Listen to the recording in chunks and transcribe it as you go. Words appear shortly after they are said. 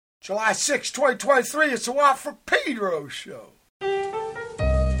July 6, 2023, it's a Watt for Pedro Show.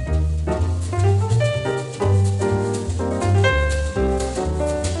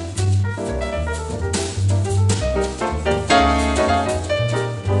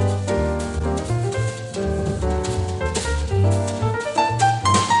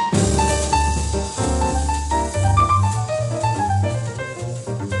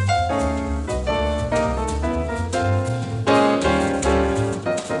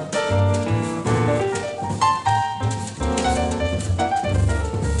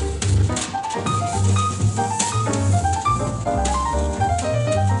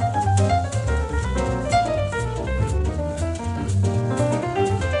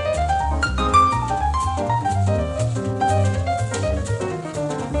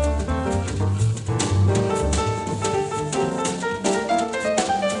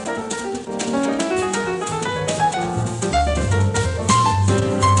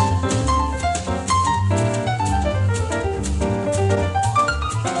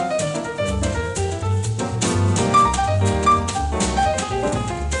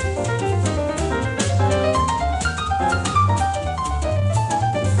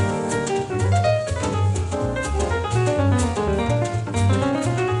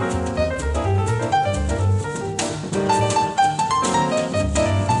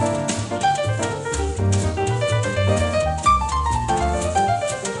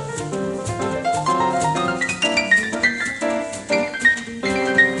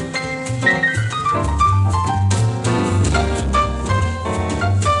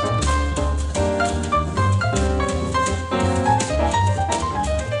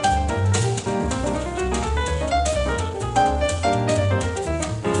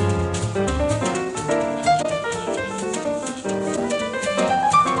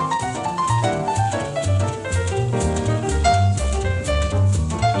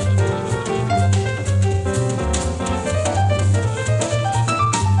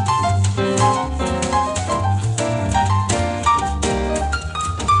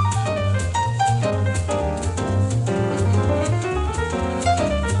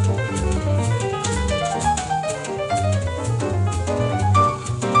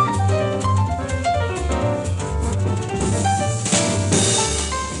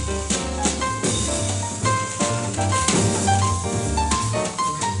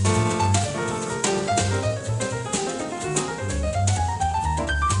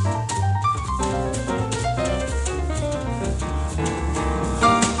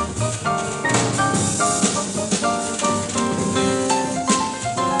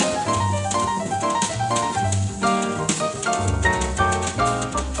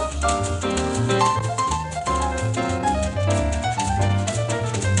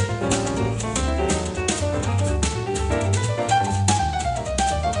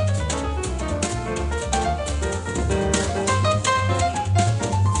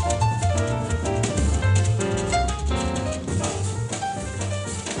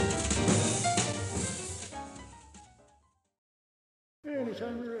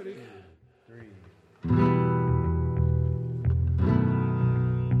 Anytime you're ready. 3.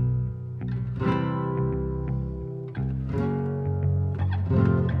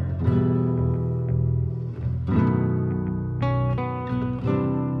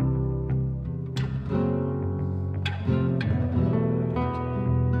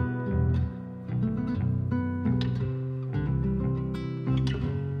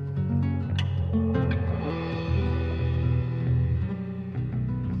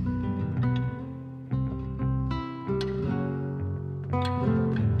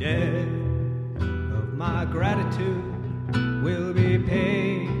 Gratitude will be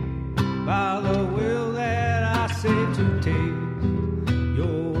paid by the will that I say to taste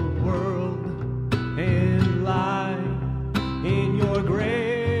your world and lie in your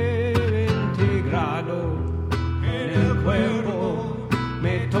grave integrado en el cuerpo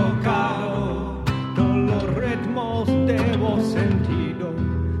me tocado todos los ritmos de voz sentido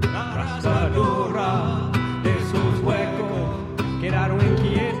la raspadura de sus huecos quedaron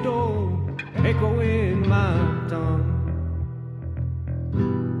inquietos echo in my tongue.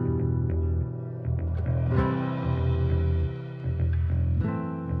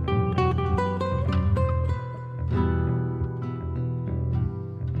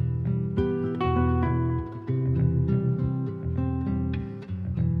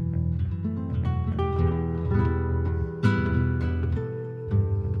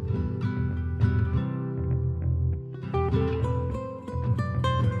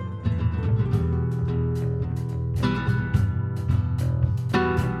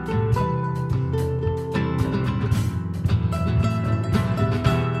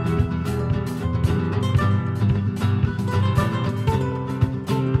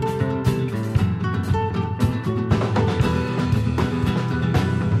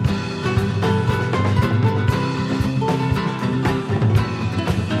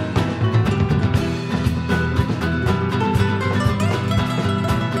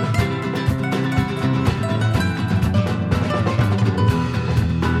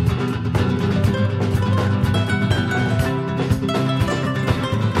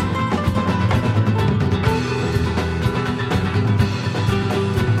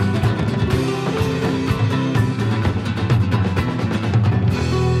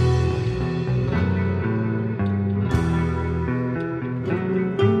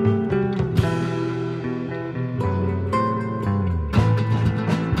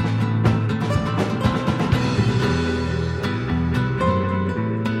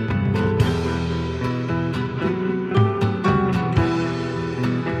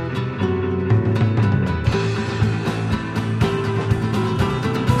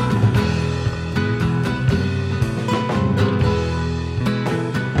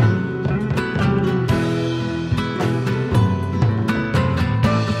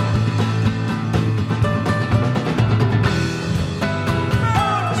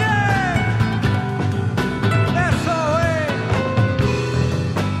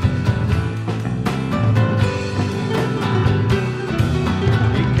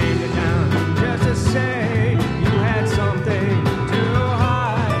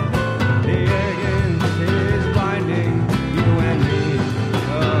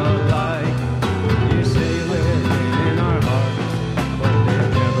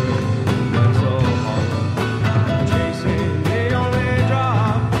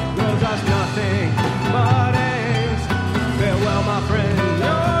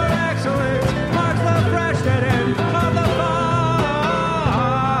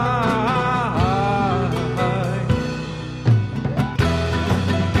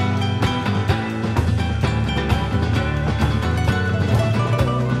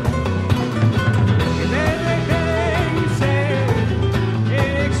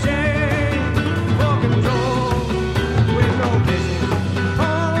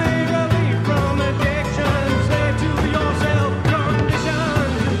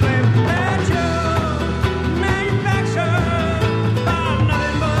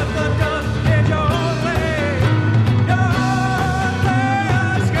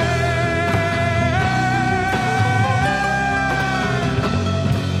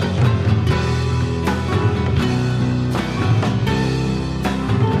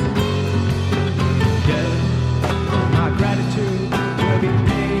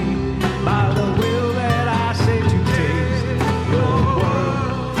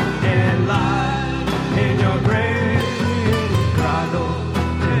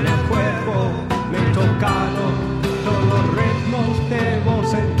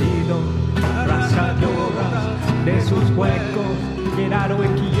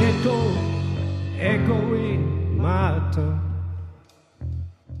 echoing my tongue.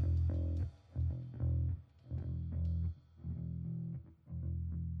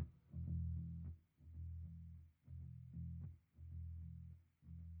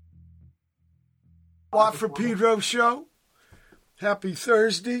 Watt for Pedro Show. Happy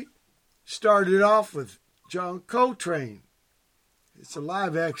Thursday. Started off with John Coltrane. It's a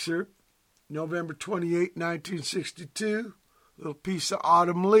live excerpt, November 28, 1962. Little piece of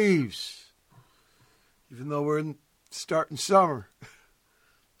Autumn Leaves. Even though we're starting summer.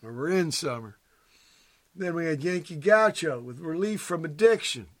 Or we're in summer. Then we had Yankee Gaucho with Relief from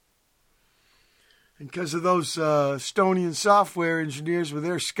Addiction. And because of those Estonian software engineers with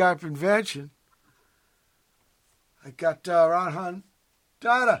their Skype invention, I got Ranhan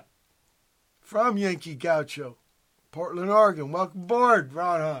Dada from Yankee Gaucho, Portland, Oregon. Welcome aboard,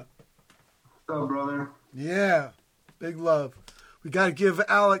 Ranhan. What's up, brother? Yeah, big love. We got to give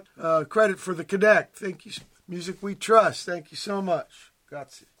Alec credit for the connect. Thank you. Music we trust. Thank you so much.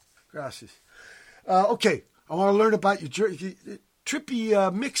 Gracias. Okay, I want to learn about your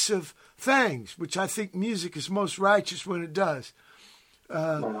trippy mix of things, which I think music is most righteous when it does.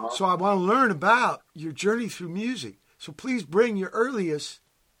 So I want to learn about your journey through music. So please bring your earliest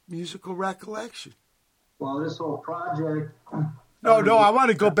musical recollection. Well, this whole project... No, I want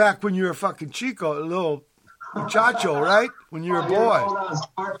to go back when you were a fucking chico, a little muchacho, right? When you were a boy. I was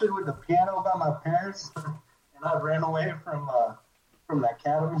started with the piano by my parents, and I ran away from the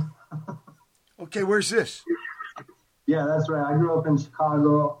academy. Okay, where's this? Yeah, that's right. I grew up in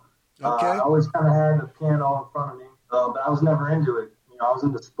Chicago. Okay. I always kind of had the piano in front of me, but I was never into it. I was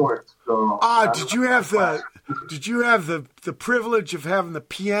into sports. So did you have the privilege of having the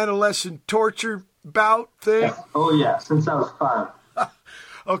piano lesson torture bout thing? Oh yeah, since I was 5.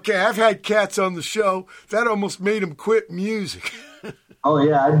 Okay, I've had cats on the show that almost made them quit music. Oh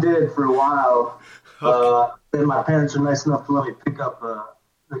yeah, I did for a while. Okay. Then my parents were nice enough to let me pick up the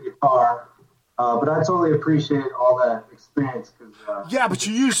guitar. But I totally appreciate all that experience. Yeah, but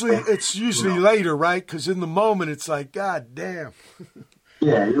it's usually later, right? Because in the moment, it's like, God damn.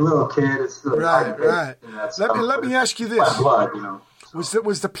 Yeah, you're a little kid. It's right. Let me ask you this: my blood,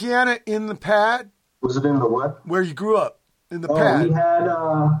 Was the piano in the pad? Was it in the what? Where you grew up in the pad? We had.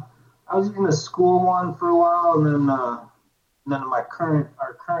 I was in the school one for a while, and then our current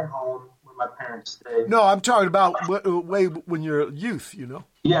home where my parents stayed. No, I'm talking about way when you're a youth.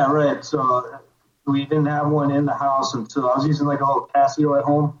 Yeah, right. So we didn't have one in the house until I was using like a little Casio at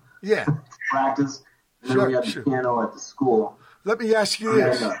home. Yeah. Practice. And then we had the piano at the school. Let me ask you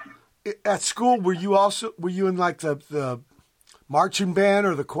this. At school, were you in like the marching band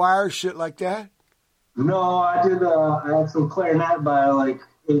or the choir, shit like that? No, I did. I had some clarinet by like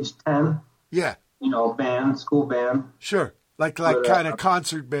age 10. Yeah. School band. Sure. Like kind of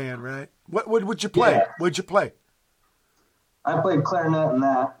concert band, right? What would you play? Yeah. What'd you play? I played clarinet in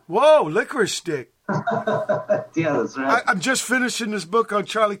that. Whoa, licorice stick. Yeah, that's right. I'm just finishing this book on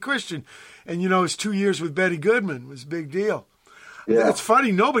Charlie Christian. And, his 2 years with Betty Goodman was a big deal. Yeah. It's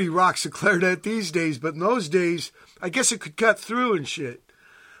funny, nobody rocks a clarinet these days, but in those days, I guess it could cut through and shit.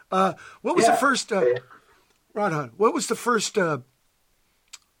 What was the first, Ron, what was the first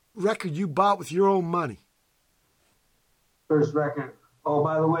record you bought with your own money? First record. Oh,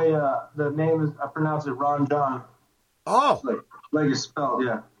 by the way, the name is, I pronounce it Ron John. Oh. Like it's spelled,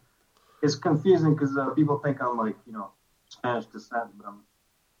 yeah. It's confusing because people think I'm like, Spanish descent, but I'm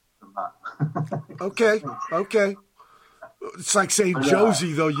not. Okay. It's like saying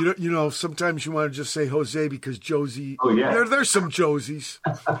Josie, though. Sometimes you want to just say Jose because Josie. Oh, yeah. There's some Josies,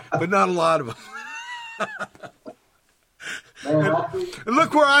 but not a lot of them. Man, and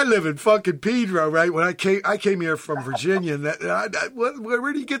look where I live in fucking Pedro, right? When I came here from Virginia, and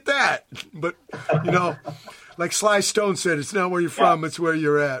where do you get that? But like Sly Stone said, it's not where you're from, it's where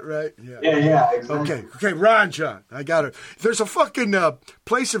you're at, right? Yeah, exactly. Okay, Ron John, I got it. There's a fucking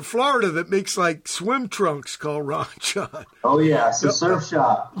place in Florida that makes like swim trunks called Ron John. Oh yeah, it's a surf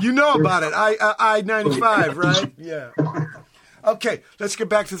shop. You know about it? I-95, right? Yeah. Okay, let's get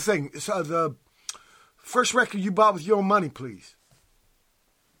back to the thing. So the first record you bought with your own money, please.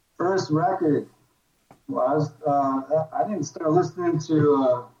 First record. Well, I didn't start listening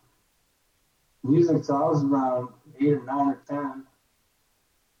to music until I was around 8 or 9 or 10.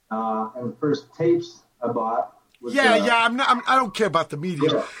 And the first tapes I bought was... I don't care about the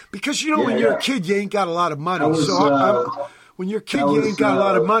media. Because, when you're a kid, you ain't got a lot of money. When you're a kid, you ain't got a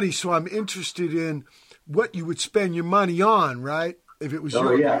lot of money, so I'm interested in what you would spend your money on, right? If it was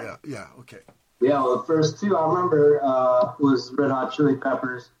your... Yeah, okay. Yeah, well, the first two I remember was Red Hot Chili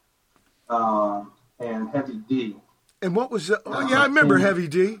Peppers and Heavy D. And what was... I remember Heavy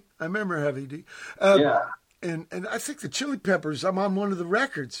D. I remember Heavy D. Yeah. And I think the Chili Peppers, I'm on one of the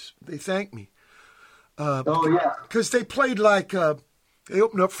records. They thanked me. Oh, yeah. Because they played like, they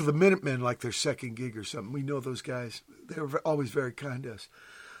opened up for the Minutemen like their second gig or something. We know those guys. They were always very kind to us.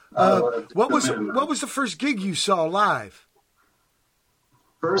 What was the first gig you saw live?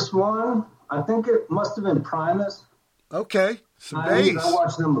 First one, I think it must have been Primus. Okay, some bass. I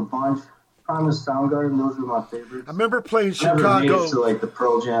watched them a bunch. Primus, Soundgarden, those were my favorites. I remember playing Chicago. I never made it to like the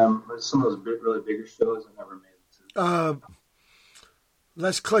Pearl Jam, but some of those really bigger shows I never made it to.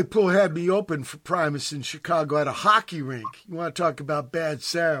 Les Claypool had me open for Primus in Chicago at a hockey rink. You want to talk about bad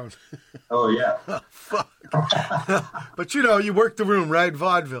sound? Oh, yeah. Fuck. But, you work the room, right?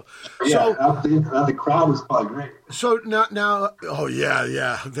 Vaudeville. Yeah, the crowd was probably great. So now, oh,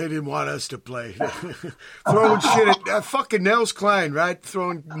 yeah. They didn't want us to play. Throwing shit at fucking Nels Klein, right?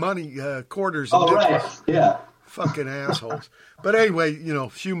 Throwing money, quarters. Oh, right. Yeah. Fucking assholes. But anyway,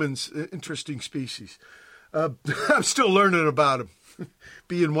 humans, interesting species. I'm still learning about them.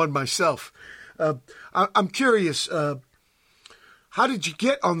 Being one myself. I'm curious, how did you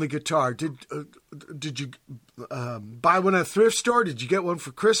get on the guitar? Did you buy one at a thrift store? Did you get one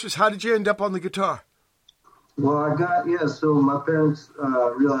for Christmas? How did you end up on the guitar? Well, so my parents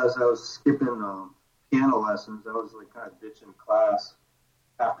realized I was skipping piano lessons. I was like kind of ditching class,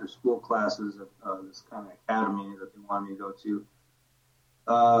 after school classes at this kind of academy that they wanted me to go to.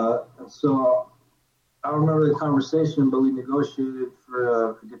 So I don't remember the conversation, but we negotiated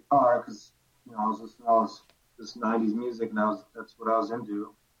for a guitar because, I was listening to all this 90s music, and that's what I was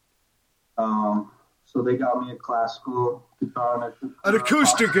into. So they got me a classical guitar. An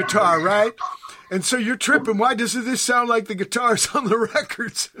acoustic guitar, right? And so you're tripping. Why doesn't this sound like the guitars on the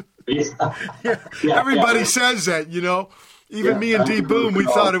records? Yeah. Everybody says that, Even me and D Boom, we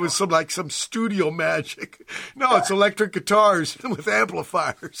thought it was some studio magic. No, it's electric guitars with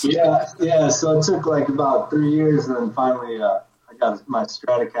amplifiers. Yeah. So it took like about 3 years, and then finally I got my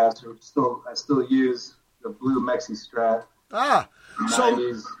Stratocaster, which I still use, the blue Mexi Strat. So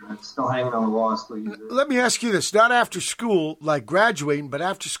it's still hanging on the wall. I still use it. Let me ask you this: not after school, like graduating, but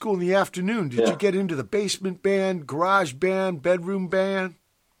after school in the afternoon, did you get into the basement band, garage band, bedroom band?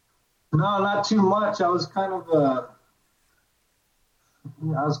 No, not too much. I was kind of a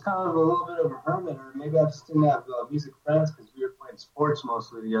little bit of a hermit, or maybe I just didn't have music friends because we were playing sports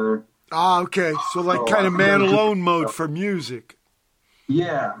mostly together. Okay. So kind of man alone mode for music.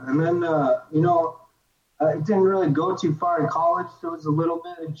 Yeah. And then, it didn't really go too far in college. There was a little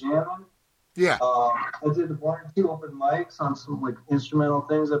bit of jamming. Yeah. I did 1 or 2 open mics on some instrumental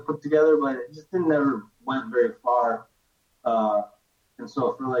things I put together, but it just never went very far. And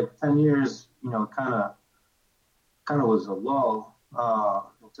so for 10 years, kind of was a lull.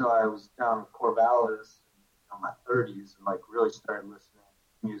 Until I was down in Corvallis in my 30s and really started listening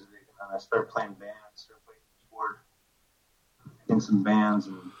to music, and then I started playing bands, started playing keyboard in some bands.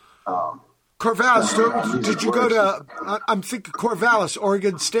 And Corvallis, did you go to? I'm thinking Corvallis,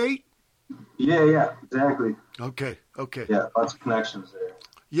 Oregon State. Yeah, exactly. Okay. Yeah, lots of connections there.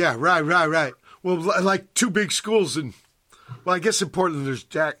 Yeah, right. Well, like 2 big schools, and I guess in Portland there's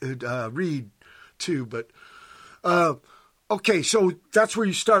Reed too, but. Okay, so that's where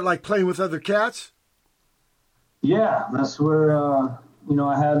you start playing with other cats? Yeah, that's where, I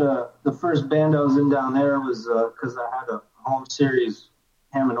had the first band I was in down there was because I had a home series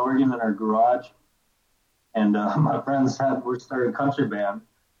Hammond organ in our garage. And my friends we started a country band.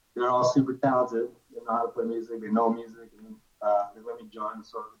 They're all super talented. They know how to play music. They know music. And they let me join.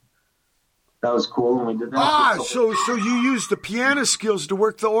 So that was cool, and we did that. So you used the piano skills to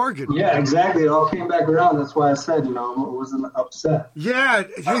work the organ. Yeah, exactly. It all came back around. That's why I said, I wasn't upset. Yeah.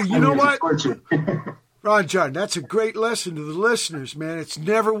 Hey, you know what? Ron John, that's a great lesson to the listeners, man. It's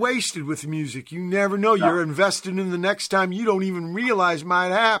never wasted with music. You never know. No. You're investing in the next time you don't even realize might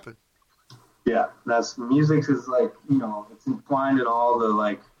happen. Yeah, music is it's entwined in all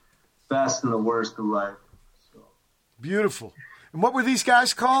the best and the worst of life. So. Beautiful. And what were these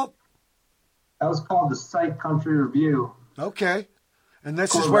guys called? That was called the Psych Country Review. Okay. And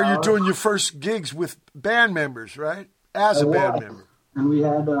this is where you're doing your first gigs with band members, right? As a band member. And we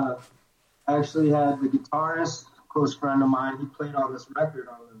had, actually had the guitarist, a close friend of mine. He played on this record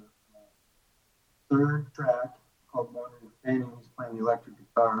on the 3rd track called One in Fame. He's playing the electric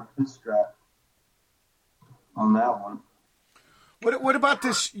guitar, his Strat, on that one. What about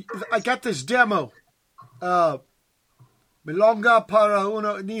this? I got this demo. Milonga para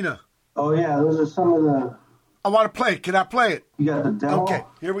una Nina. Oh, yeah, those are some of the... I want to play it. Can I play it? You got the demo? Okay,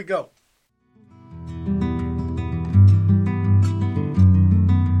 here we go.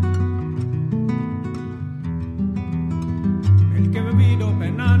 El que me vino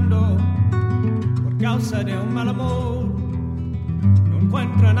penando causa de un mal amor, no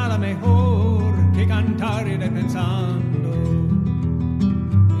encuentra nada mejor que cantar y pensando,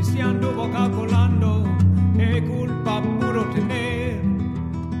 y si anduvo calculando qué culpa pudo tener,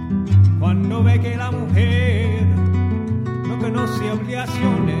 cuando ve que la mujer no conoce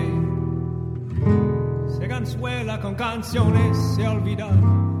obligaciones, se consuela con canciones, se olvida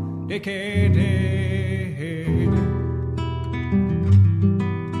de querer.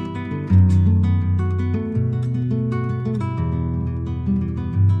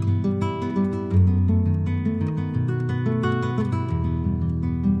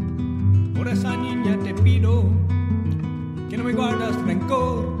 Por esa niña te pido que no me guardas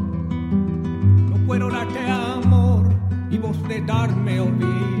rencor, no puedo darte amor y vos de darme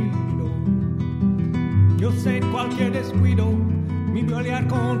olvido. Yo sé en cualquier descuido mi pelear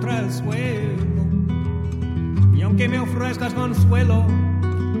contra el suelo, y aunque me ofrezcas consuelo,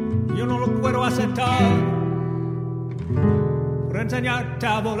 yo no lo puedo aceptar. Por enseñarte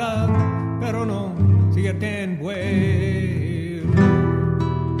a volar, pero no seguirte en vuelo.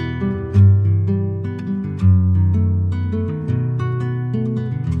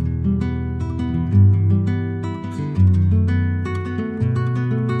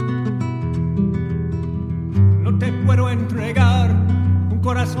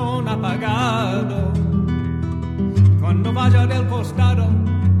 Corazón apagado, cuando vaya del costado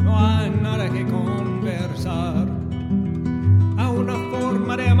no hay nada que conversar. A una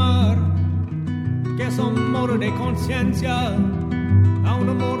forma de amar que es amor de conciencia, a un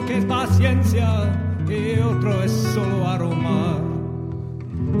amor que es paciencia y otro es solo aroma.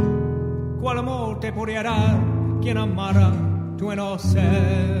 ¿Cuál amor te podría dar quien amara tu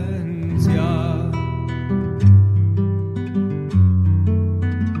inocencia?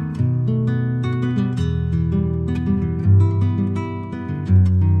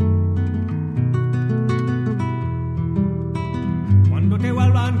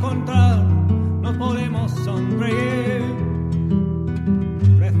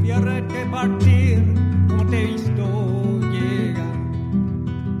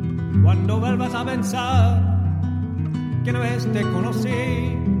 Que no es te conocí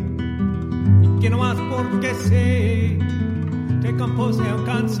y que no más porque sé te compuse una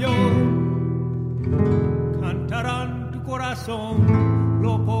canción, cantarán tu corazón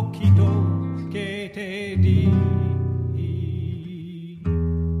lo poquito que te di.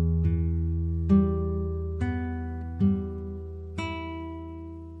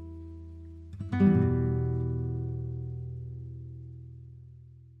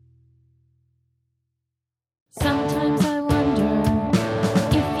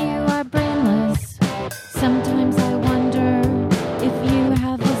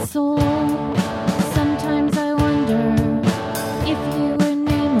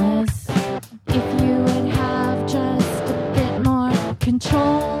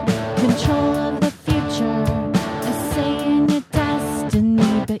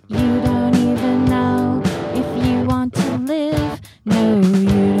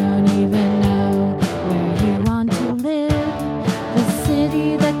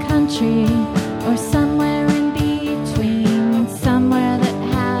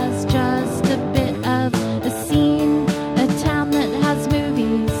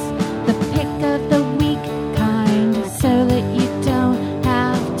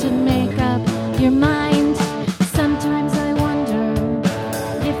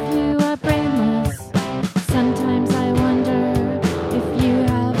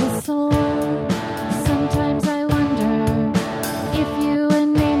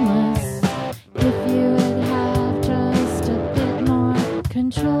 If you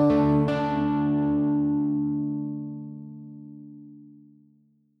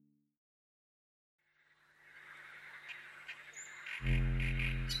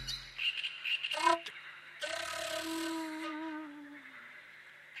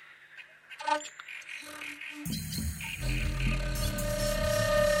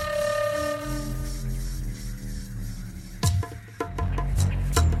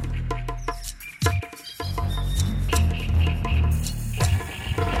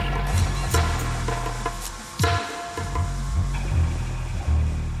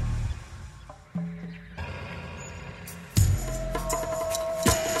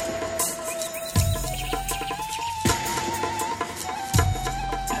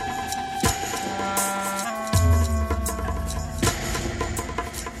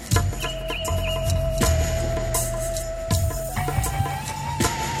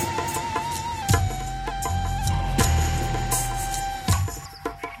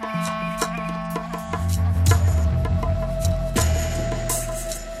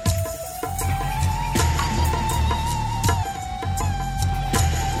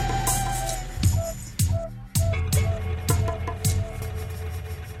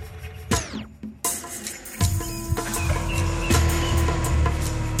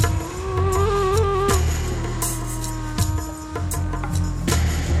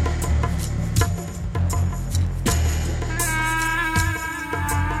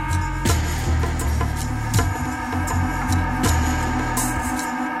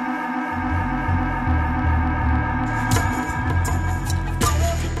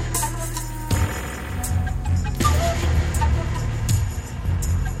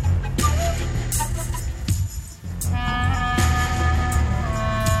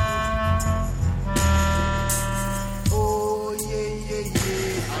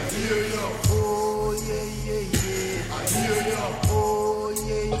hear ya. Oh yeah, yeah, yeah. I hear ya. Oh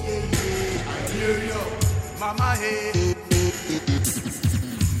yeah, yeah, yeah. I hear ya. Mama hey.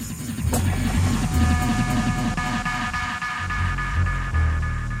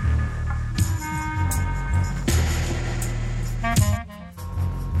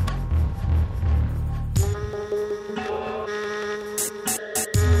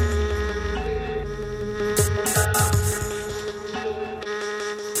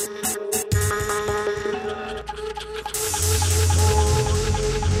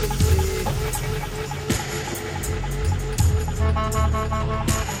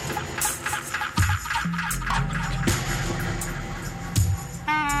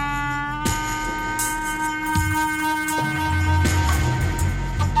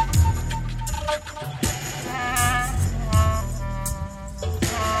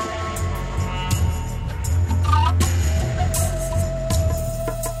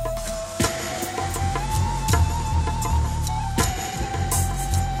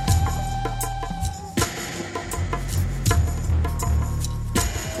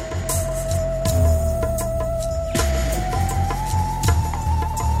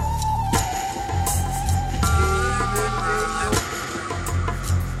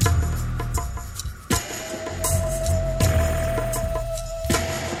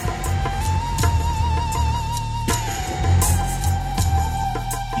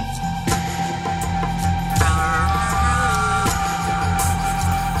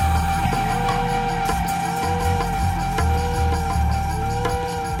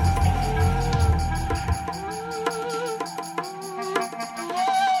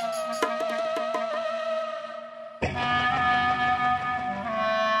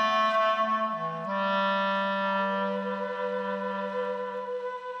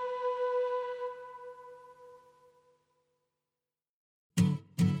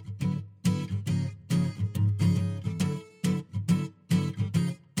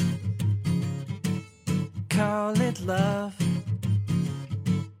 Call it love,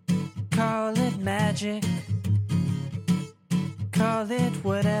 call it magic, call it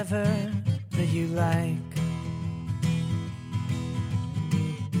whatever that you like.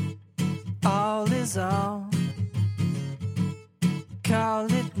 All is all, call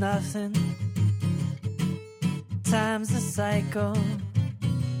it nothing, time's a cycle,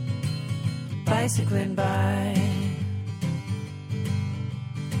 bicycling by.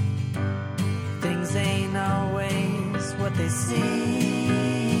 Things ain't always what they seem.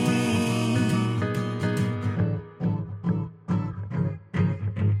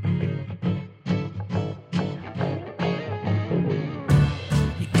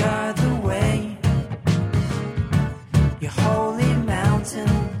 You guard the way, your holy mountain.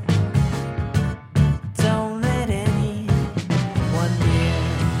 Don't let anyone near.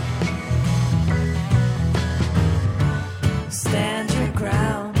 Stand your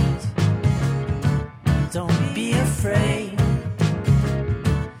ground. Don't be afraid.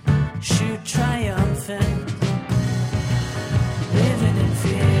 Shoot triumphant. Living in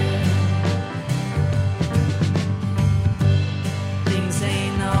fear. Things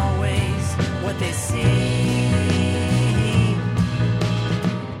ain't always what they seem.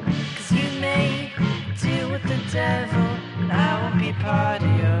 'Cause you may deal with the devil, and I won't be part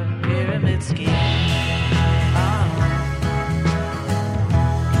of your pyramid scheme.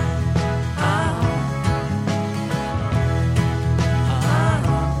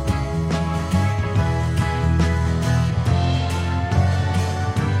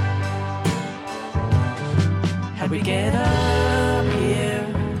 We get up here,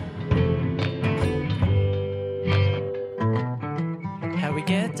 how we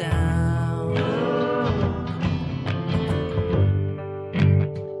get down,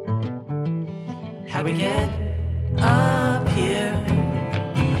 how we get up here,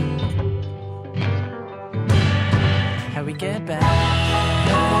 how we get back.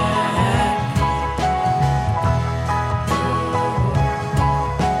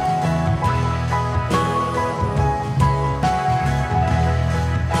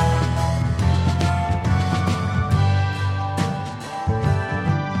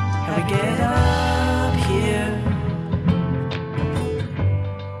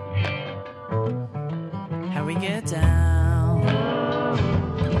 Get down.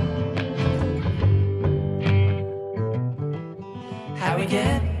 How we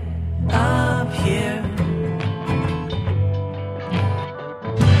get up here.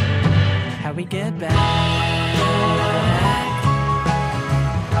 How we get back.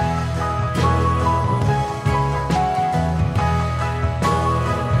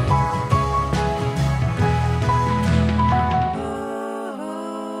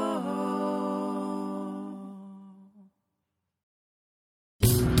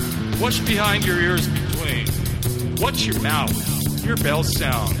 What's behind your ears between? What's your mouth? Your bell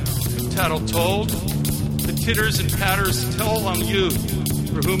sound. Tattled told. The titters and patters tell on you,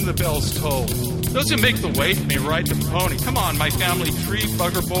 for whom the bell's toll. Those who make the weight may ride the pony. Come on, my family tree,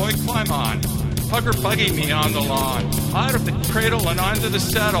 bugger boy, climb on. Hugger buggy me on the lawn. Out of the cradle and onto the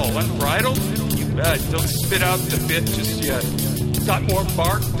saddle. Unbridled? You bet. Don't spit out the bit just yet. Got more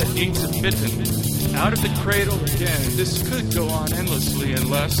bark that needs a bitten. Out of the cradle again. This could go on endlessly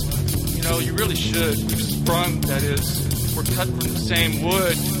unless, you really should. We've sprung, that is. We're cut from the same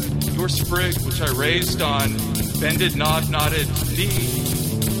wood. Your sprig, which I raised on bended, knotted knee.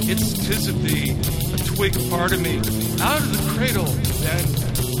 Tis of thee, a twig part of me. Out of the cradle, then,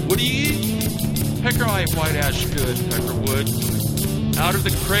 what do you eat? Pecker white ash good, peckerwood. Out of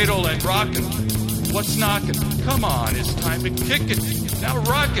the cradle and rockin'. What's knockin'? Come on, it's time to kick it. Now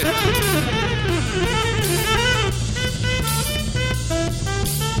rock it.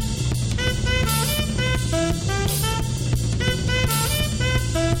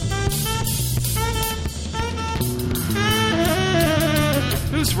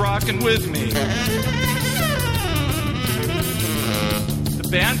 Who's rockin' with me? The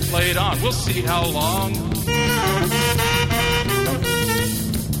band played on. We'll see how long.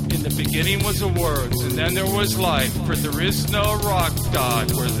 In the beginning was the words, and then there was life. For there is no rock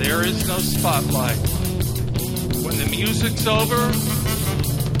god where there is no spotlight. When the music's over,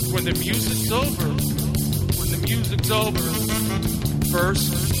 when the music's over, when the music's over. Verse,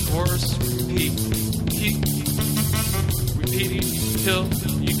 chorus, repeat, keep repeating till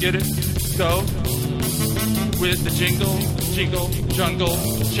you get it. Go with the jingle, jungle,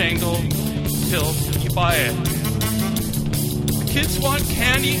 jangle, till you buy it. The kids want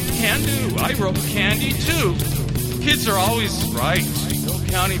candy, can do. I wrote candy too. Kids are always right. No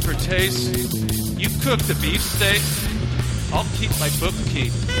counting for taste. You cook the beefsteak. I'll keep my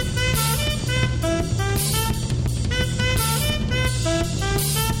bookkeep.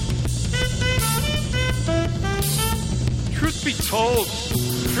 Truth be told,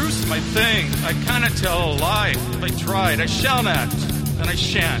 truth's my thing. I kinda tell a lie. If I tried, I shall not, and I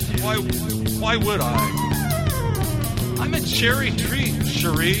shan't. Why would I? I'm a cherry tree,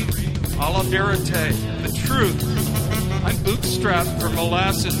 cherie, a la verite, the truth. I'm bootstrapped for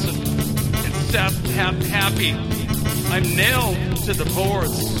molasses and sap happy. I'm nailed to the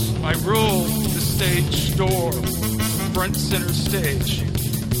boards. I rule the stage door, front center stage.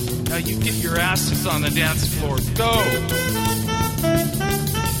 Now you get your asses on the dance floor. Go!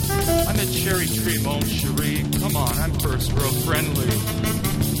 I'm a cherry tree, mon cherie. Come on, I'm first row friendly.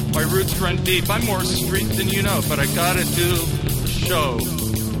 My roots run deep. I'm more street than you know, but I gotta do the show.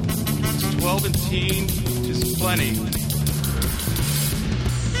 It's 12 and teen is plenty.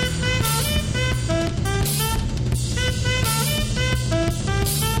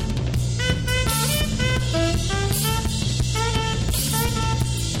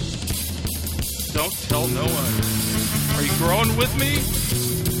 Don't tell no one. Are you growing with me?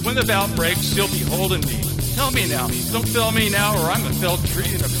 When the bout breaks, you'll be holding me. Tell me now. Don't fell me now, or I'm a felled tree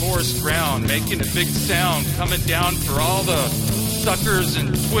in a forest ground, making a big sound, coming down for all the suckers and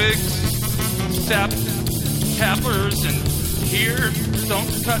twigs, sap tappers, and here.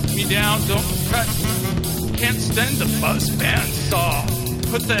 Don't cut me down. Don't cut. Can't stand the buzz band saw.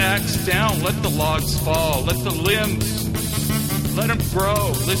 Put the axe down. Let the logs fall. Let the limbs. Let them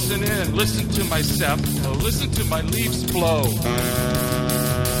grow. Listen in. Listen to my sap flow. Listen to my leaves blow.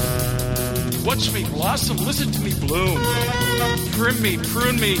 Watch me blossom. Listen to me bloom. Trim me.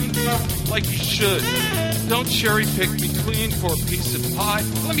 Prune me like you should. Don't cherry pick me clean for a piece of pie.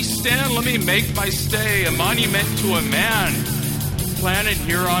 Let me stand. Let me make my stay a monument to a man planted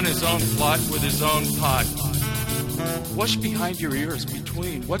here on his own plot with his own pot. What's behind your ears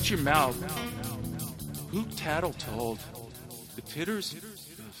between? What's your mouth? Who tattled told? The titters?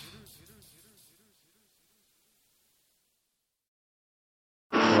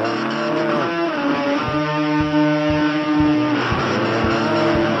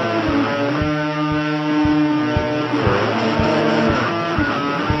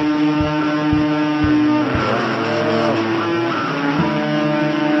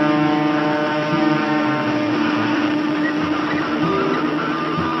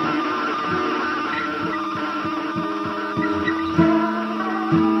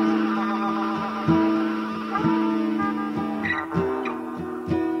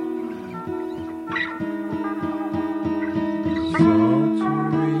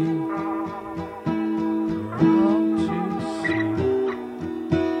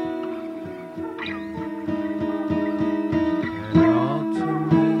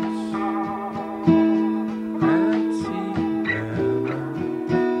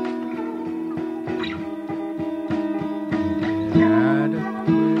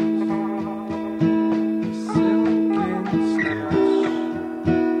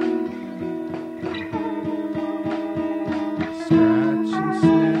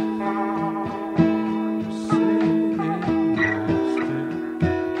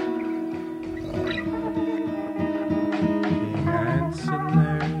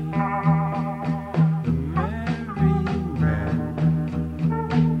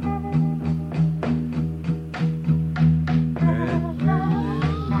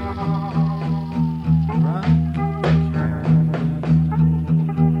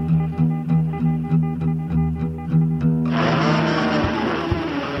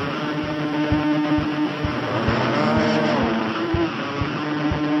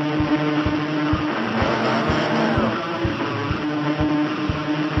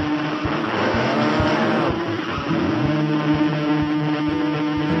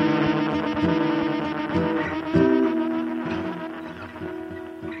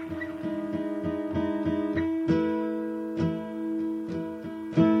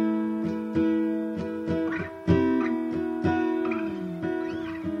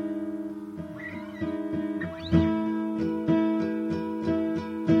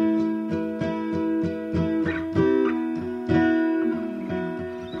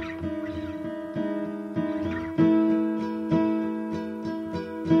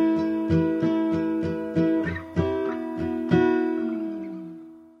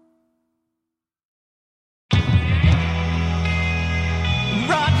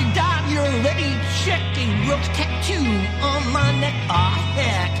 roach tattoo on my neck. Ah,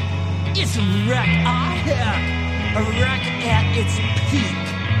 heck, it's a wreck. Ah, heck, a wreck at its peak.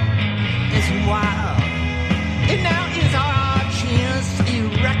 It's wild. And now is our chance, a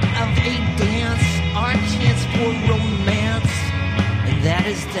wreck of a dance, our chance for romance. And that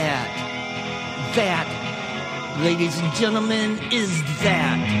is that. That, ladies and gentlemen, is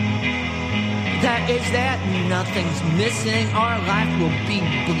that. That is that. Nothing's missing. Our life will be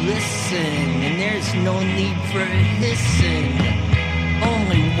blissing. And there's no need for hissing.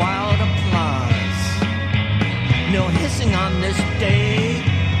 Only wild applause. No hissing on this day.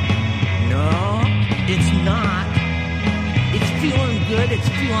 No, it's not. It's feeling good. It's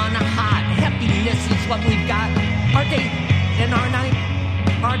feeling hot. Happiness is what we've got. Our day and our night.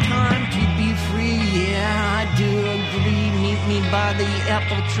 Our time to be free, yeah, I do agree. Meet me by the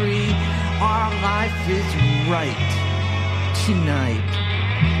apple tree. Our life is right tonight.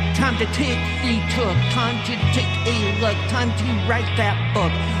 Time to take the took, time to take a look, time to write that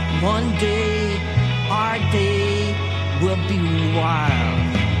book. One day, our day will be wild.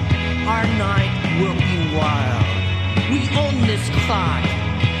 Our night will be wild. We own this clock,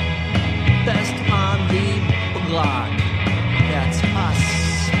 best on the block. That's us.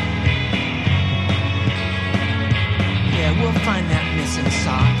 Yeah, we'll find that missing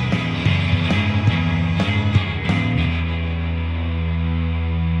sock.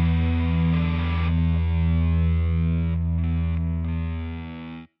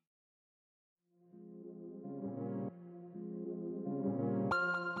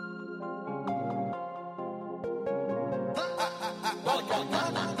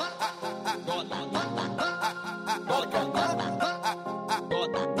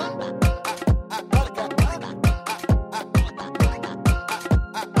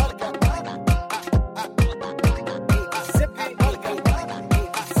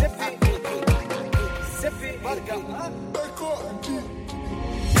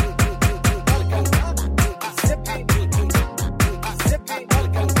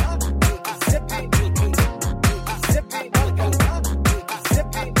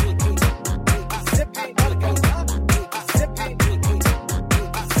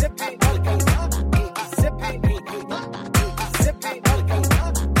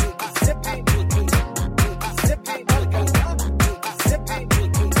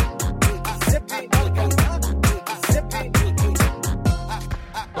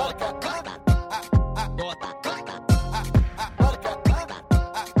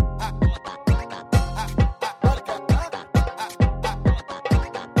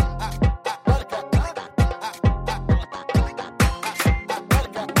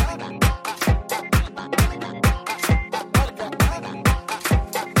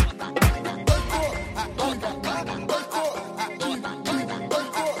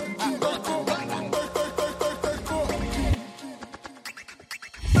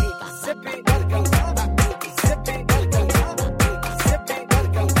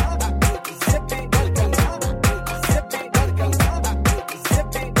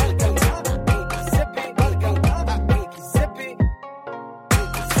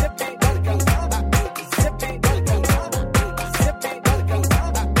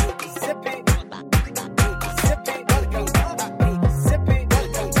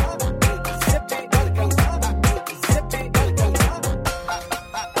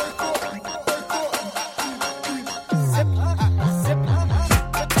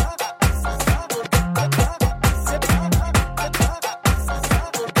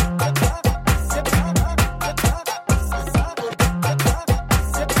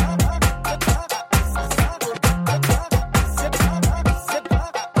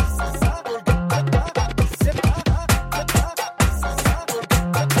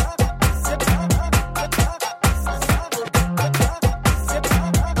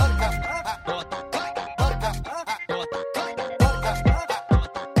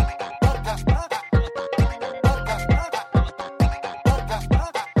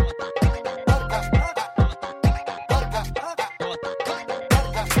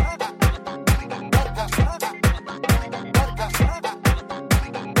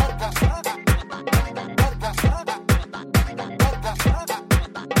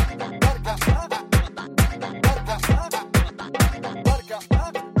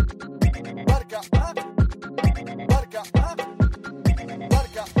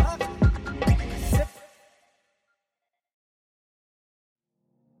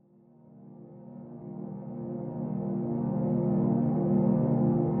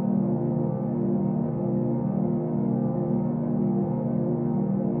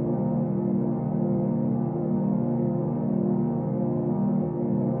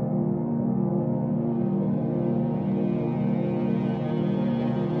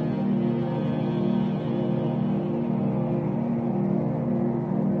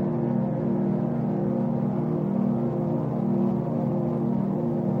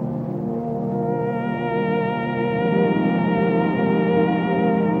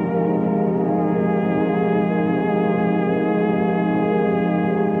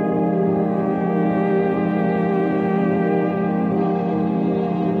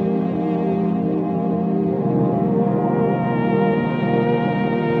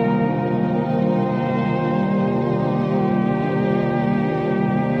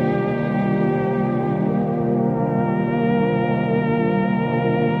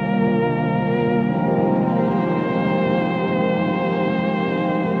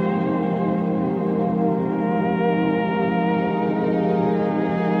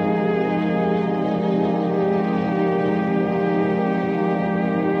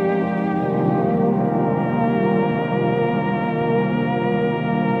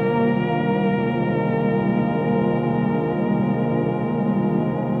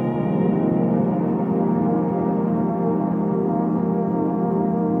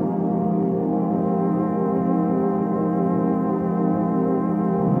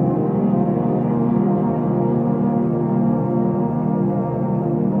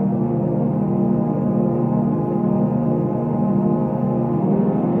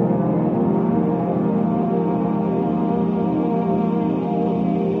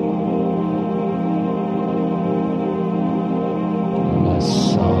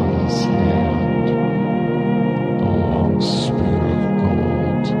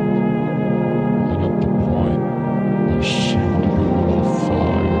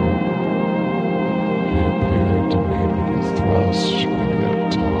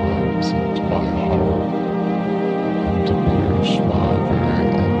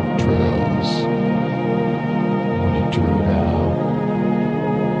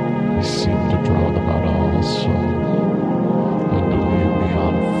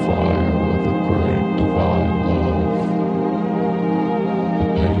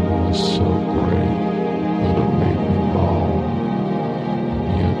 was so great that it made me moan.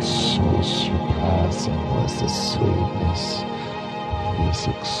 Yet so surpassing was the sweetness of this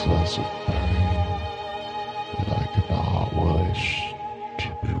excessive pain that I could not wish to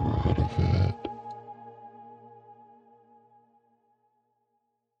be rid of it.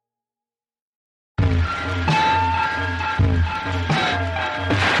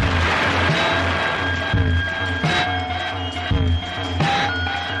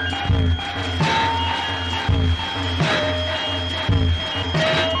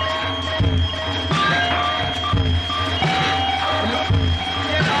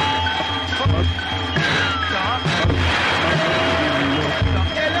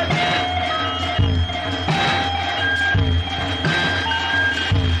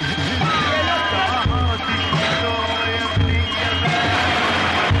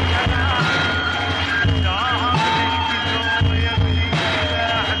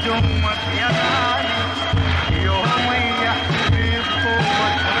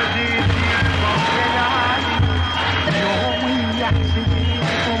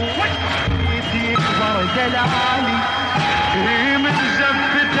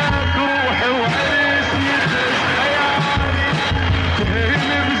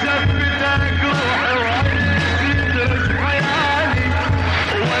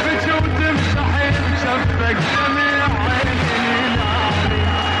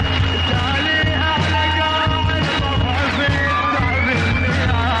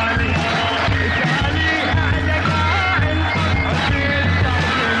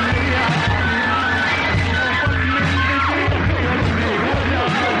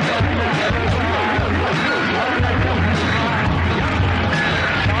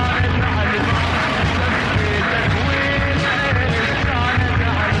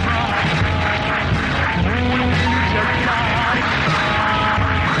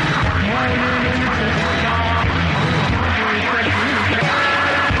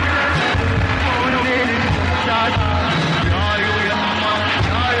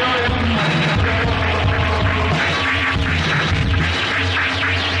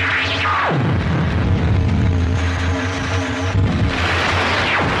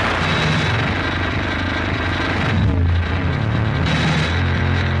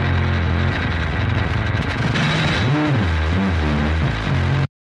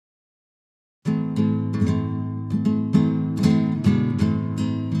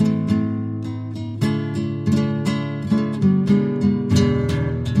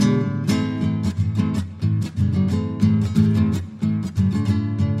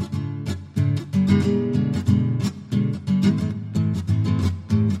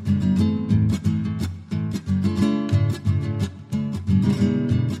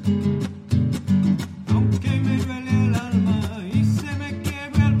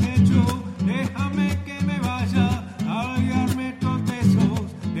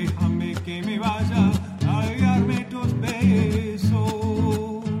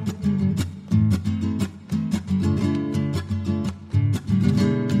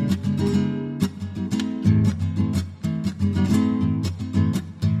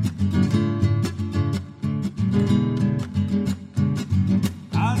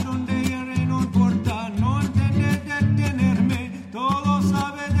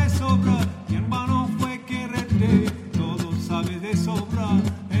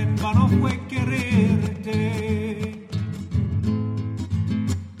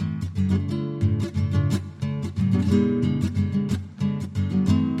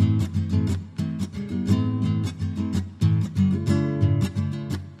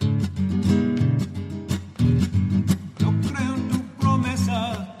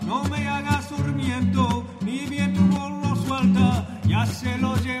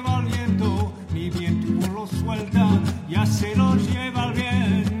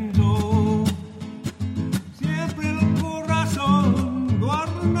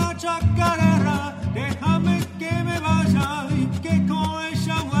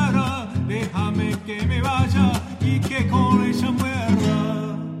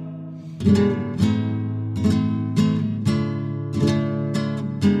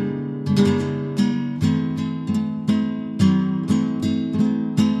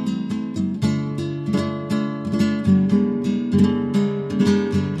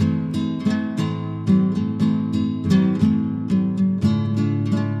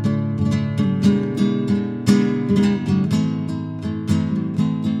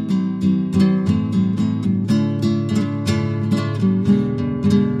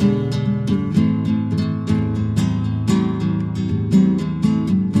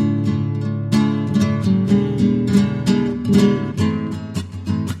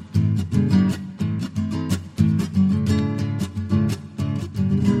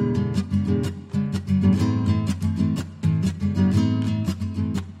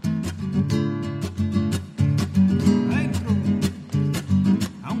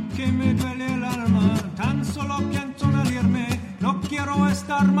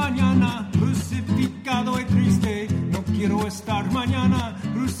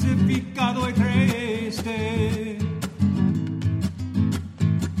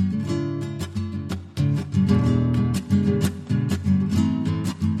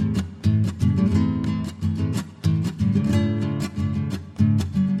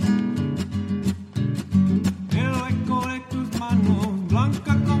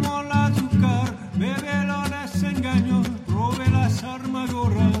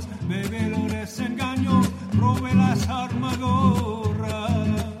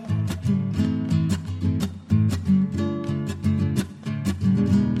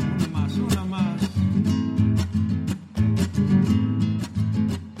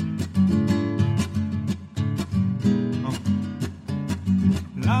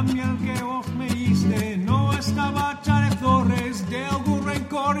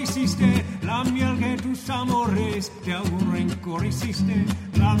 rencor hiciste, la miel que tus amores, de algún rencor hiciste,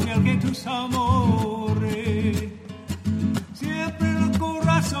 la miel que tus amores. Siempre el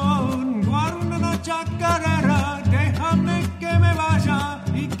corazón guarda una chacarera, déjame que me vaya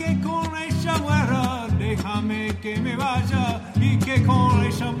y que con ella muera, déjame que me vaya y que con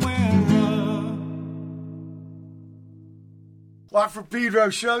ella muera. Locke for Pedro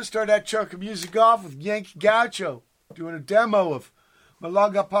Show. Start that chunk of music off with Yankee Gaucho doing a demo of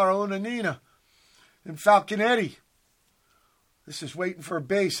Milonga para una Nina and Falcon Eddy. This is Waiting for a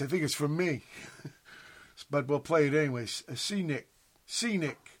Bass. I think it's from me. But we'll play it anyways. A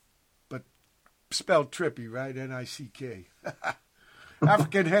scenic, but spelled trippy, right? N-I-C-K.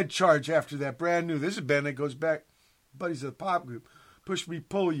 African Head Charge after that, brand new. This is a band that goes back, buddies of the pop group. Push Me,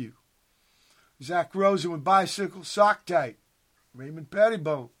 Pull You. Zack Rosen with Bicycle, Sock Tight. Raymond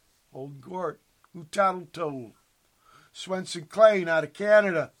Pettibone, Holden Court, Who Tattled Told. Swenson Clane out of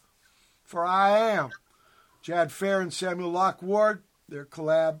Canada, For I Am. Jad Fair and Samuel Locke Ward, their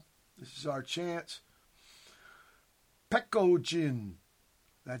collab, This Is Our Chance. Pekodjinn,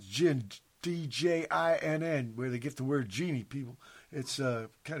 that's Jinn, D-J-I-N-N, where they get the word genie, people. It's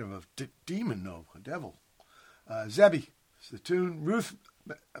kind of a demon, though, a devil. Zebi, it's the tune. Ruth,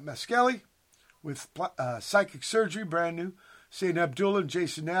 Mascelli with Psychic Surgery, brand new. St. Abdullah and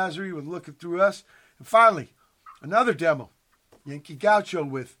Jason Nazary with Looking Through Us. And finally, another demo. Yankee Gaucho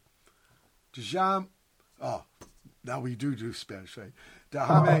with dejame. Oh, now we do Spanish, right?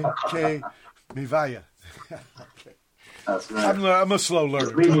 Dejame que mevaya. Okay. That's right. I'm a slow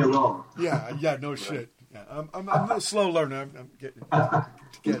learner. Leave me alone. Yeah, no shit. Yeah, I'm a slow learner. I'm getting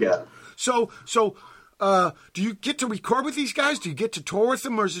You got it. So, do you get to record with these guys? Do you get to tour with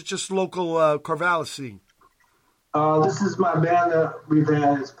them, or is it just local Corvallis scene? This is my band that we've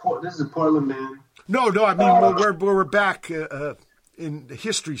had. This is a Portland band. No, I mean we're back in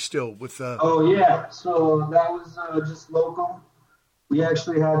history still with. Oh yeah, so that was just local. We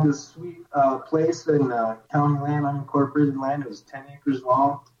actually had this sweet place in county land, unincorporated land. It was 10 acres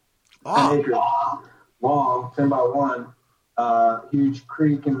long. 10 acres long, 10 by 1. Huge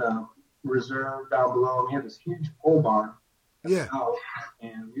creek in the reserve down below. And we had this huge pole barn. Yeah.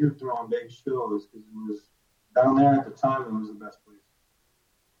 And we were throwing big shows because it was down there at the time. It was the best place,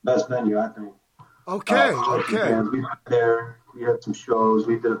 best venue, I think. Okay. We went there. We had some shows.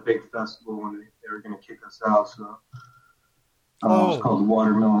 We did a big festival when they were going to kick us out. So. It was called the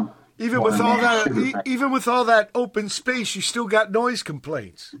Watermelon. Even with all that open space, you still got noise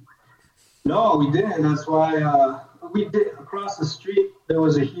complaints. No, we didn't. That's why we did. Across the street, there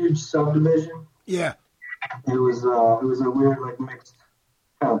was a huge subdivision. Yeah. It was a weird, like, mixed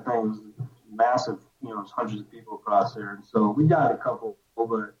kind of thing. It was massive. It was hundreds of people across there, and so we got a couple,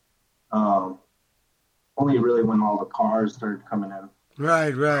 but only really when all the cars started coming in.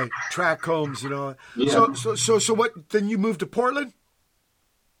 Right. Track homes and all. Yeah. So what? Then you moved to Portland?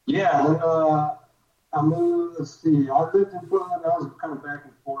 Yeah. I moved. Let's see. I lived in Portland. I was kind of back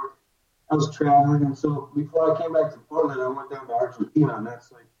and forth. I was traveling, and so before I came back to Portland, I went down to Argentina, and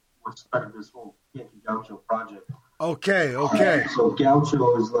that's like what started this whole Yankee Gaucho project. Okay. So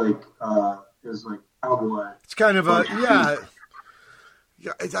Gaucho is like cowboy. It's kind of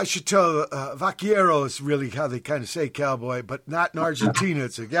I should tell, vaquero is really how they kind of say cowboy, but not in Argentina.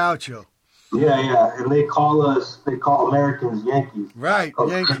 It's a gaucho. Yeah, and they call Americans Yankees. Right,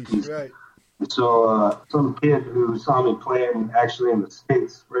 Yankees, right. So some kid who saw me playing actually in the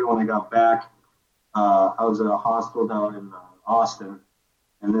States right when I got back, I was at a hospital down in Austin,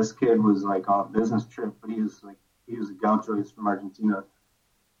 and this kid was like on a business trip, but he was a gaucho. He's from Argentina,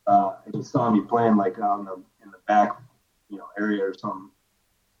 and he saw me playing like in the back, area or something.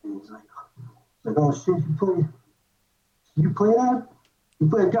 And he's like, oh shit, you play that? You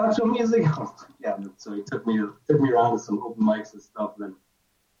play gaucho music? I was like, yeah. And so he took me around to some open mics and stuff. And then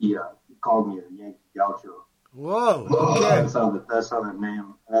he called me a Yankee Gaucho. Whoa. Okay. That's how that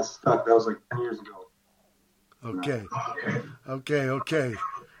name stuck. That was like 10 years ago. Okay. Okay.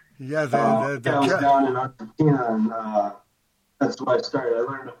 Yeah. I was down in Argentina, and that's why I started. I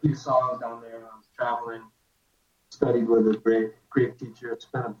learned a few songs down there when I was traveling. Studied with a great teacher.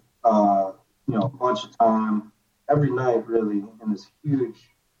 Spent a bunch of time every night really in this huge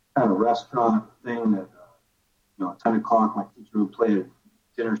kind of restaurant thing that at 10 o'clock my teacher would play a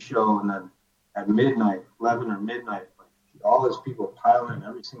dinner show, and then at midnight, 11 or midnight, like all those people piling in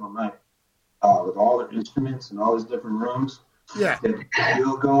every single night with all their instruments and all these different rooms. Yeah. They had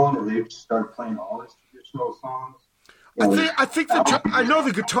the going, and they just started playing all these traditional songs. I think I know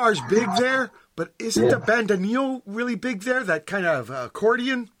the guitar's big there, but isn't the bandoneon really big there? That kind of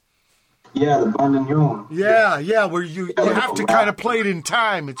accordion? Yeah, the bandoneon. Yeah, where you have to kind of play it in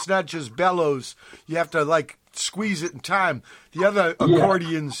time. It's not just bellows. You have to like squeeze it in time. The other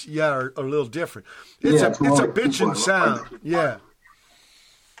accordions, are a little different. It's a bitchin' sound. Yeah.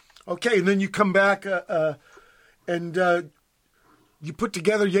 Okay, and then you come back and you put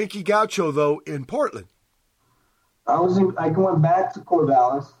together Yankee Gaucho though in Portland. I went back to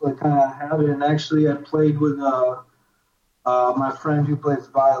Corvallis. I kind of had it, and actually I played with my friend who plays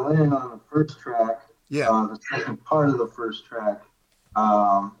violin on the first track. Yeah. The second part of the first track,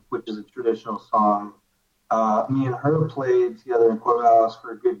 which is a traditional song. Me and her played together in Corvallis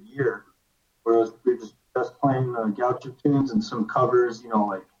for a good year, where we were just playing gaucho tunes and some covers.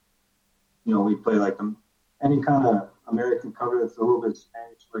 We play like any kind of American cover that's a little bit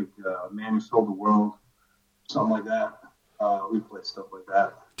Spanish, like "Man Who Sold the World," something like that. We play stuff like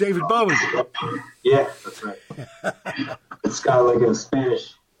that. David Bowie. Yeah, that's right. It's got like a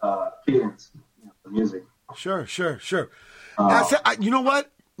Spanish cadence for music. Sure. You know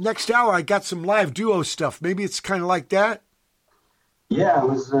what? Next hour, I got some live duo stuff. Maybe it's kind of like that. Yeah, it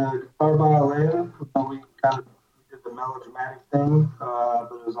was guitar violin. We did the melodramatic thing, but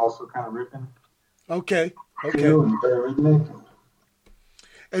it was also kind of ripping. Okay. And very rhythmic.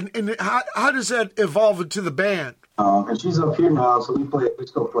 And how does that evolve into the band? And she's up here now, so we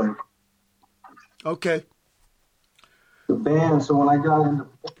still play. Okay. The band, so when I got into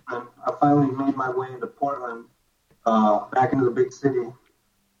Portland, I finally made my way into Portland, back into the big city.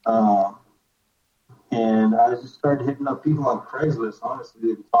 And I just started hitting up people on Craigslist, honestly.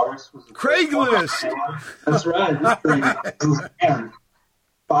 The guitarist was Craigslist! That's right. It was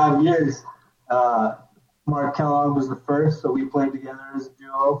 5 years. Mark Kellogg was the first, so we played together as a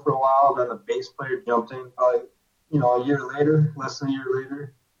duo for a while. Then the bass player jumped in probably, a year later, less than a year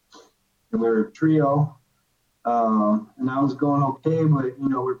later. And we were a trio. And that was going okay, but,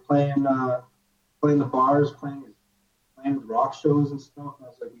 we're playing the bars, playing rock shows and stuff. And I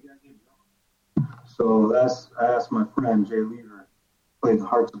was like, we got to get going. So I asked my friend, Jay Lever, played the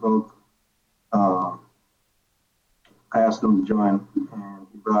Hearts of Oak. I asked him to join, and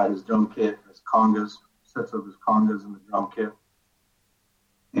he brought his drum kit, his congas, sets of his congas in the drum kit,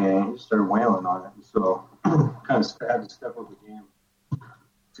 and he started wailing on it. So kind of had to step up the game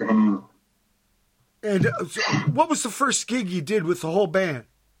to hang. And what was the first gig you did with the whole band?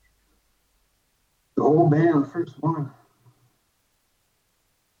 The whole band, the first one.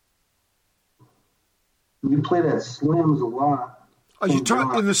 We played at Slim's a lot. Oh, you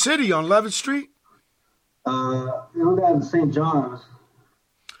talking in the city on 11th Street? We were at St. John's.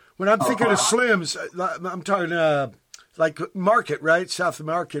 When I'm thinking of Slim's, I'm talking like Market, right? South of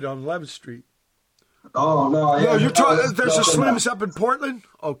Market on 11th Street. Oh, no. Yeah, you're talking. There's a Slim's up in Portland?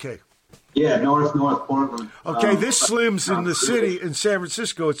 Okay. Yeah, north Portland. Okay, this Slim's in the city in San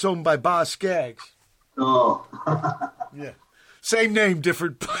Francisco. It's owned by Boss Skaggs. Oh. Yeah. Same name,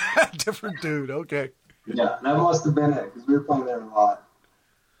 different dude. Okay. Yeah, that must have been it, because we were playing there a lot.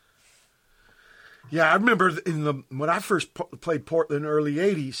 Yeah, I remember when I first played Portland, early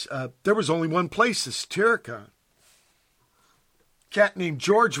 80s, there was only one place, the Satyricon. Cat named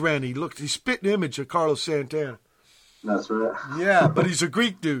George ran. He spit an image of Carlos Santana. That's right. Yeah, but he's a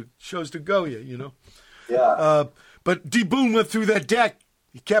Greek dude. Shows to Goya, Yeah. But D. Boone went through that deck.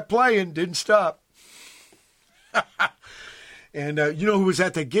 He kept playing, didn't stop. And who was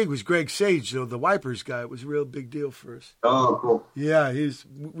at that gig was Greg Sage, the Wipers guy. It was a real big deal for us. Oh, cool. Yeah,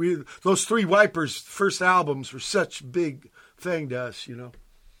 those three Wipers first albums were such a big thing to us,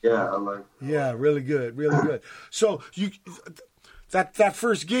 Yeah, I like. Yeah, really good, really good. So that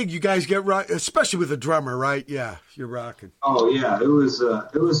first gig, you guys get right, especially with a drummer, right? Yeah, you're rocking. Oh yeah, it was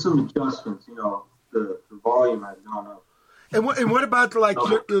some adjustments. The volume had gone up. And what about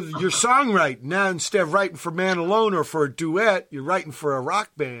your songwriting? Now instead of writing for Man Alone or for a duet, you're writing for a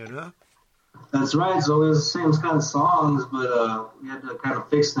rock band, huh? That's right. So it was the same kind of songs, but we had to kind of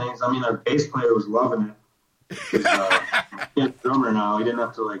fix things. I mean, our bass player was loving it. He's a drummer now. He didn't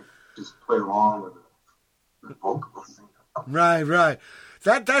have to just play along with the vocals. Right.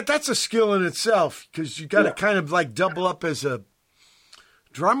 That's a skill in itself, because you got to kind of double up as a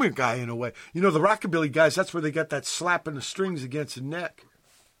drummer guy in a way. The rockabilly guys, that's where they got that slapping the strings against the neck.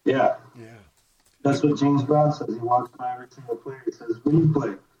 Yeah. That's what James Brown says. He walks by every single player. He says, "What do you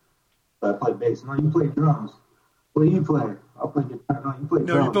play?" I play bass. "No, you play drums." "What do you play?" "I'll play guitar." "No, you play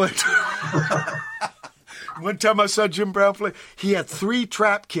drums." No, you play. One time I saw Jim Brown play. He had 3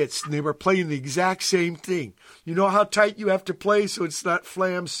 trap kits, and they were playing the exact same thing. You know how tight you have to play so it's not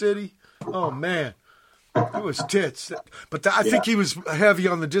Flam City? Oh, man. It was tits. But I think he was heavy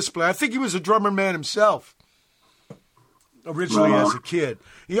on the display. I think he was a drummer man himself. originally as a kid.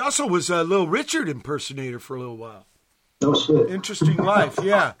 He also was a Little Richard impersonator for a little while. No shit. Interesting life,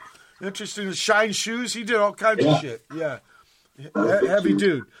 yeah. Interesting. Shine shoes. He did all kinds of shit. Yeah. Heavy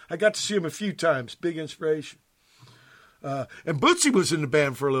dude. I got to see him a few times. Big inspiration. And Bootsy was in the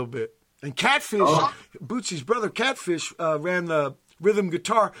band for a little bit. And Catfish, Bootsy's brother Catfish, ran the rhythm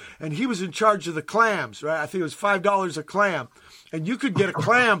guitar, and he was in charge of the clams, right? I think it was $5 a clam. And you could get a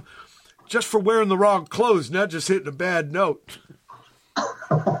clam just for wearing the wrong clothes, not just hitting a bad note.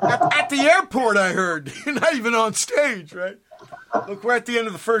 At the airport, I heard. Not even on stage, right? Look, we're at the end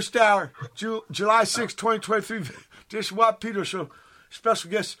of the first hour. July 6, 2023. Dish Watt Pedro Show. Special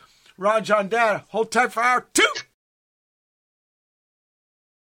guest, Ron John Data. Hold tight for hour 2.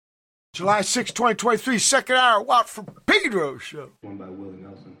 July 6, 2023. Second hour. Watt for Pedro Show. One by Willie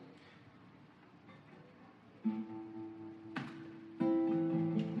Nelson.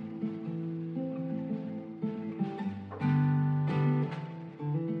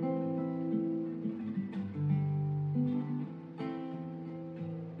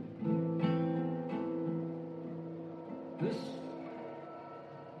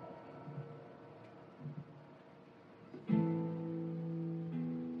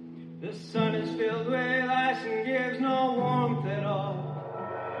 The sun is filled with ice and gives no warmth at all.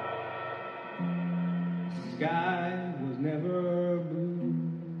 The sky was never blue.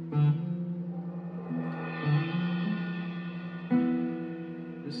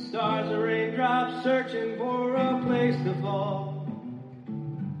 The stars are raindrops searching for a place to fall.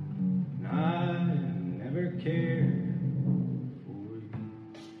 And I never cared.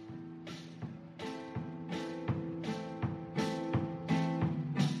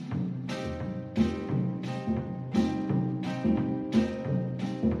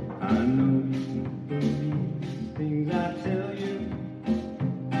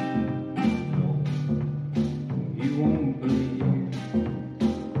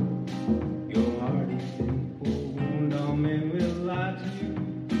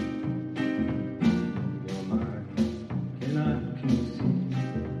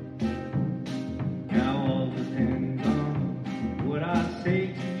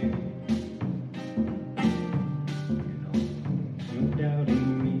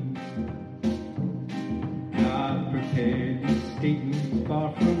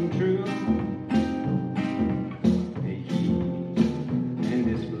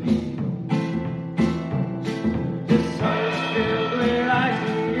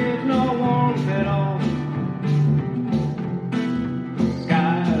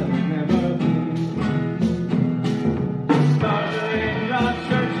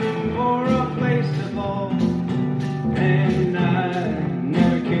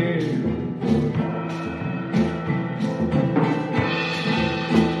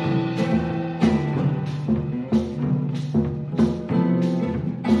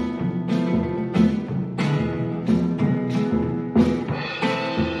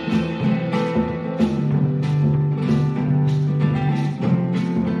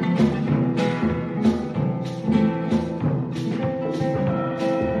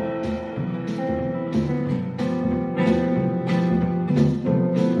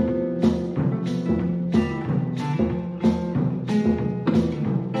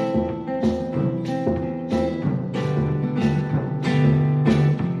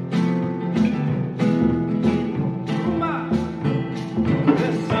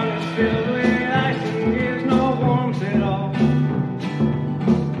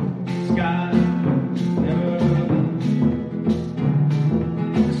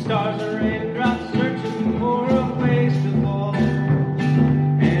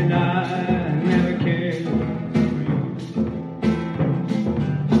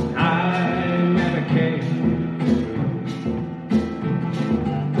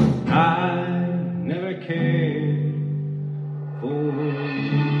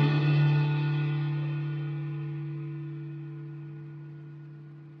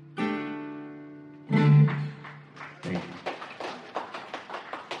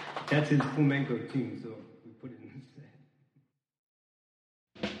 That's his flamenco tune, so we put it in his set.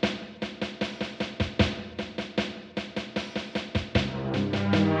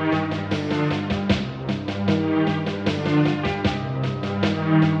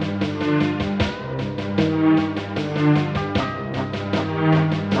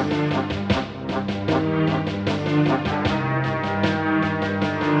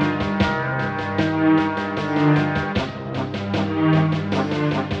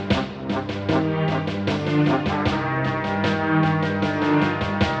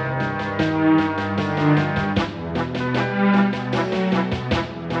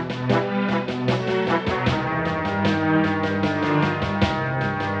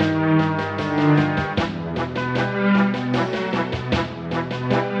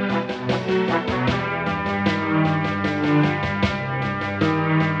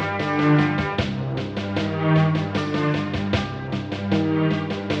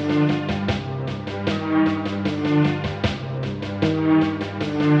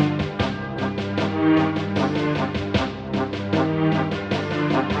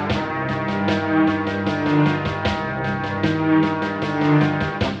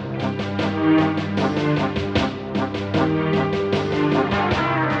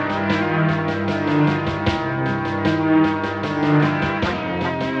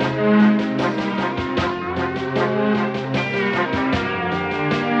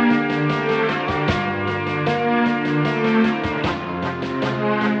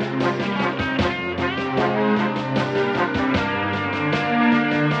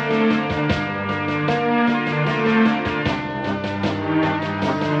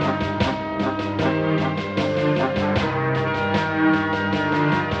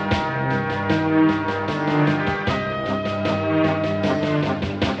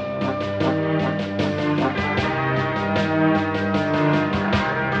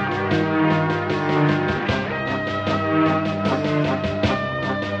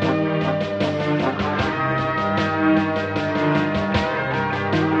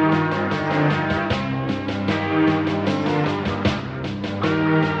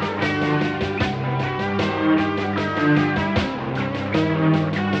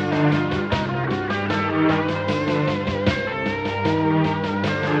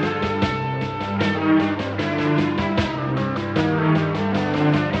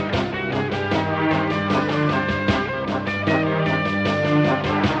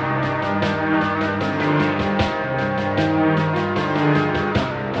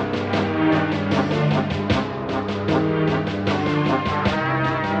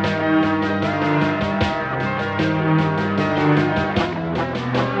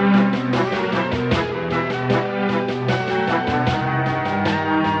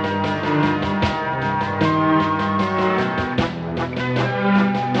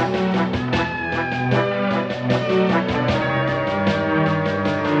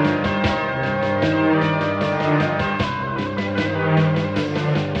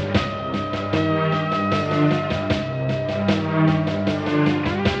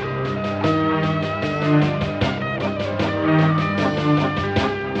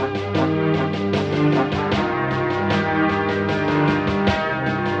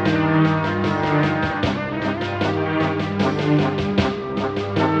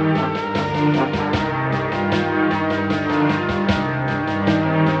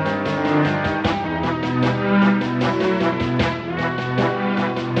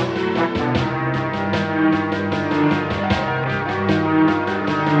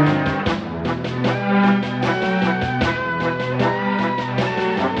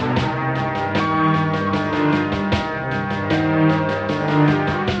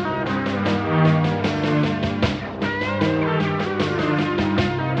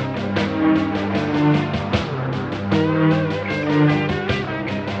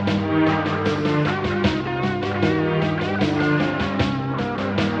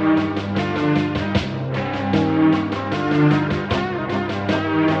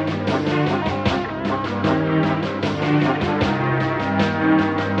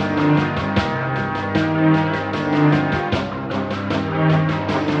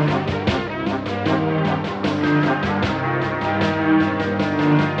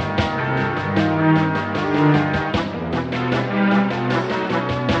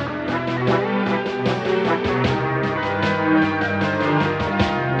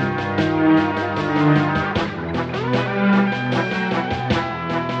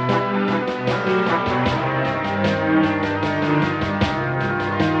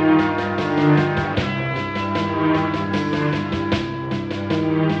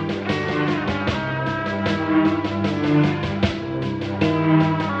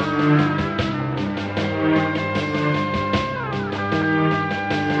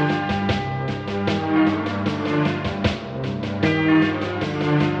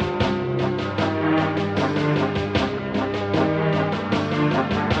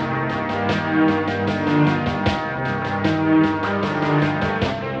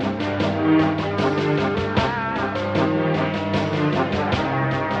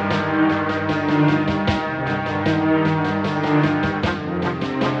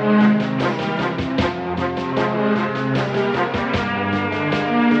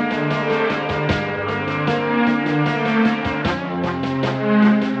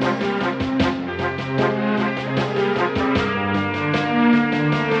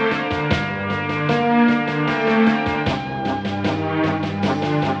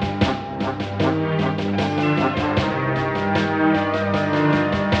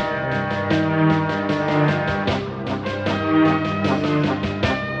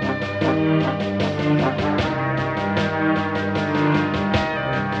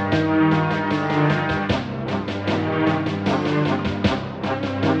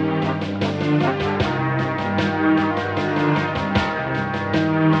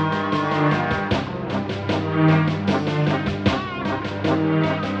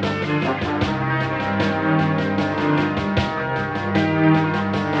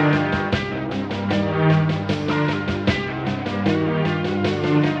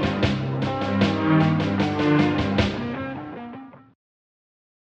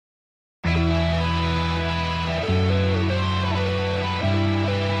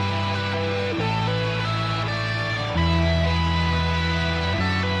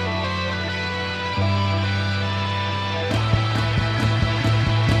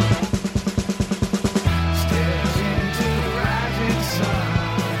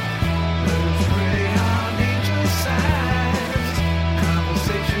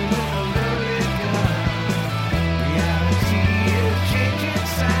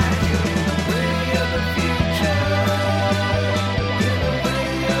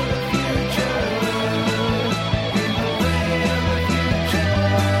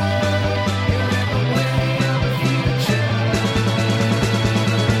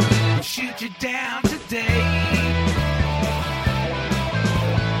 down today.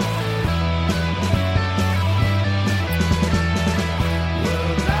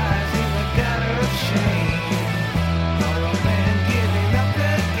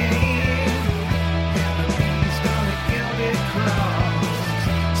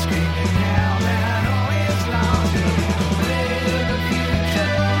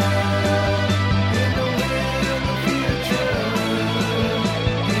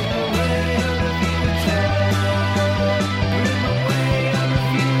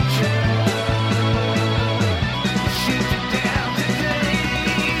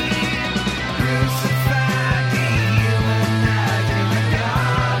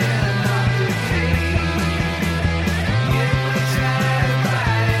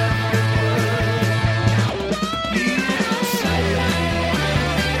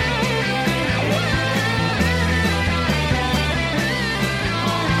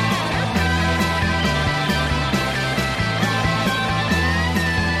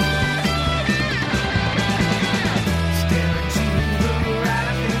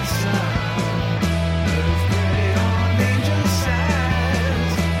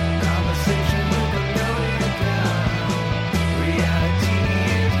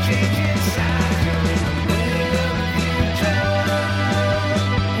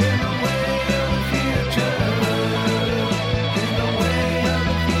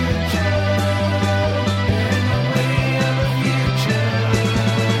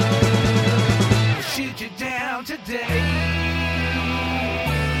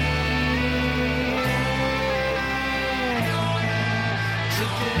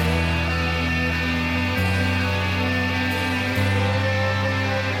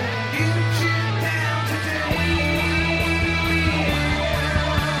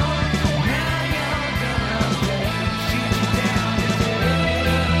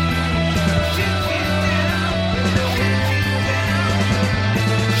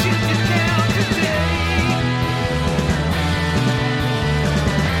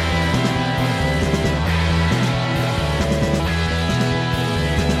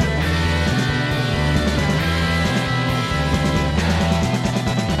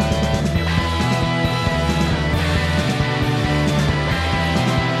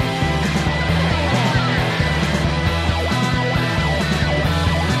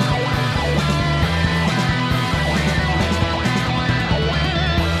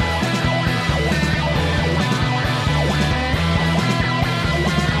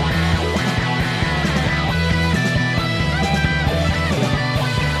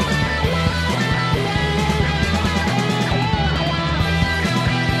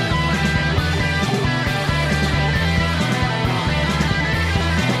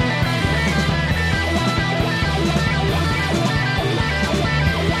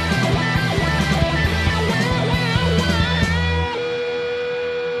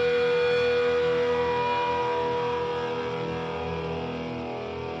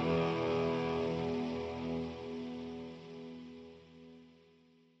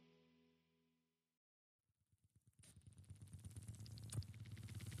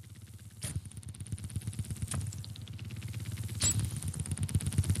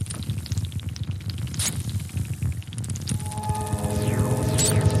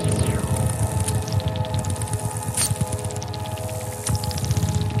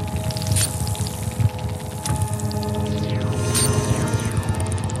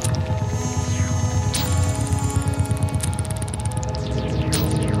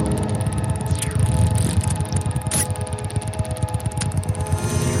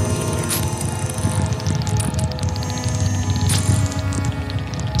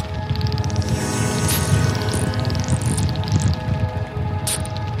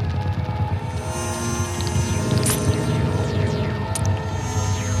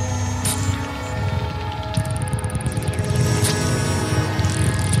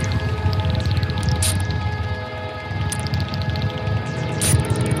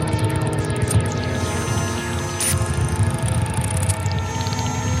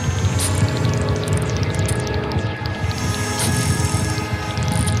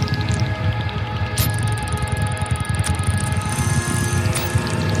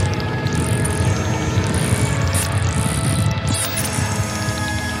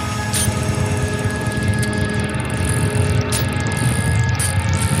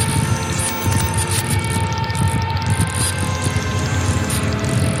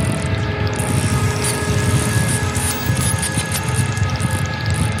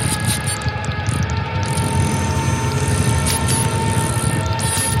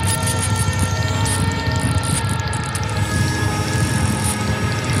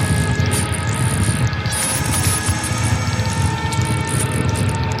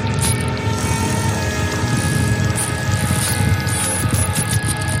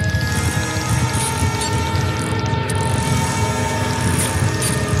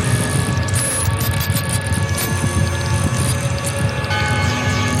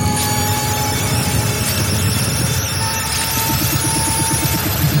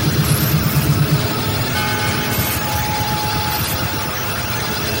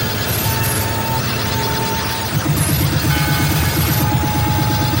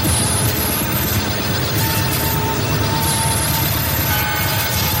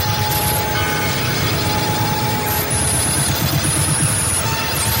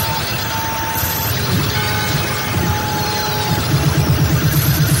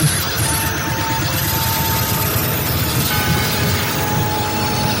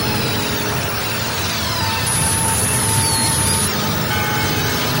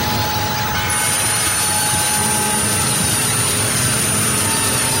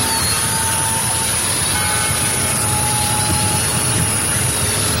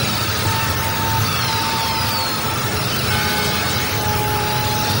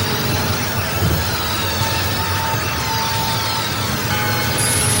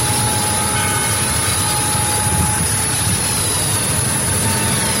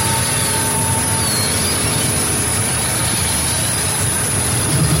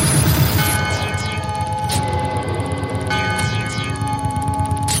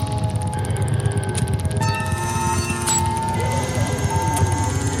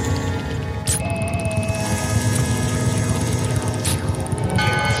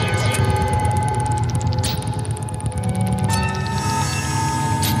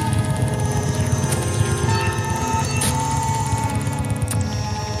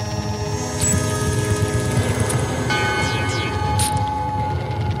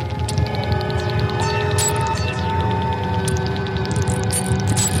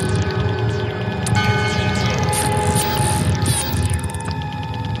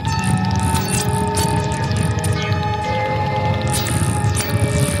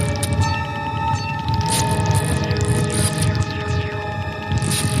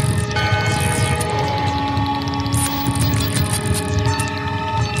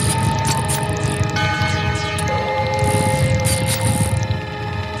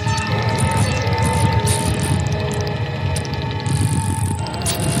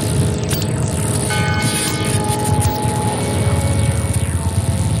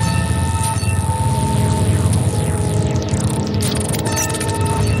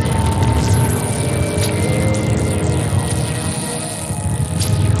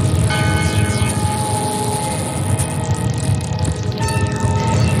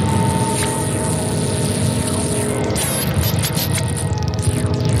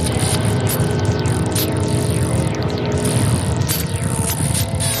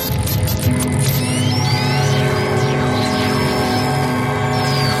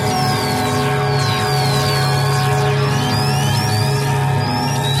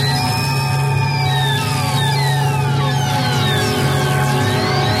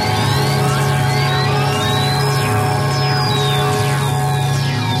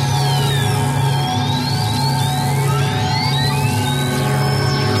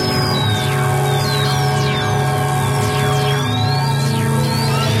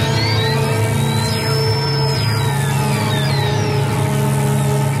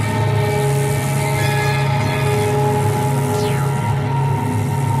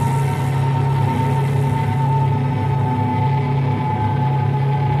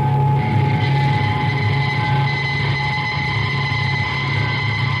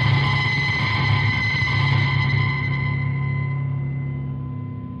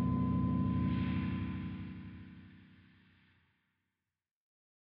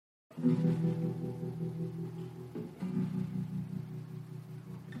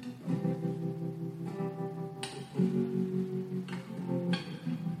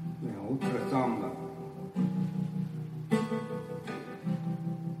 Ultrasamba.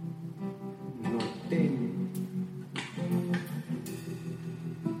 Norteño.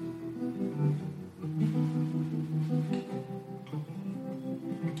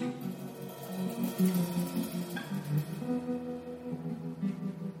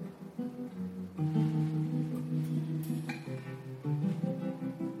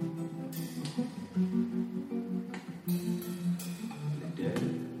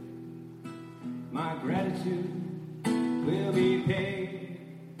 My gratitude will be paid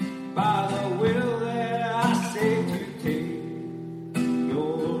by the will that I say to take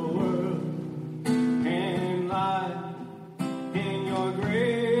your world and life in your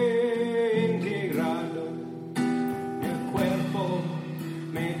grace integrado. El cuerpo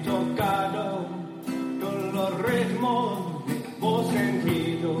me tocado con los ritmos de voz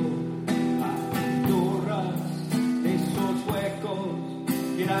sentido. Abdullah, esos huecos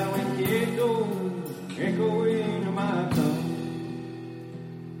quedaron inquietos. Echoing my tongue.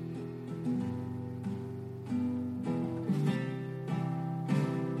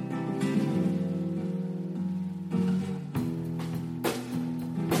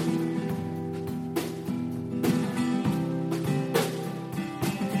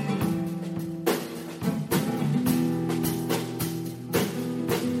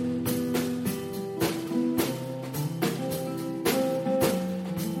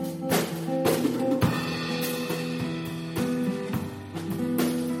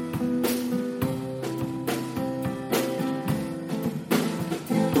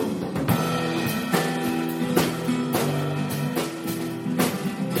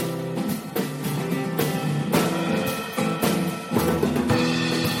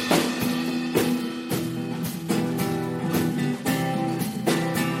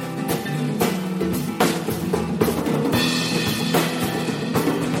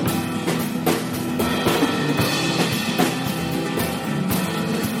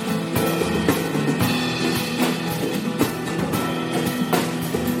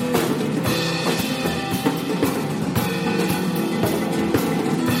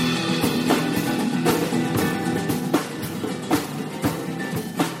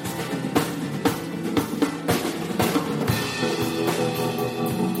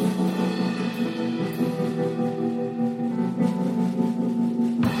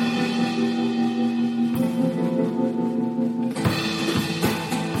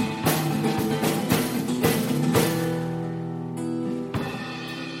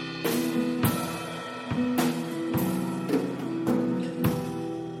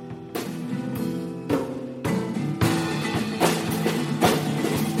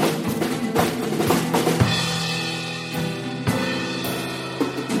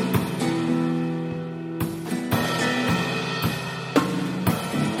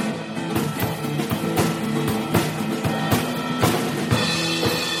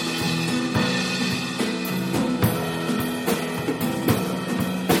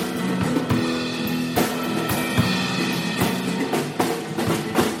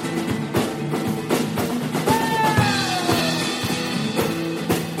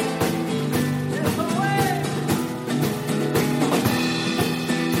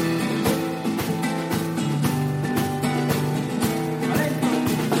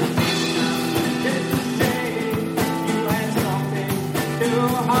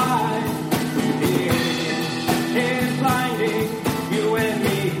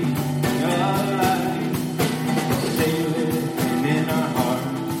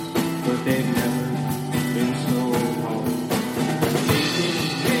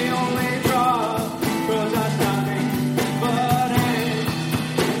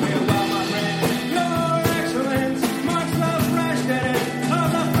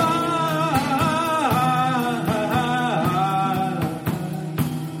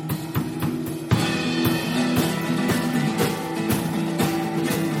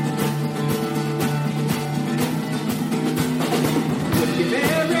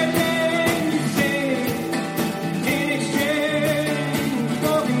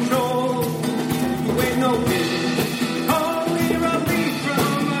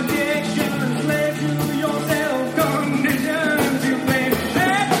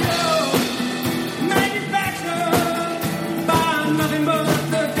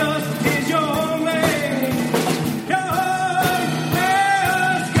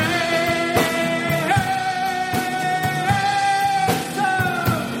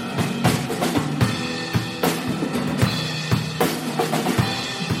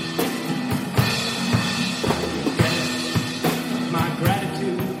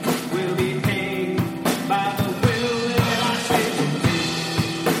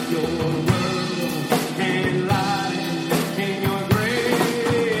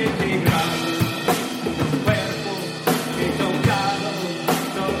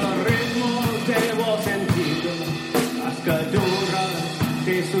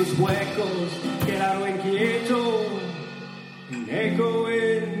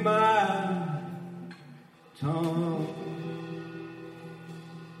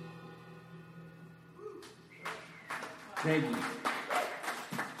 Thank you.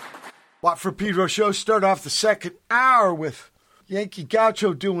 Watt for Pedro Show. Start off the second hour with Yankee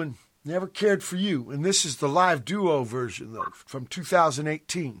Gaucho doing Never Cared for You. And this is the live duo version, though, from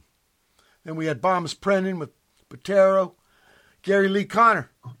 2018. Then we had Bomis Prendin with Botero, Gary Lee Conner,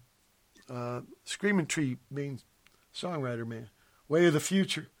 Screaming Tree main songwriter, man. Way of the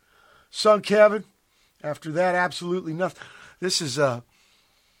Future. Sunk Heaven. After that, absolutely nothing. This is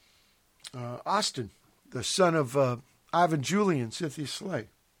Austin, the son of Ivan Julian, Cynthia Slay.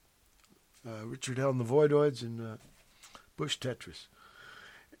 Richard Hell and the Voidoids, and Bush Tetris.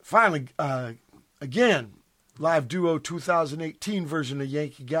 Finally, again, live duo 2018 version of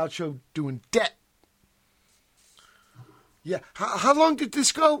Yankee Gaucho doing Debt. Yeah. How long did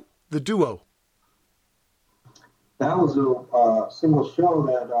this go? The duo? That was a single show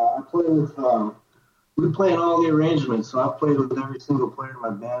that I played with. We play in all the arrangements, so I played with every single player in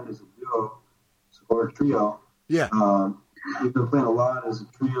my band as a duo or a trio. Yeah. We've been playing a lot as a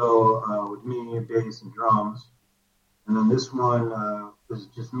trio with me, bass, and drums. And then this one was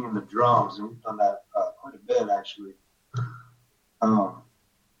just me and the drums, and we've done that quite a bit, actually. I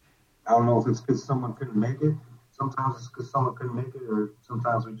don't know if it's because someone couldn't make it. Sometimes it's because someone couldn't make it, or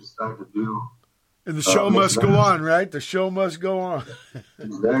sometimes we just decided to do. And the show must go on, right? The show must go on.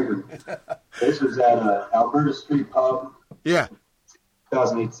 Exactly. This was at Alberta Street Pub. Yeah.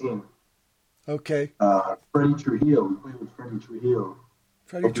 2018. Okay. Freddie Trujillo. We played with Freddie Trujillo.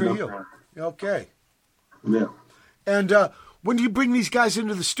 Freddie Trujillo. Okay. Yeah. And when do you bring these guys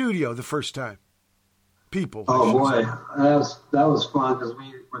into the studio the first time? People. Oh, boy. That was fun because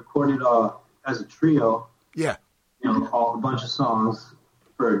we recorded as a trio. Yeah. You know, a bunch of songs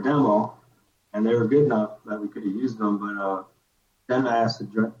for a demo, and they were good enough that we could have used them, but then I asked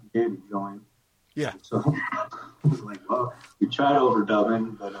Gabe to join. Yeah. So I was like, well, we tried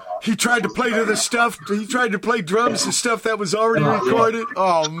overdubbing, but... he tried to play to the stuff, he tried to play drums and stuff that was already recorded. Yeah.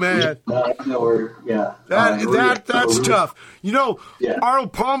 Oh, man. That's tough. You know, Earl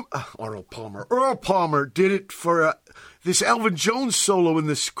Palmer did it for this Elvin Jones solo in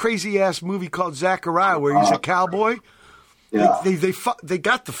this crazy-ass movie called Zachariah, where he's a cowboy. Yeah. They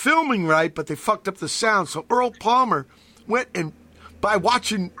got the filming right, but they fucked up the sound. So Earl Palmer went and, by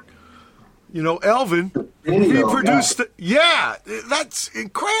watching... You know, Elvin, he produced that's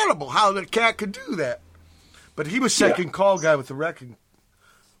incredible how the cat could do that. But he was second call guy with the wrecking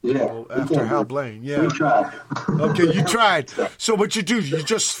after Hal Blaine. Yeah. We tried. Okay, you tried. So what you do, you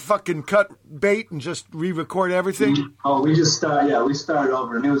just fucking cut bait and just re-record everything? We started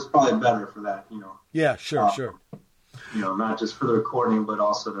over, and it was probably better for that, you know. Yeah, sure. You know, not just for the recording, but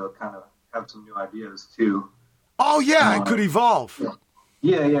also to kind of have some new ideas, too. Oh, yeah, it could evolve.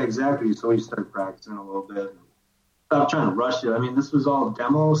 Yeah, exactly. So we started practicing a little bit. Stopped trying to rush it. I mean, this was all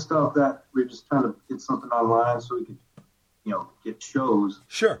demo stuff that we were just trying to get something online so we could, you know, get shows.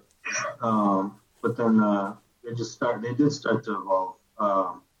 Sure. But then they did start to evolve.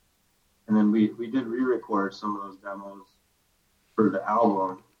 And then we did re-record some of those demos for the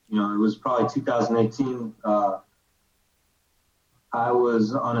album. You know, it was probably 2018. I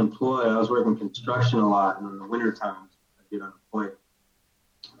was unemployed. I was working construction a lot, and in the winter times I'd get unemployed.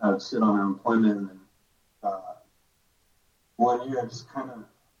 I would sit on unemployment, and 1 year it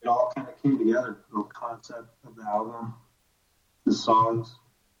all kind of came together. The concept of the album, the songs,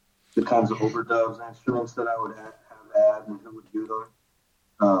 the kinds of overdubs, instruments that I would have add, and who would do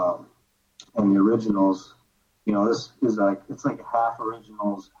them, and the originals. You know, this is it's like half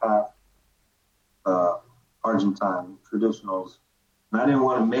originals, half Argentine traditionals. And I didn't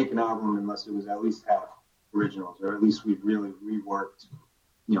want to make an album unless it was at least half originals, or at least we'd really reworked.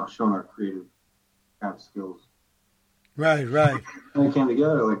 You know, showing our creative kind of skills. Right. And it came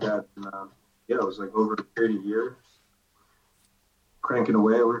together like that. And, it was like over a period of years. Cranking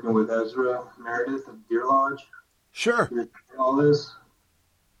away, working with Ezra Meredith at Deer Lodge. Sure. All this.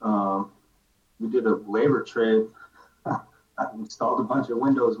 We did a labor trade. I installed a bunch of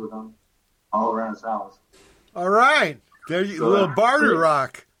windows with him all around his house. All right. There you little barter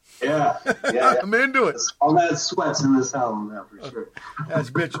rock. Yeah. I'm into it. All that sweats in this album now, for sure. That's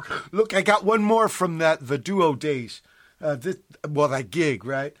bitch. Look, I got one more from the duo days. That gig,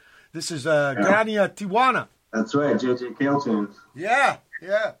 right? This is granaina Tijuana. That's right, JJ Kale tunes. Yeah.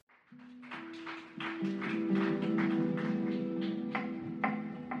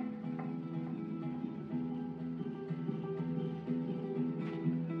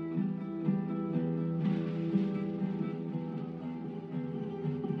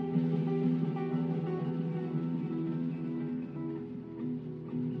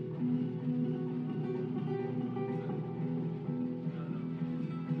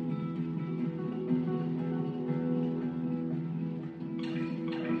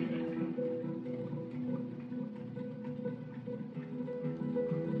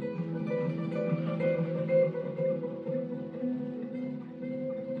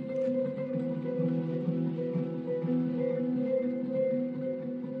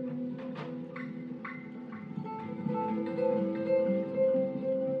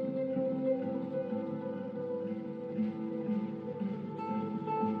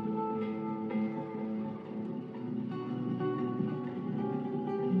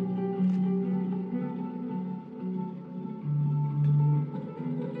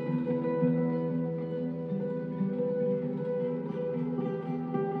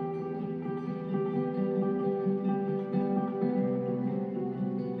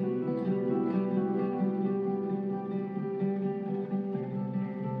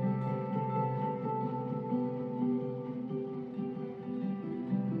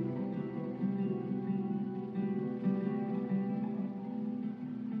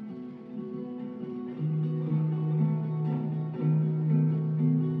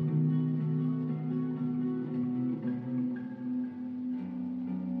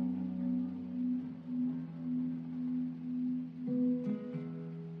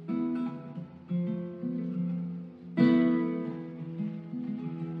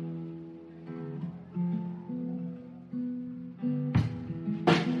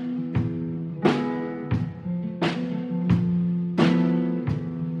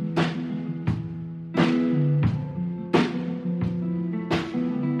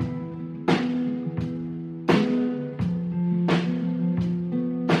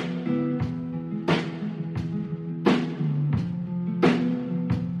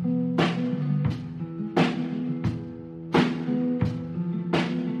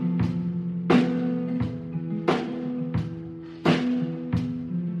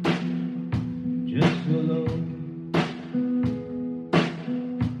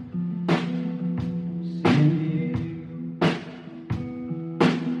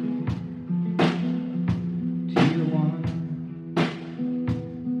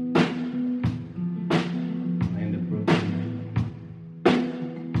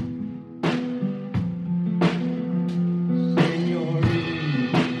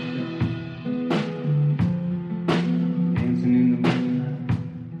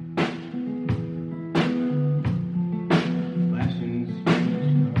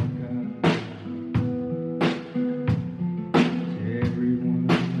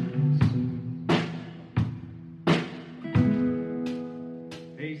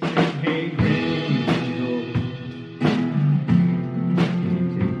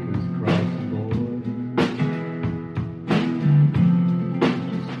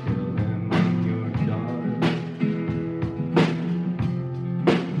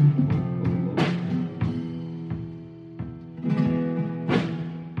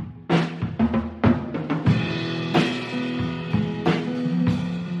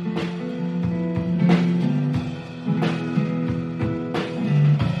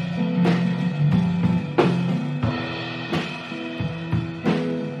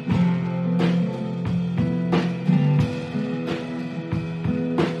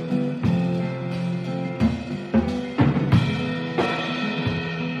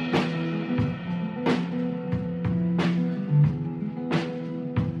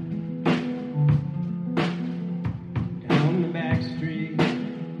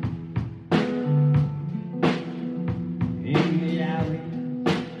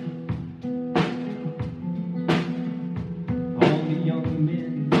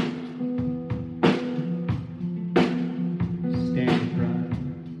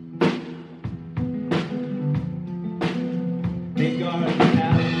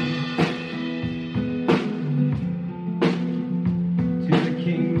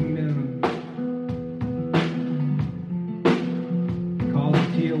 kingdom called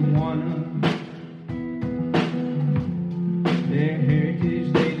Tijuana. Their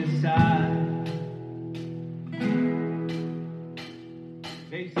heritage they decide.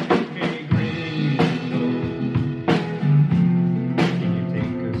 They say, hey, gringo, can you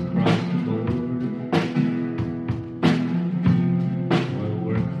take us across the border? We'll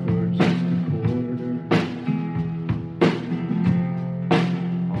work for just a quarter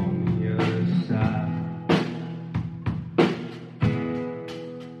on the other side.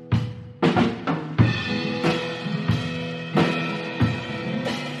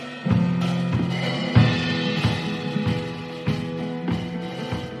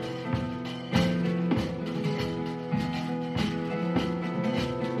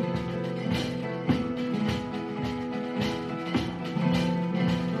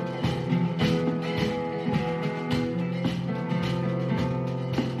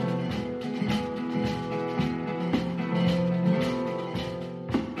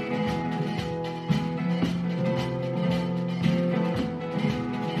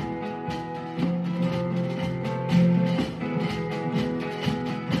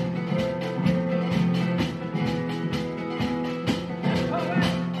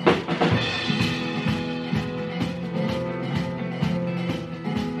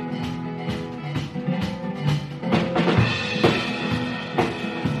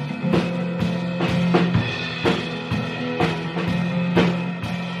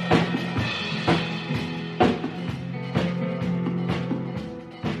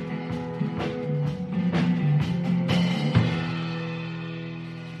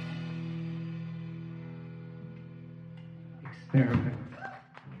 Experiment.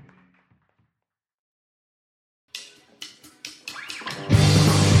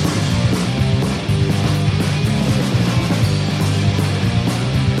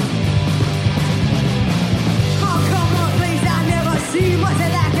 Oh, come on, please, I never see what's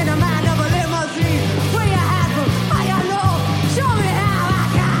it like in the mind of a limousine. Where you have them, how you know? Show me how I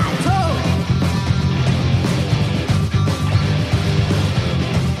got to.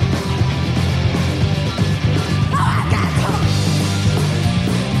 Oh, I got to.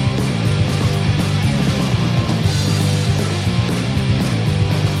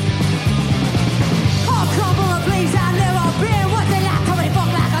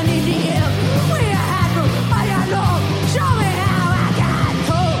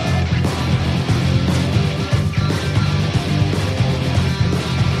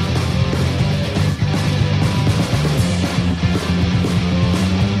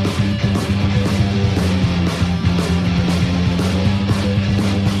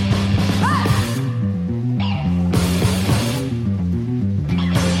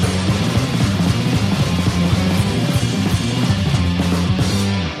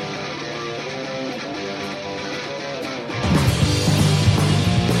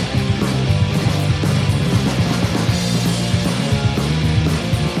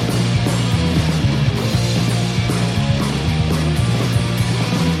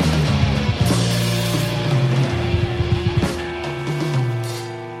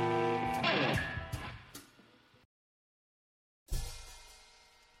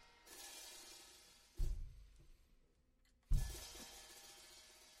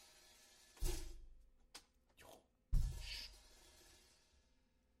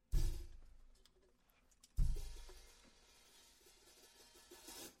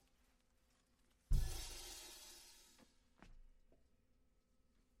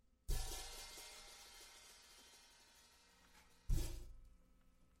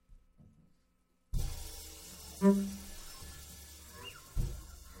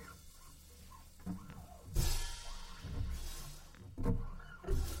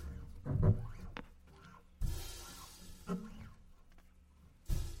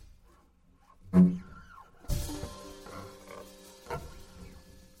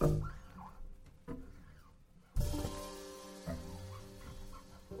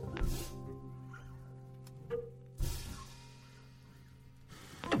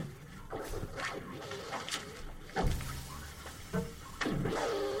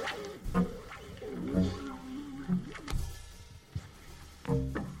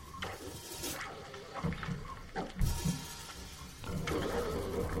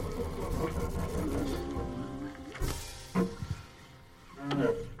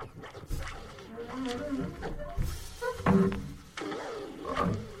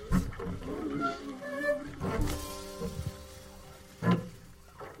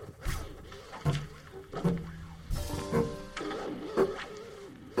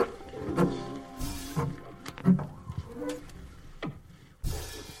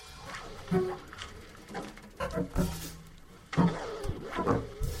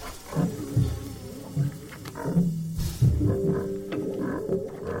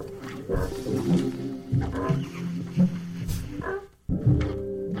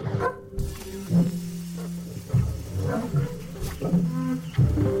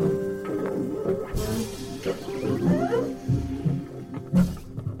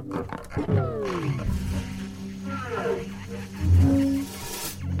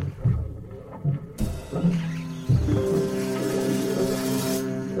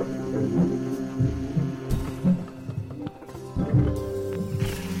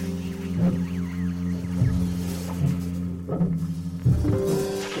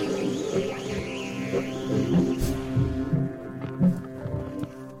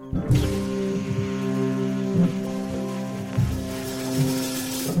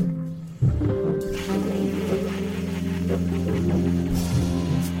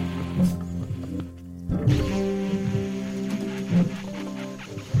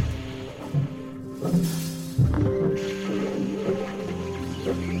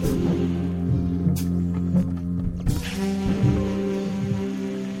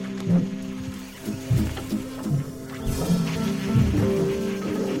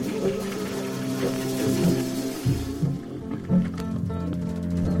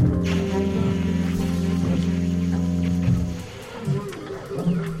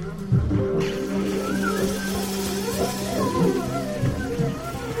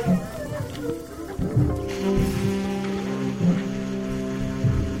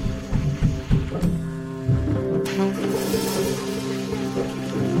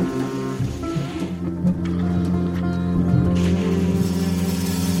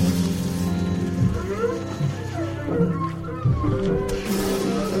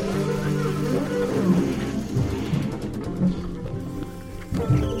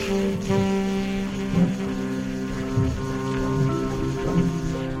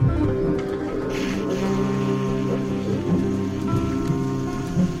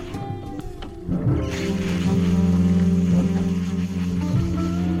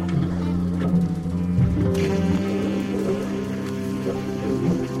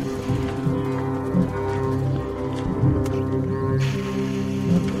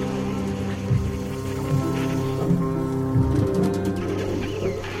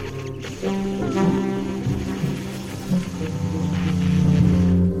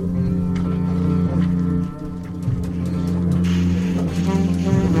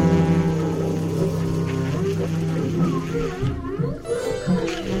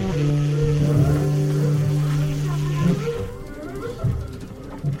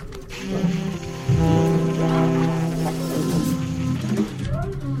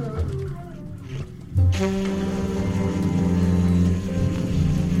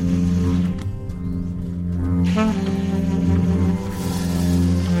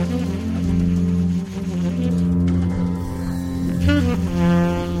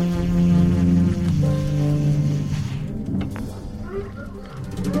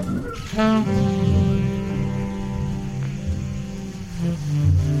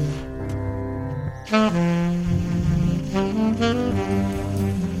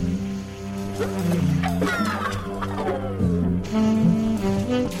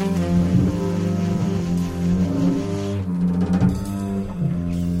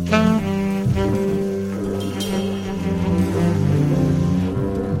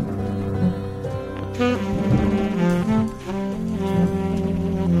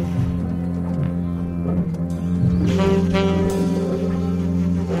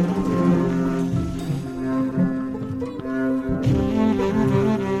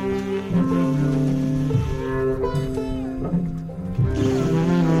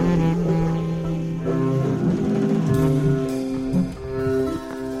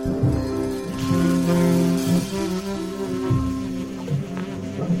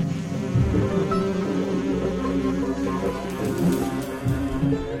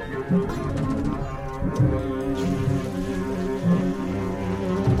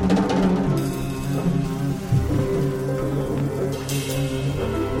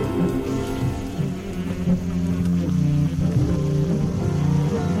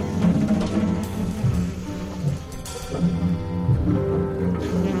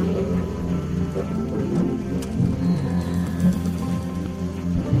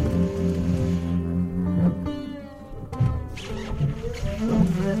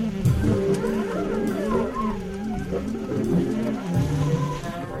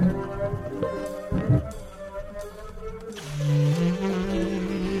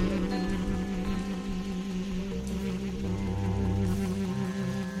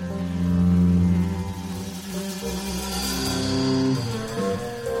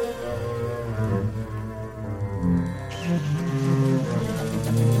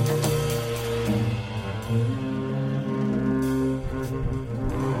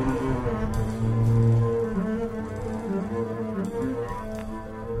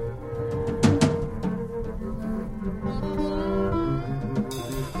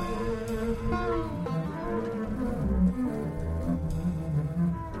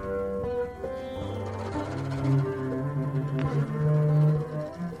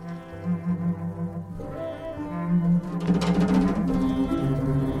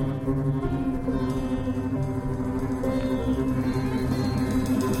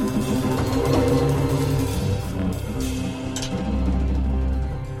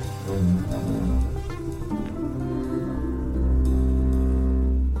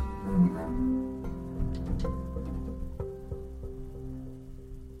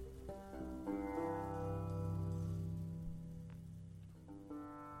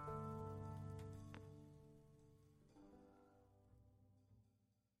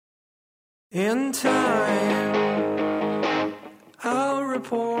 In time, I'll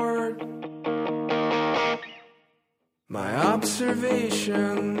report my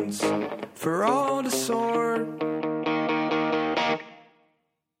observations for all to sort.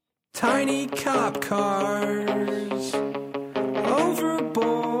 Tiny cop cars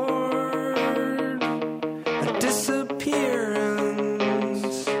overboard, a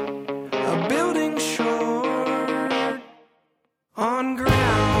disappearance, a building short on ground.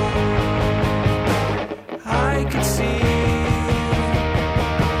 I could see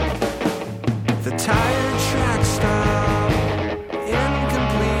the tire track stop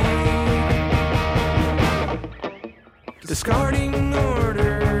incomplete, discarding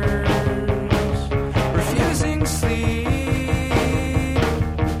orders, refusing sleep.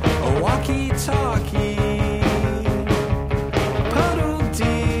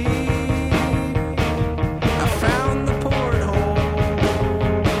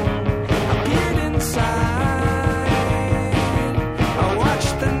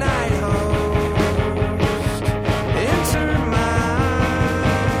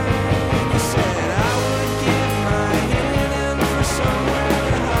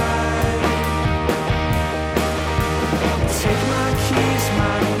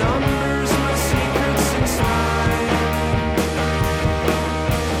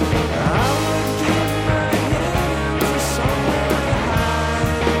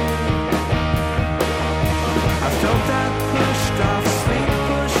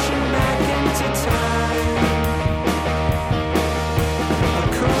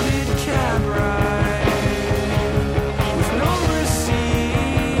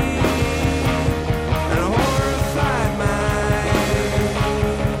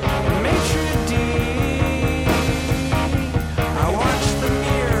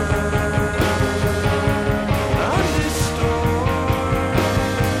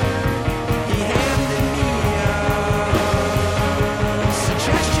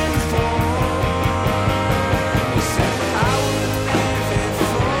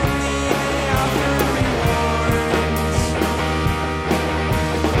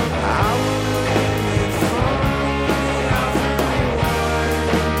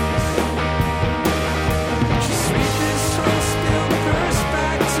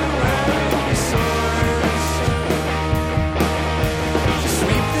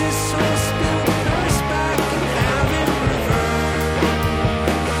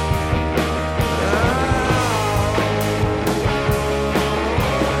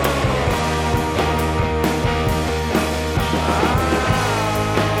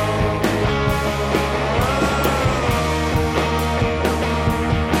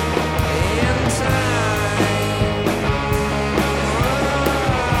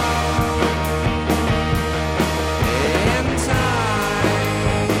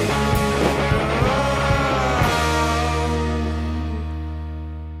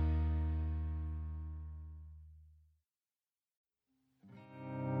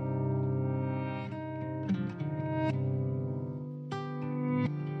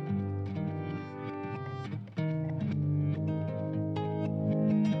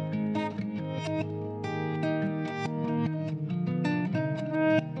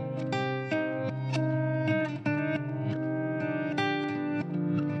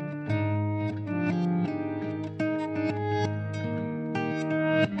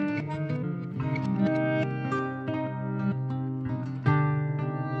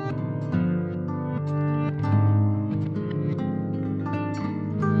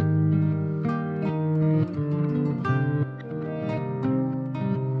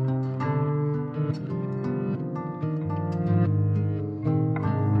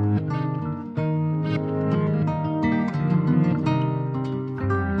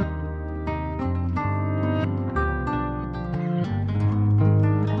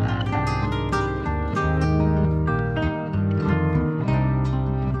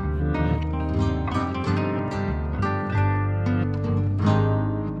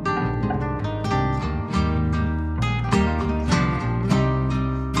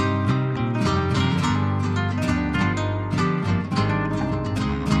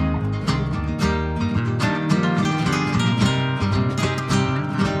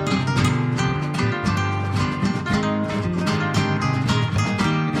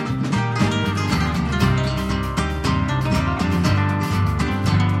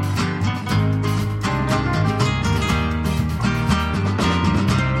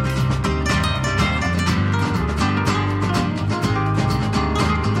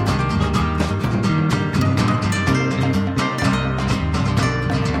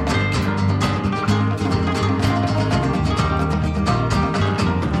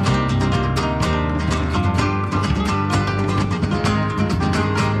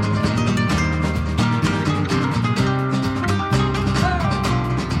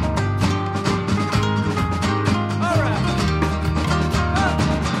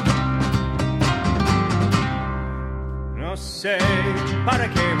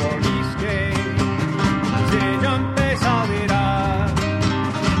 volviste, si yo empecé a mirar,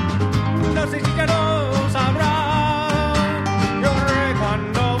 no sé si ya lo sabrás, lloré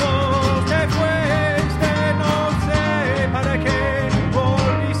cuando vos te fuiste, no sé para qué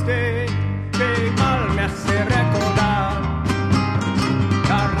volviste, qué mal me hace recordar,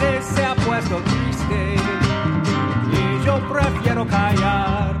 tarde se ha puesto triste y yo prefiero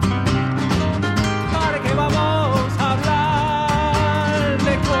callar. ¿Para qué vamos a hablar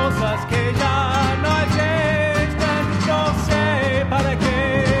de cosas que ya no existen? No sé para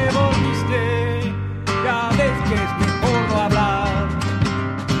qué volviste, ya ves que es mejor no hablar.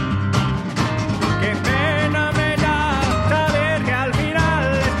 Qué pena me da saber que al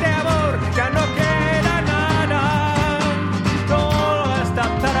final este amor ya no queda nada. Toda esta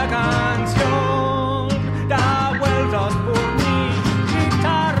tara canción da vueltas por mi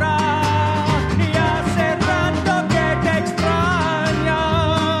guitarra y hace rato que te extraña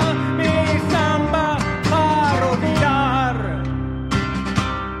mi samba para olvidar.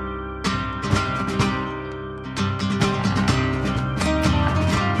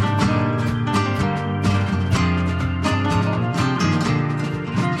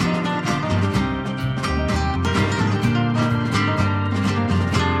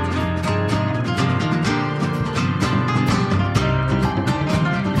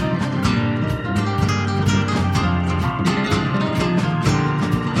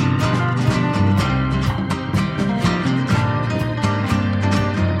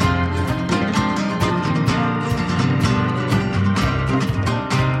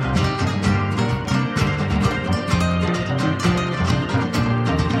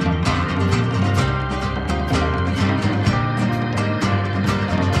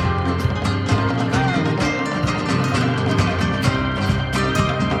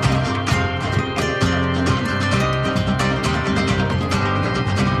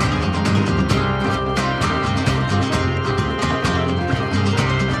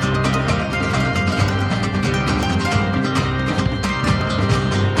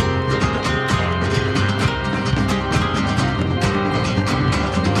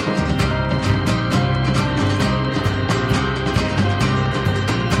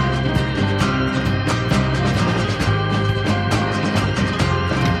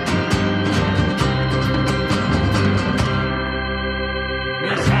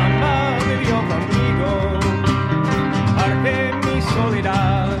 Mi samba vivió conmigo, parte de mi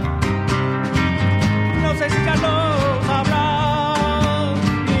soledad. No sé si ya lo sabrás,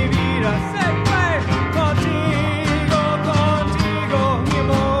 mi vida se fue contigo, contigo, mi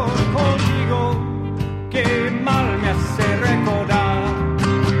amor, contigo. Qué mal me hace recordar.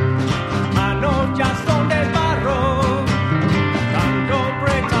 Manos ya son del barro, tanto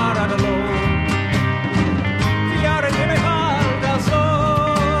preparadlo. Y ahora que me falta el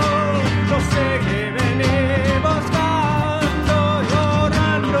sol, no sé qué viene buscando,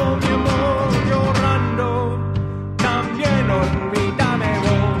 llorando, mi amor, llorando, también olvídame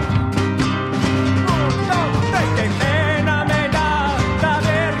vos. No sé qué pena me da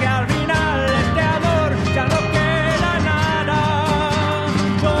saber que al final este amor ya no queda nada,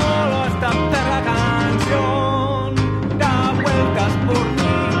 solo esta perra canción da vueltas por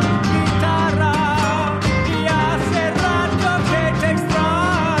mi guitarra y hace rato que te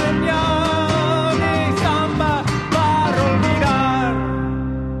extraña mi samba para olvidar.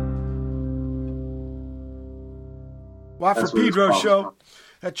 Watt for That's what it's Pedro called. Show.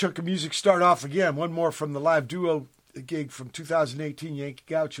 That chunk of music start off again. One more from the live duo gig from 2018, Yankee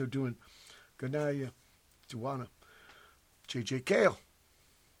Gaucho doing Granaina, Tijuana. J.J. Cale.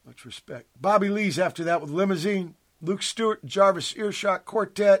 Much respect. Bobby Lee's after that with Limousine, Luke Stewart, Jarvis Earshot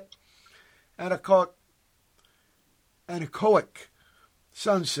Quartet, Anechoic,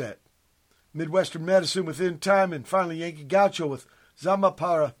 Sunset, Midwestern Medicine Within Time, and finally Yankee Gaucho with Zama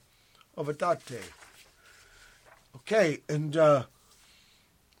para Ovadate. Okay, and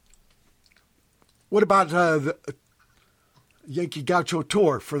what about the Yankee Gaucho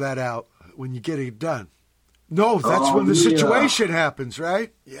tour for that out when you get it done? No, that's when the situation happens,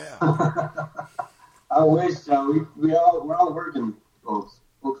 right? Yeah. I wish we're all working folks,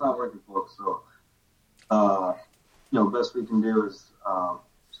 full-time working folks. So, best we can do is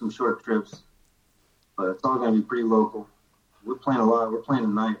some short trips, but it's all going to be pretty local. We're playing a lot. We're playing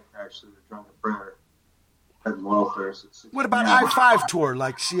tonight, actually. We're trying to prayer at welfare. So What about I-5 tour,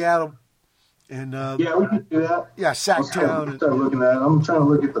 like Seattle and yeah, we can do that. yeah, Sacktown? Start looking at it. I'm trying to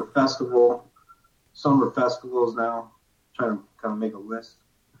look at the summer festivals now. Trying to kind of make a list.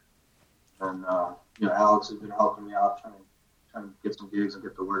 And Alex has been helping me out, trying to get some gigs and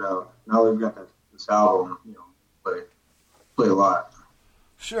get the word out. Now that we've got this album, play a lot.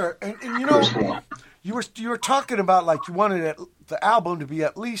 Sure, and you know, you were talking about like you wanted the album to be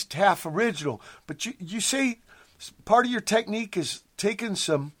at least half original, but you say part of your technique is taking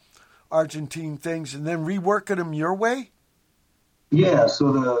some Argentine things and then reworking them your way. Yeah.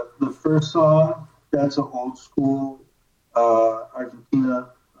 So the first song, that's an old school Argentina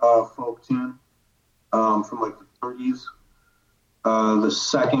folk tune from like the 30s. The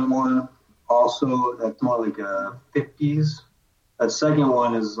second one, also, that's more like a 50s. That second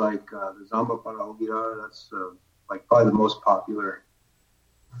one is like the Zamba para Olvidar. That's like probably the most popular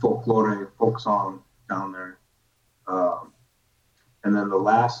folklore folk song down there. And then the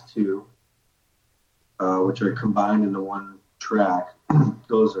last two, which are combined into one track,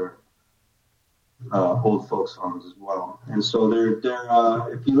 those are old folk songs as well. And so they're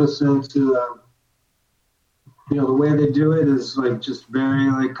if you listen to you know, the way they do it is like just very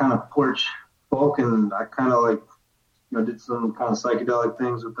like kind of porch folk, and I kind of like, you know, did some kind of psychedelic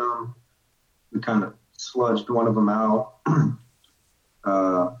things with them. We kind of sludged one of them out.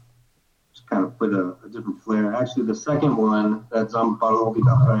 Just kind of put a different flair. Actually, the second one, that Zamparo,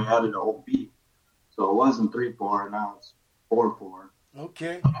 I added a whole beat. So it wasn't 3/4, now it's 4/4.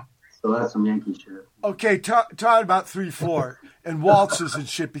 Okay. So that's some Yankee shit. Okay, talk about 3/4 and waltzes and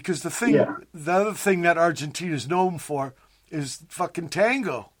shit, because the other thing that Argentina is known for is fucking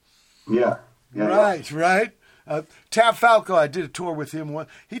tango. Yeah. Right. Tab Falco, I did a tour with him once.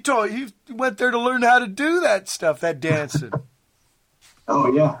 He went there to learn how to do that stuff, that dancing.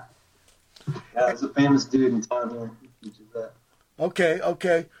 Oh yeah. Yeah, there's a famous dude in town here who teaches that.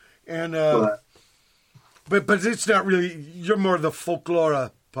 Okay. And but it's not really, you're more the folklore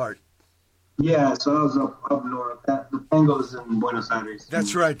part. Yeah, so I was up north. The tango's in Buenos Aires.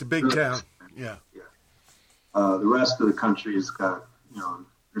 That's right, the big town. Yeah. The rest of the country has got, you know,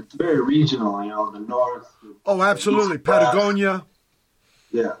 it's very regional, you know, the north. Oh, absolutely. Patagonia.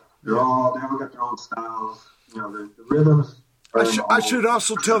 Yeah. They all got their own styles. You know, the rhythms. I should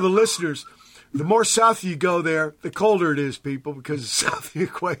also tell the listeners, the more south you go there, the colder it is, people, because it's south of the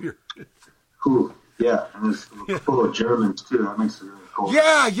equator. Cool. Yeah, and it's full of Germans, too. That makes it really cool.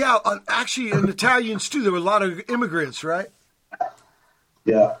 Yeah. Actually, and Italians, too. There were a lot of immigrants, right?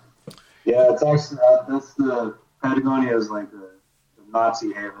 Yeah, it's actually, that's the, Patagonia is like the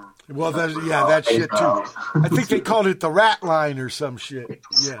Nazi haven. Well, that shit, too. I think they called it the rat line or some shit.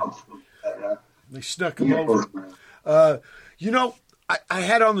 Yeah. They snuck them over. You know, I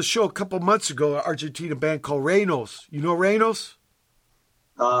had on the show a couple months ago an Argentina band called Reynolds. You know Reynolds?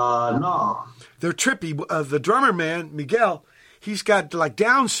 No. They're trippy. The drummer man, Miguel, he's got like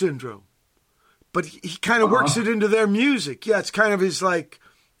Down syndrome, but he kind of works it into their music. Yeah, it's kind of his like,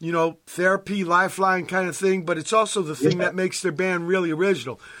 you know, therapy, lifeline kind of thing, but it's also the thing that makes their band really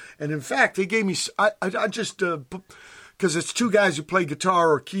original. And in fact, they gave me, I just, because it's two guys who play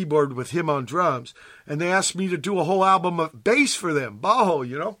guitar or keyboard with him on drums, and they asked me to do a whole album of bass for them, bajo,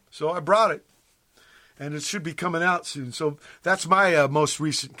 you know, so I brought it. And it should be coming out soon. So that's my most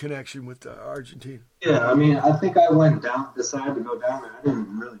recent connection with Argentina. Yeah, I mean, I think I decided to go down there. I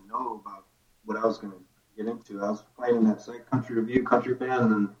didn't really know about what I was going to get into. I was playing in that Country Review country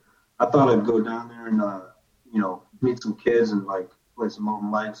band, and I thought I'd go down there and, you know, meet some kids and, like, play some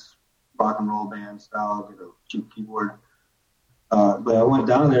open mics, rock and roll band style, get a cheap keyboard. But I went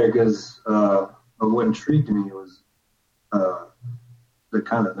down there because what intrigued me was the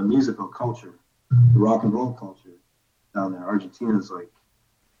musical culture. The rock and roll culture down there. Argentina is like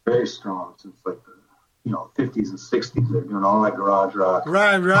very strong since like the 50s and 60s. They're doing all that garage rock.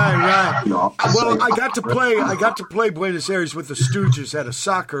 Right. You know, well, I got to play Buenos Aires with the Stooges at a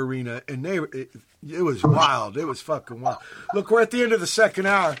soccer arena, and it was wild. It was fucking wild. Look, we're at the end of the second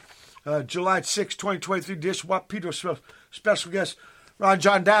hour. July 6, 2023. Dish What Pedro Show. Special guest Ron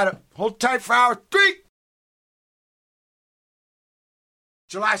John Data. Hold tight for hour 3.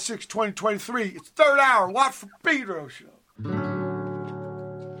 July 6, 2023. It's third hour. What for Pedro Show.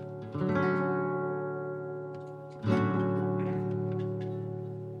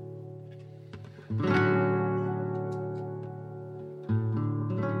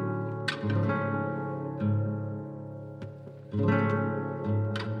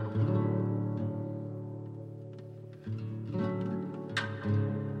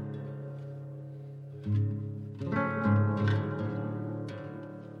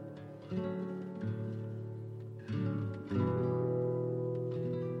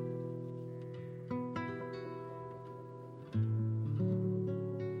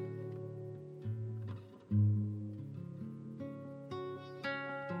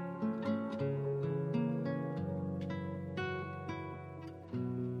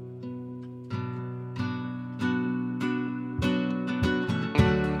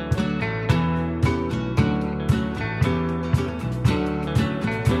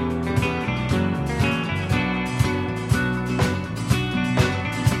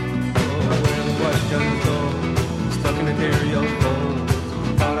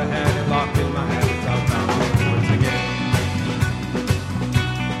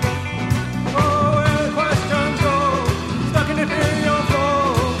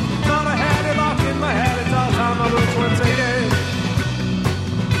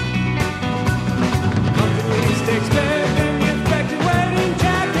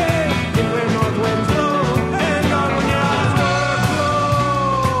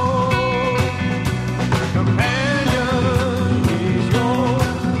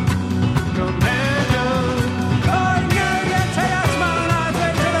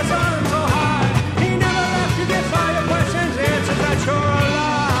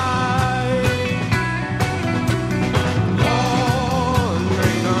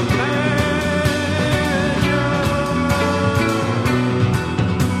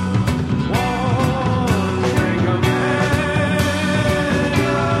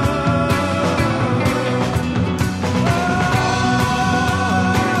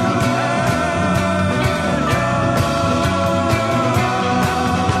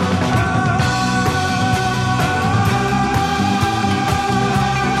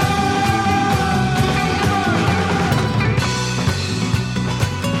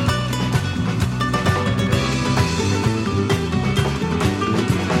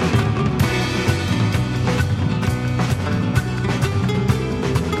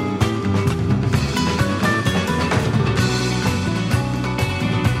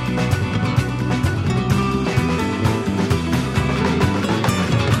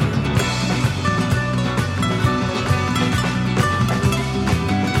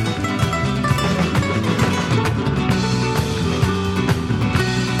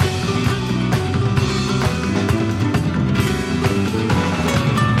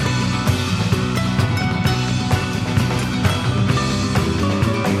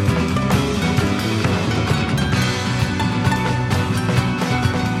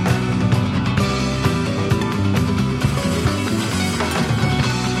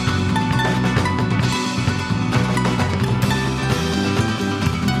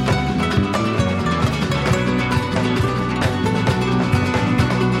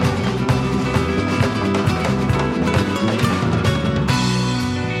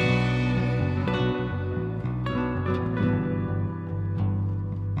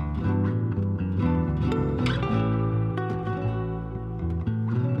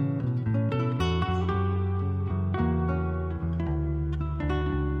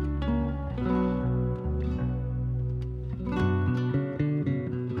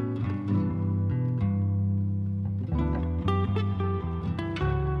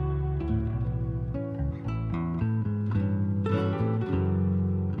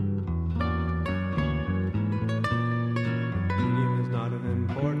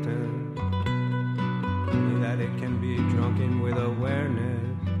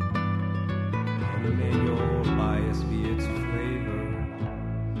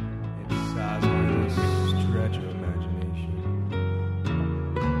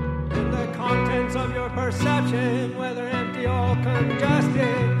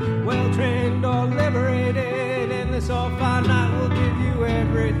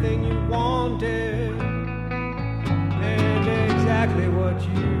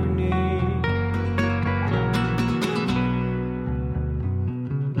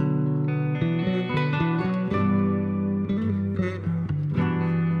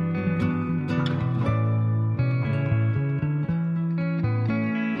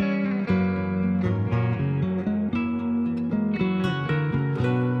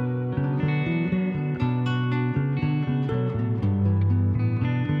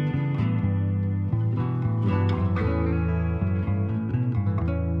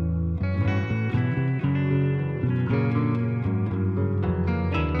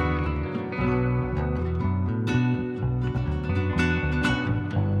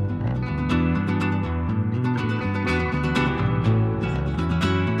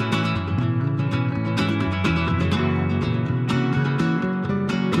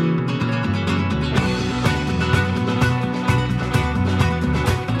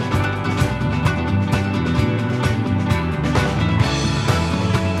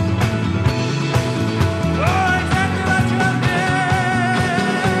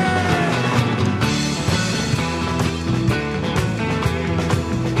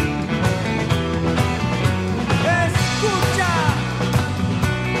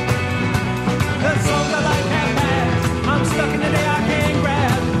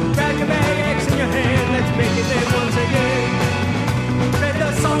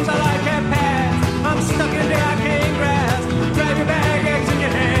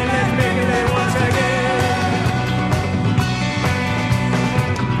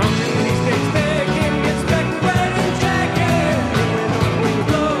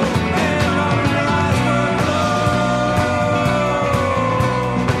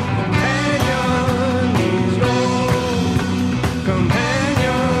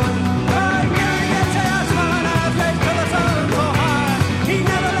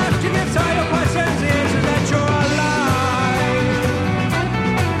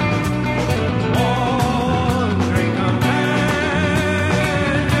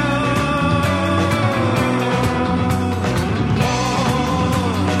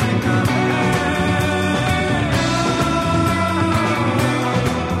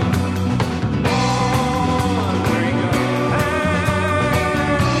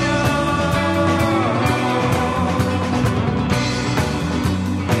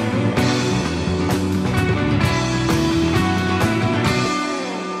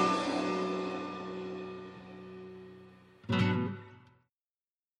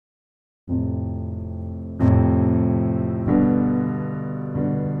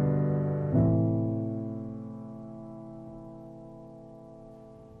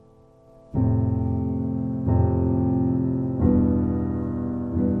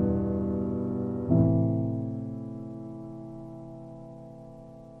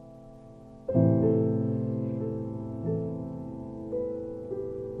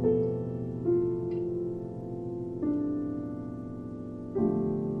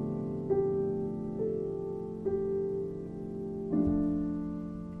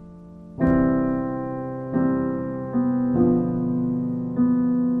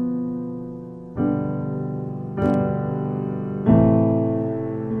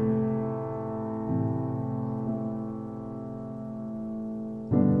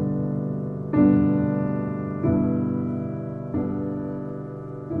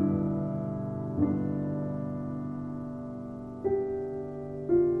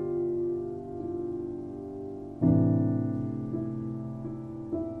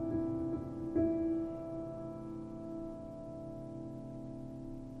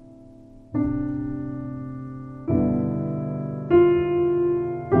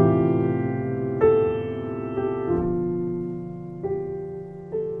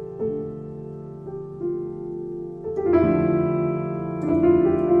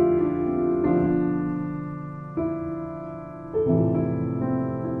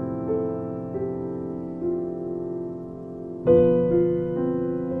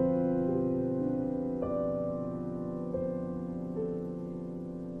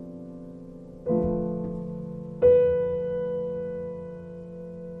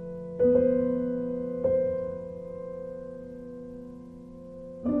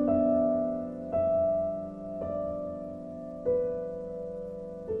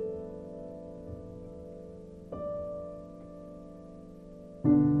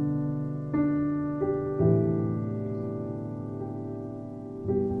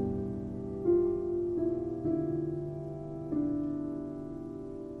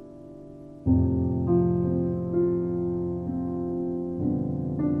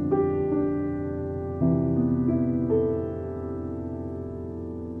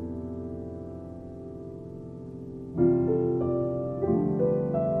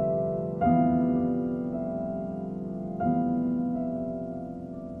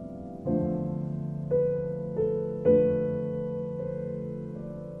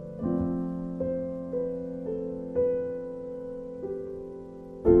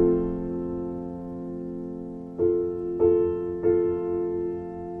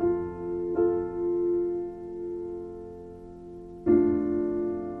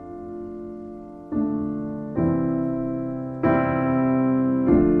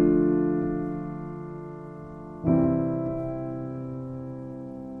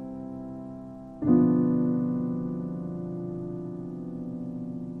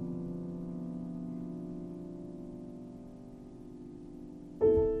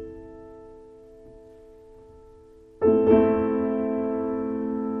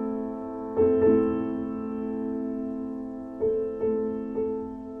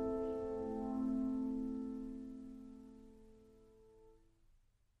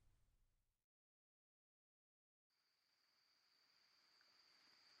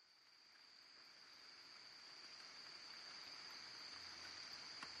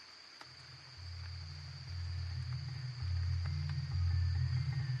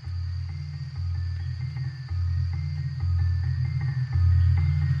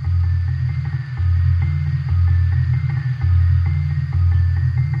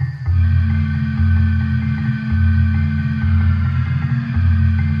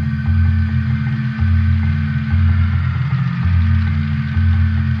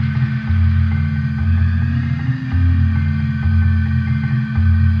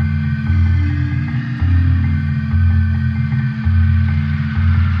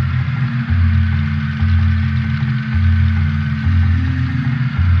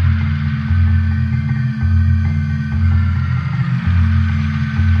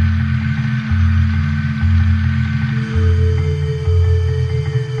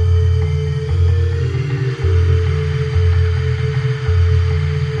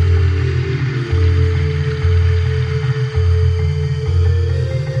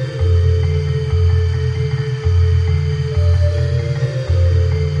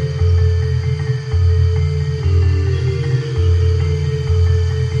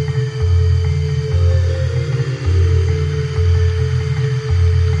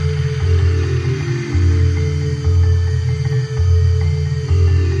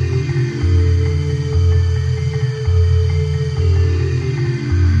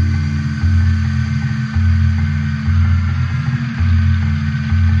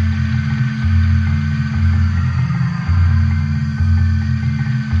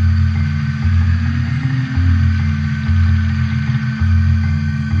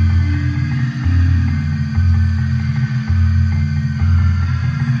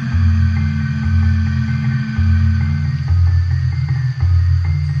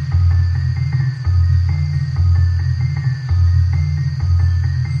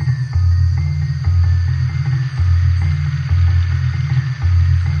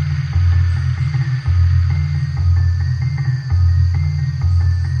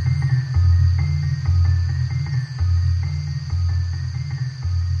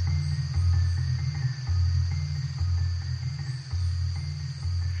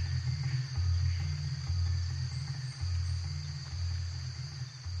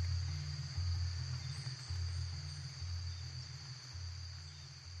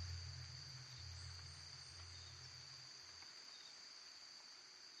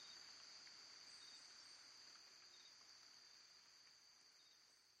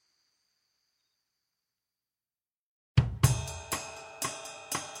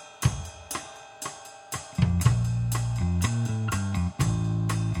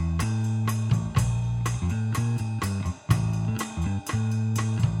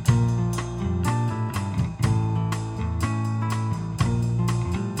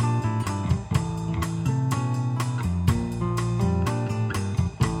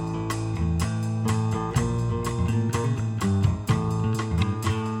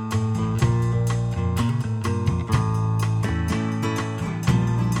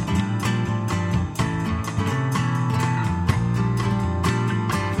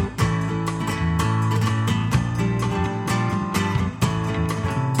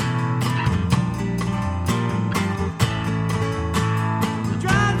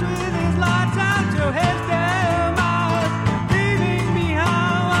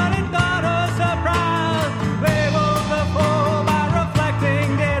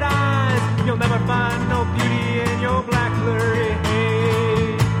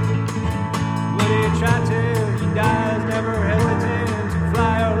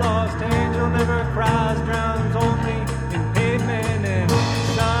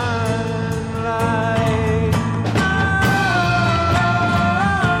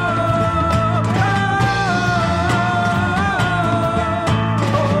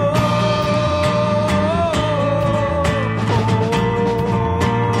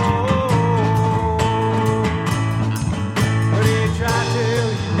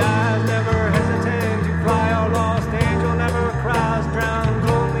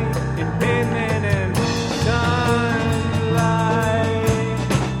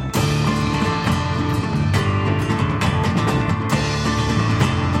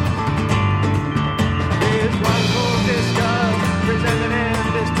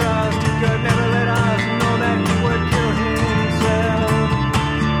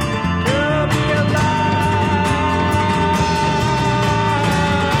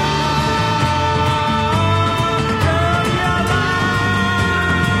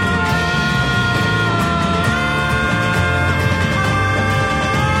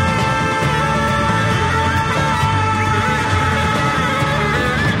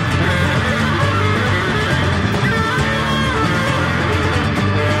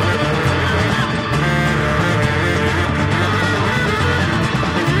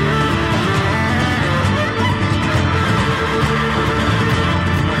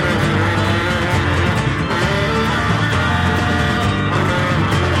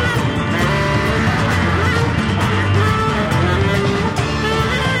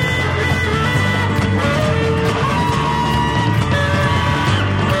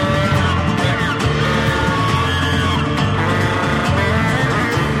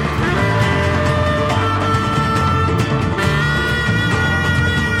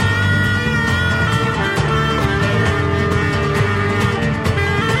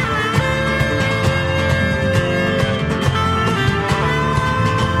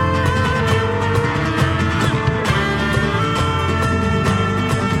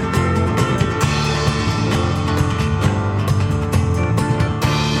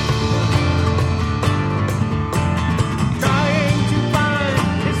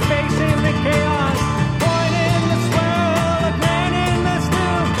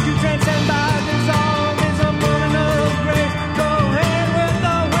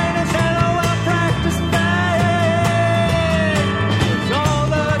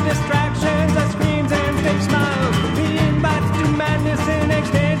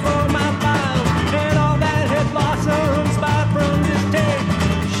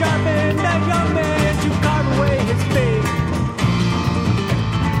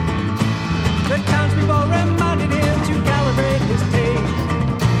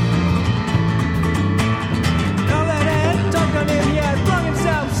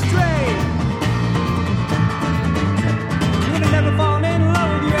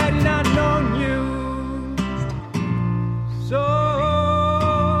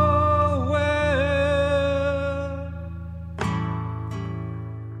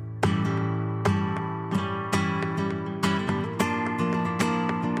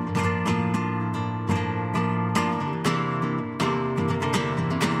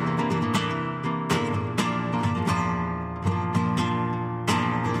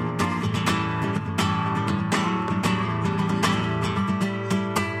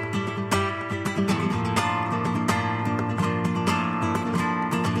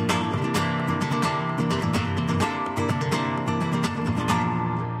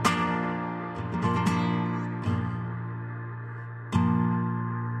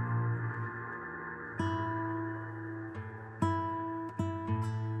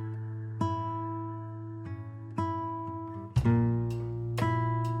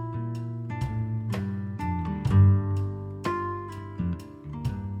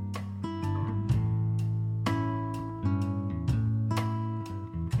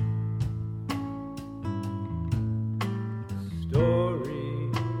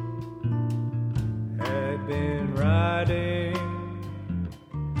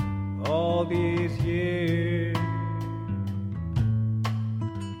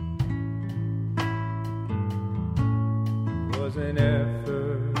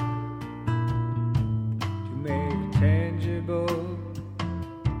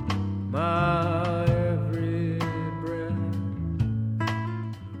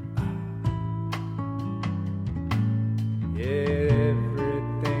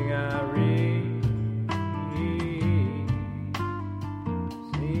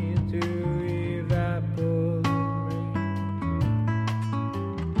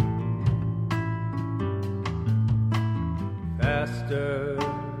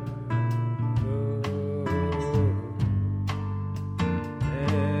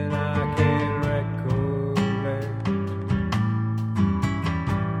 And I can't recollect.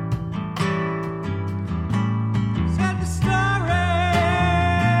 Said the story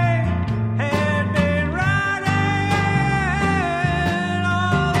had been writing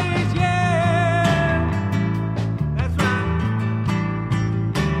all these years. That's right.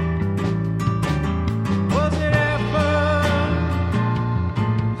 Was it effort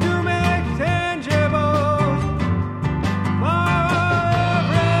to make tangible for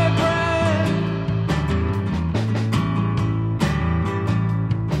every breath?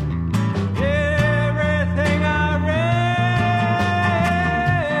 Everything I read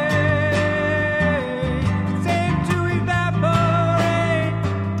seemed to evaporate.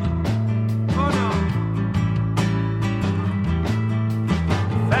 Oh no.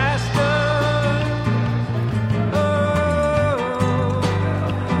 Faster.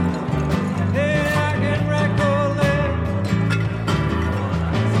 Then I can recollect.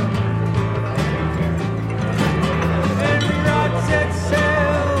 Henry Rod set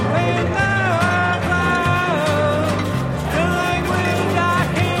sail in the clouds. The language I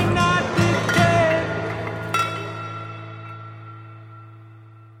cannot dictate.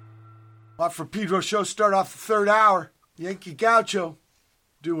 Off for Pedro Show, start off the third hour. Yankee Gaucho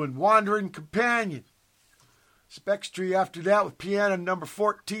doing Wandering Companion. Spextree after that with piano number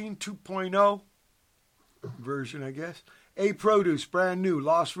 14, 2.0 version, I guess. A Produce, brand new,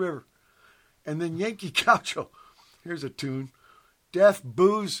 Lost River. And then Yankee Gaucho. Here's a tune. Death,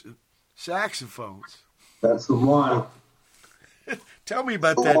 Booze, Saxophones. That's the one. Tell me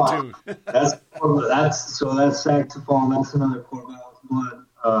about that tune. That's saxophone. That's another Corvallis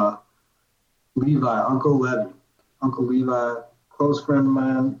blood. Levi, Uncle Levi, close friend of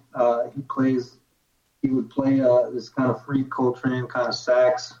mine. He would play this kind of free coltrane kind of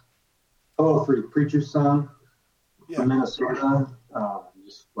sax. Oh, for the preacher's son from Minnesota.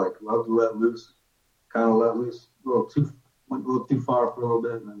 Just like loved to let loose, kind of let loose. Went a little too far for a little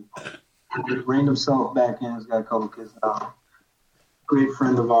bit, and then reined himself back in. He's got a couple kids now. Great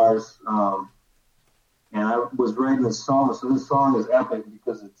friend of ours. And I was writing this song. So this song is epic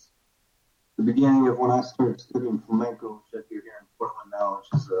because it's the beginning of when I started studying flamenco, which I do here in Portland now, which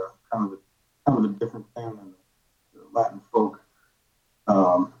is kind of a different thing than the Latin folk.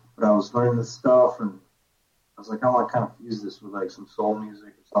 But I was learning this stuff, and I was like, I want to kind of fuse this with like some soul music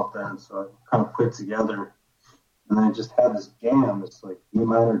or something. And so I kind of put it together, and then I just had this jam. It's like E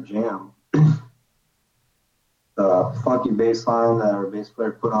minor jam. The funky bass line that our bass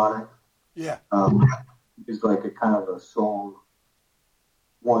player put on it. Yeah. It's like a kind of a soul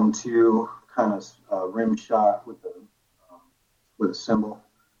 1-2 kind of rim shot with a cymbal,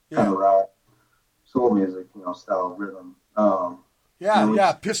 kind of rock soul music, style rhythm.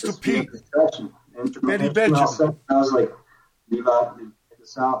 Pistol Pete, Benny I Benjamin. was like, leave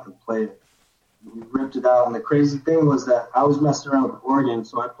this out and play it. We ripped it out, and the crazy thing was that I was messing around with the organ,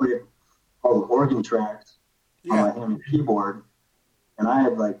 so I played all the organ tracks on my Hammond keyboard, and I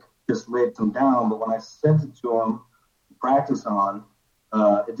had like just laid them down. But when I sent it to him to practice on,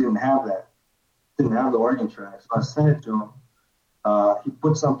 it didn't have that. It didn't have the organ track, so I sent it to him. He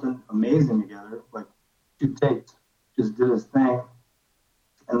put something amazing together, like 2 takes, just did his thing,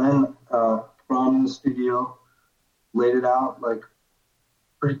 and then brought him in the studio, laid it out like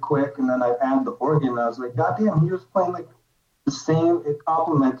pretty quick, and then I added the organ, and I was like, God damn, he was playing like the same, it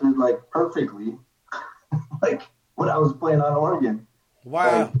complemented like perfectly like what I was playing on organ.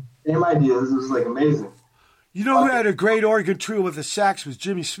 Wow. Like, same ideas. It was like amazing. You know who had a great organ trio with the sax was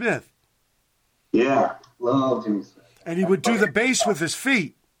Jimmy Smith. Yeah, love Jimmy Smith. And he would do the bass with his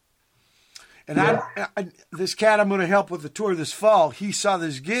feet. And this cat I'm going to help with the tour this fall, he saw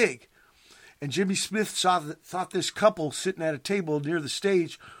this gig. And Jimmy Smith thought this couple sitting at a table near the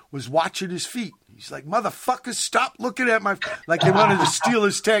stage was watching his feet. He's like, motherfuckers, stop looking at my... Like they wanted to steal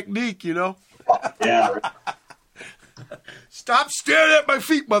his technique, Yeah. Stop staring at my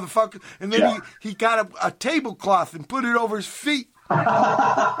feet, motherfucker. And then he got a tablecloth and put it over his feet. So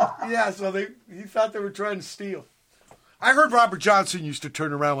he thought they were trying to steal. I heard Robert Johnson used to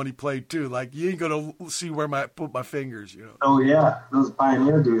turn around when he played too. Like, you ain't going to see where I put my fingers, Oh, yeah. Those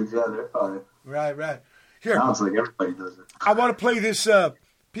pioneer dudes, they're fine. Right. Here. Sounds like everybody does it. I want to play this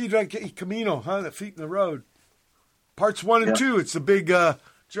Pedro Camino, the Feet in the Road. Parts 1 and 2. It's a big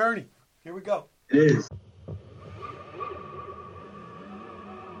journey. Here we go. It is.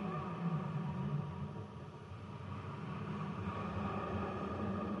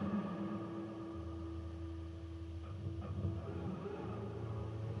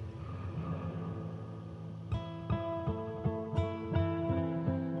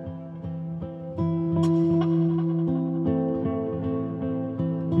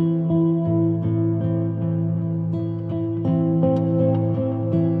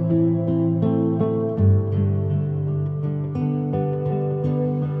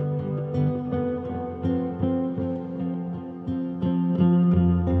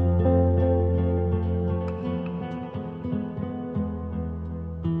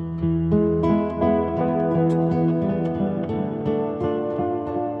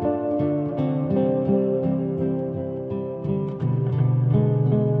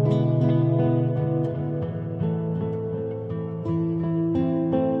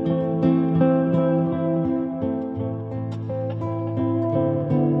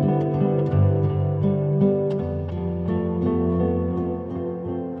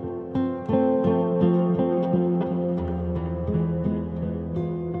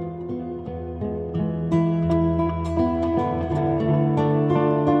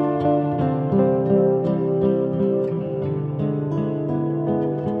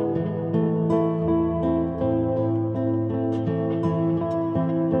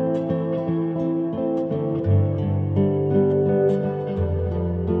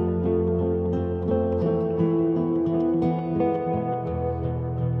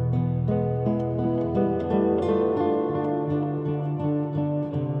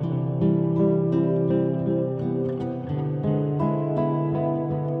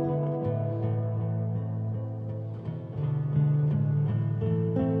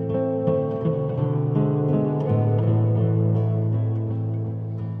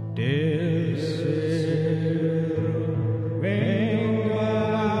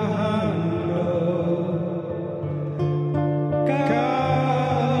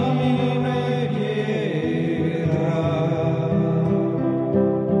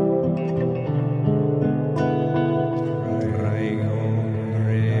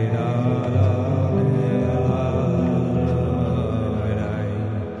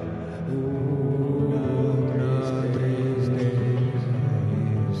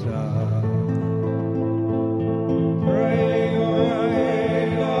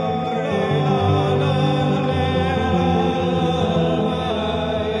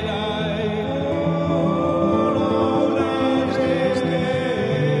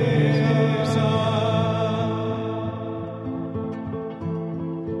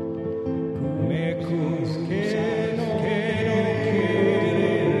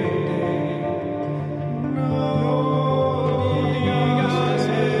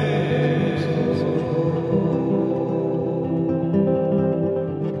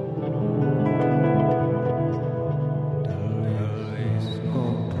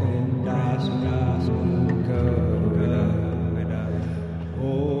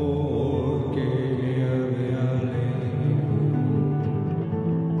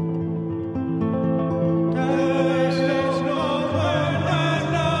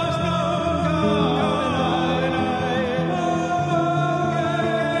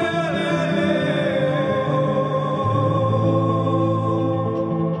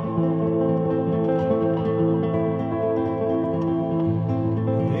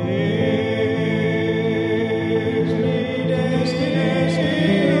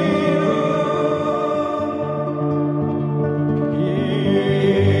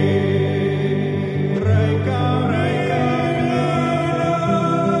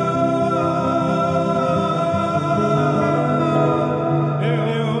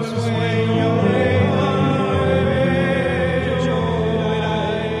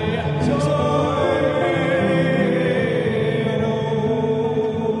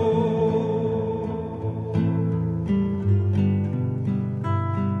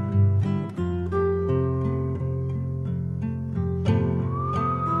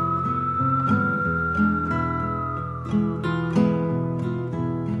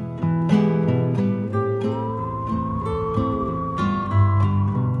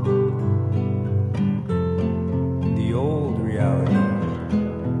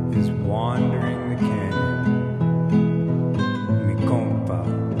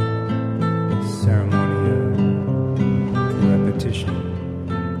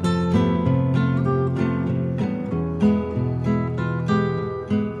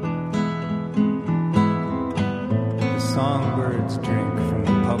 songbirds drink from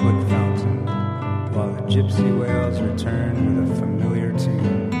the public fountain, while the gypsy whales return with a familiar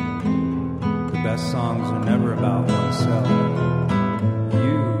tune. The best songs are never about oneself.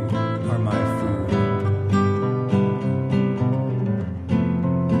 You are my food.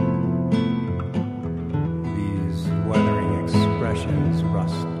 These weathering expressions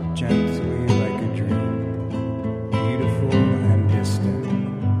rust gently like a dream, beautiful and distant,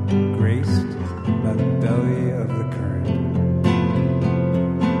 graced by the belly of the current.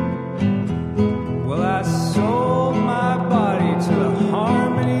 Well, I sold my body to the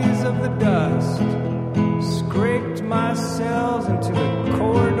harmonies of the dust, scraped myself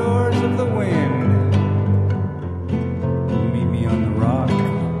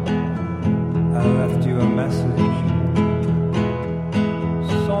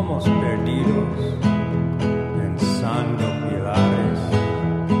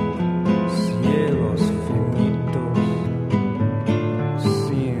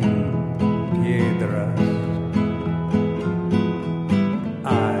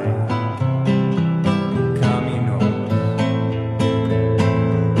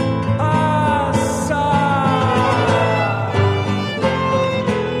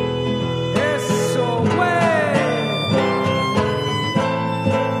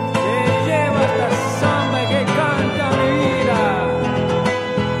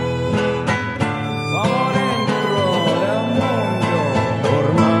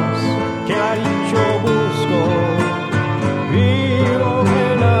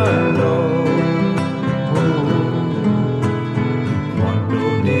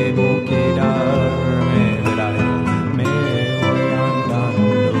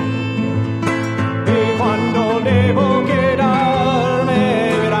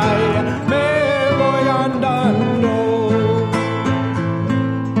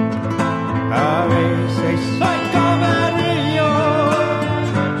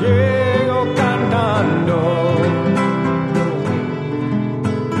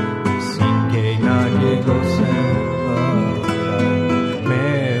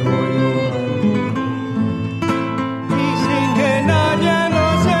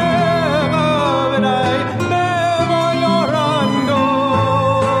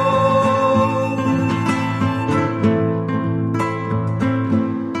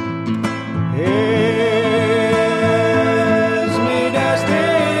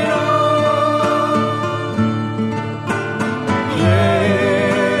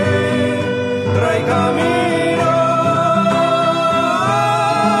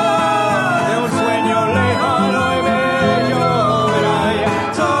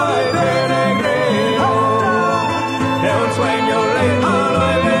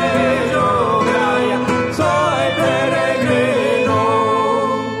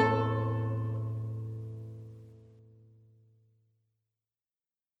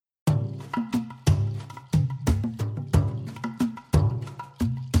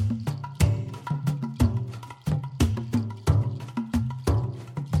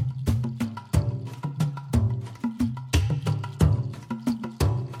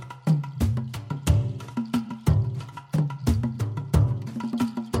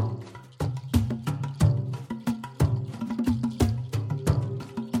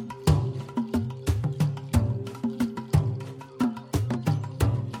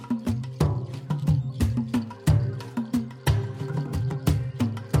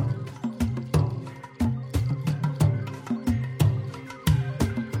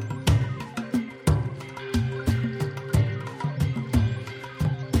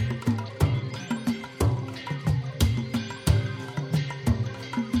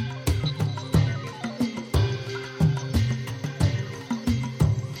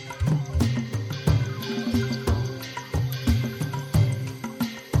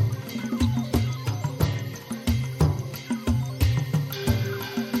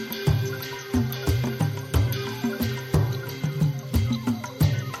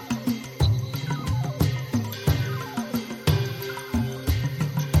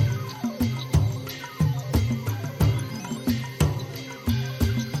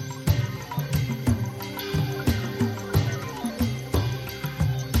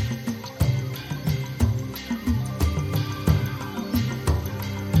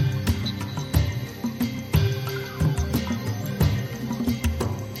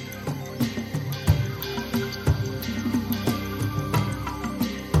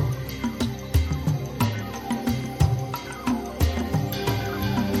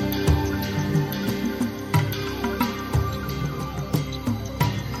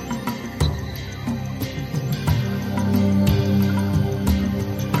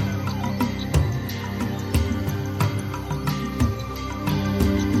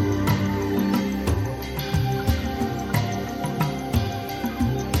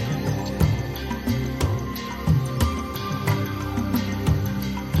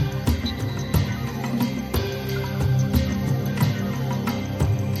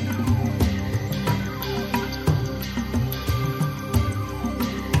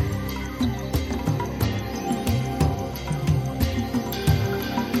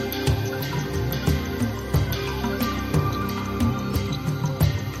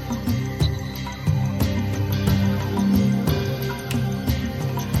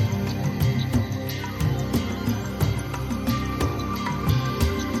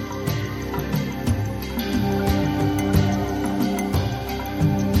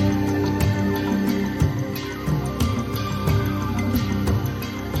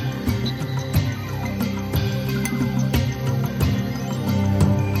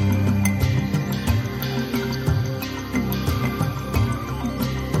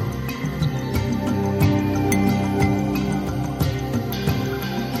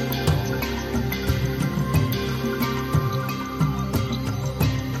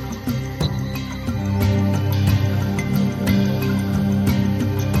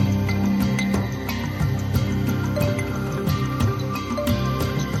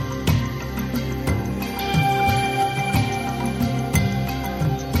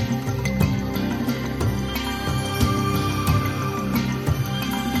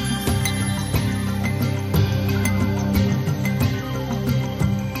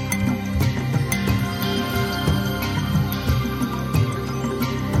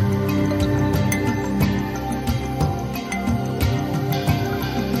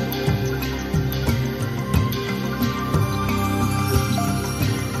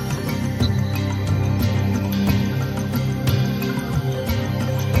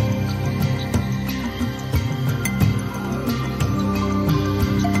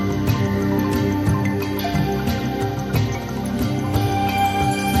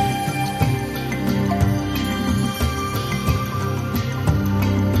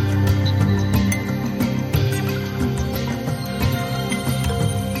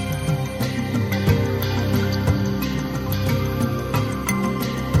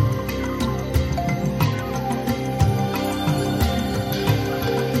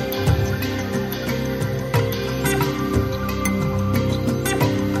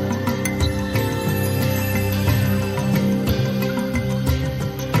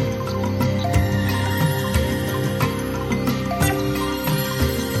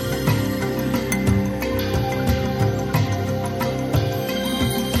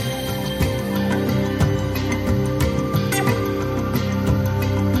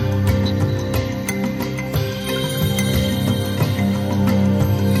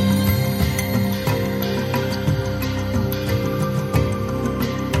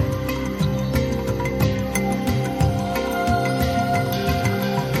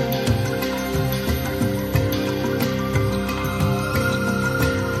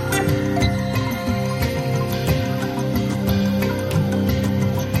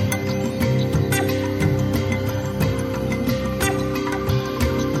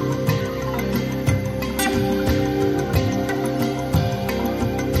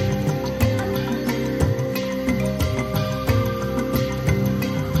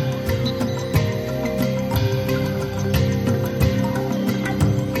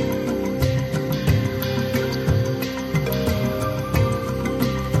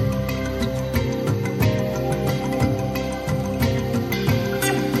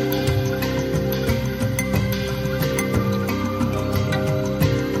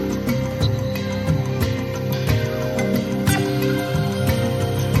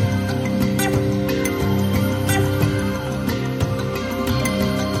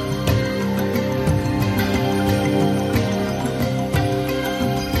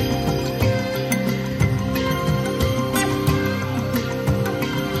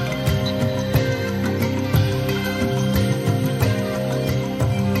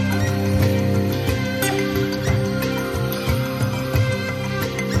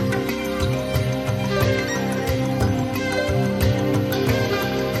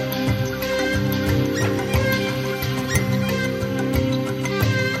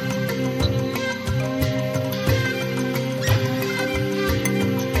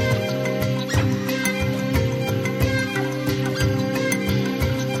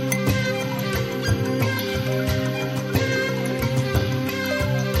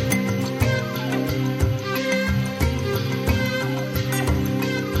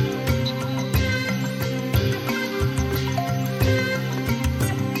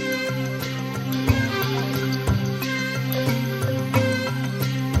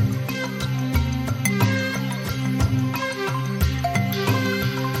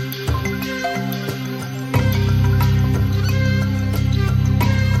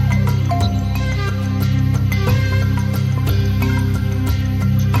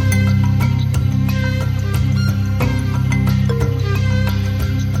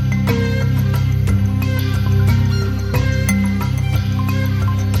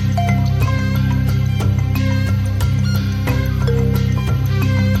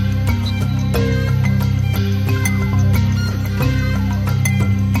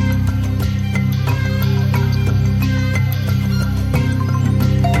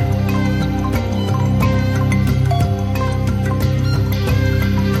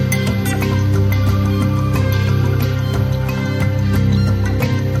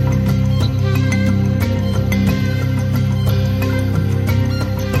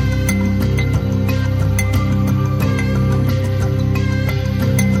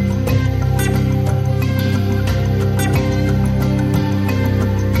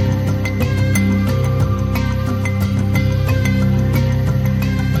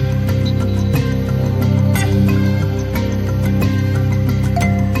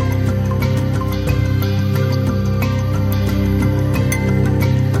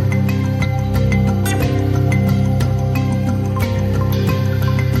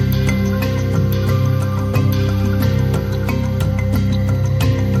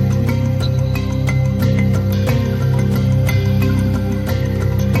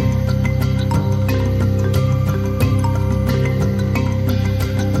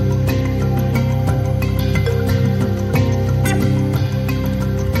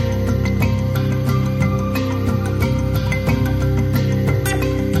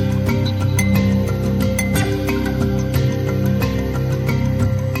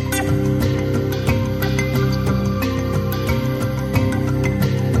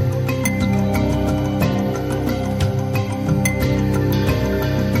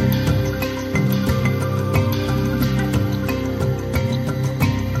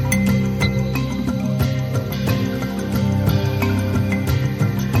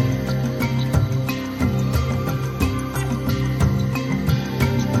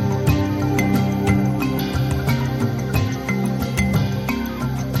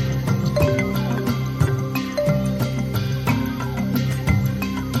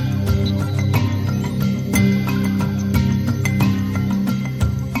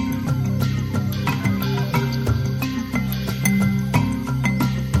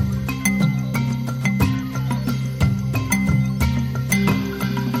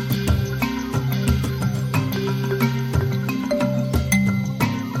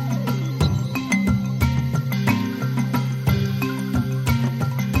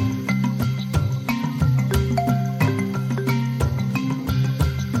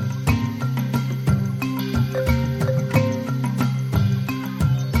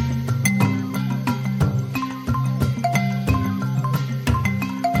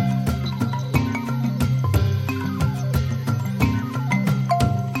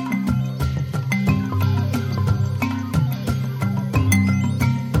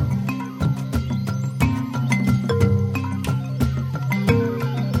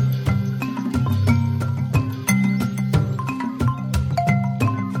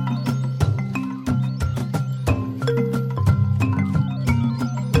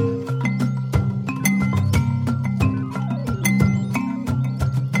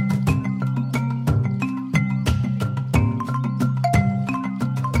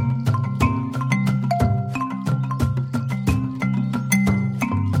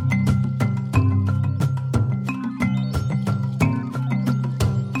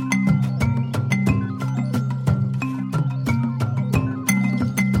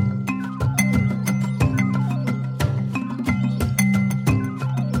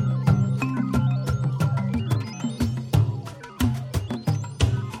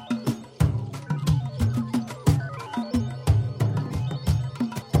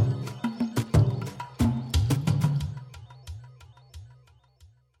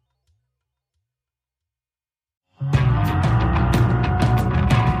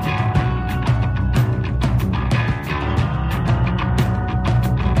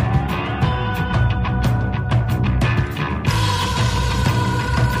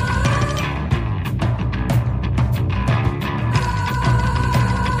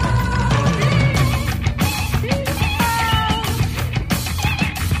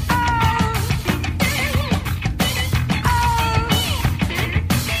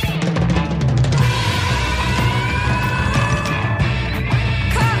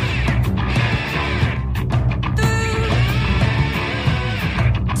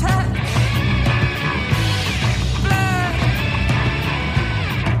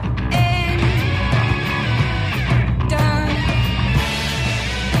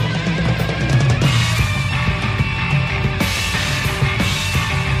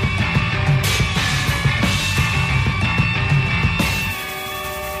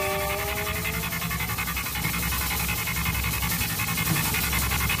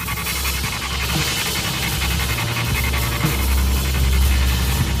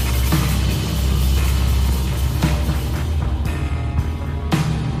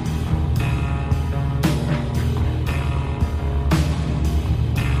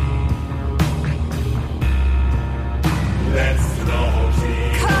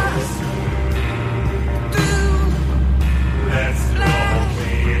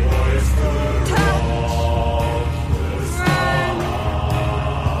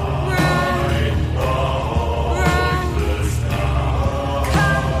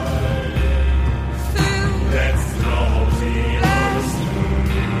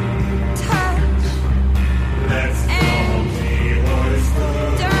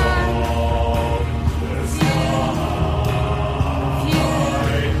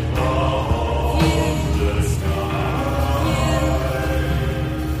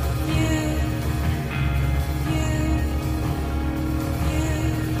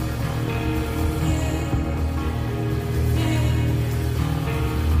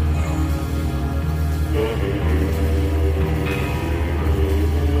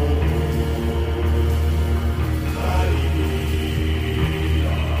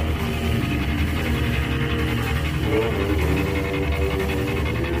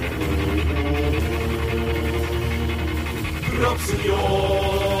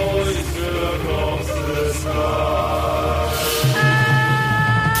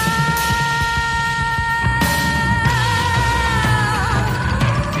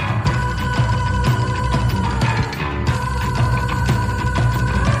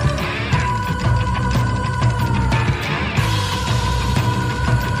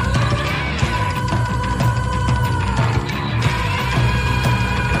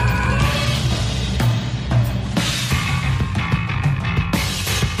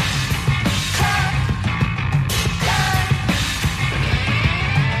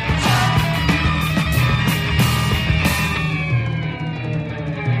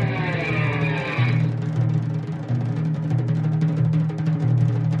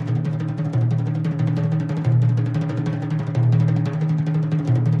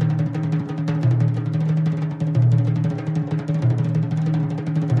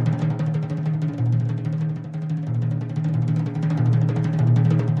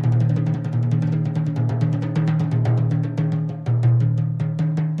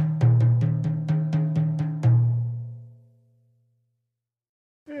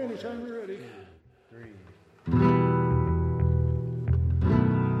Anytime you're ready. 3.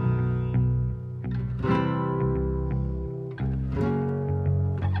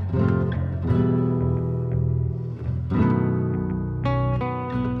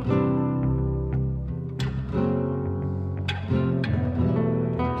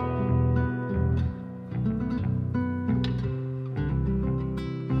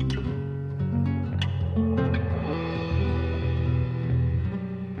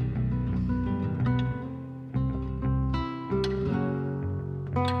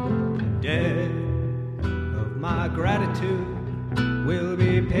 Debt of my gratitude will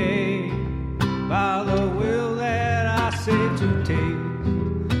be paid by the will that I say to take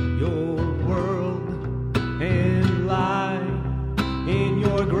your world and lie in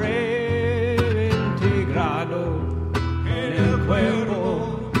your grave integrado. En el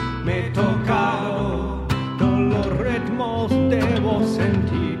cuerpo me he tocado todos los ritmos de voz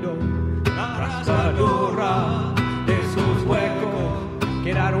sentido, la raspadura de sus huecos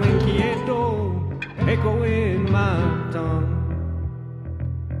quedaron inquieto, echo in my tongue.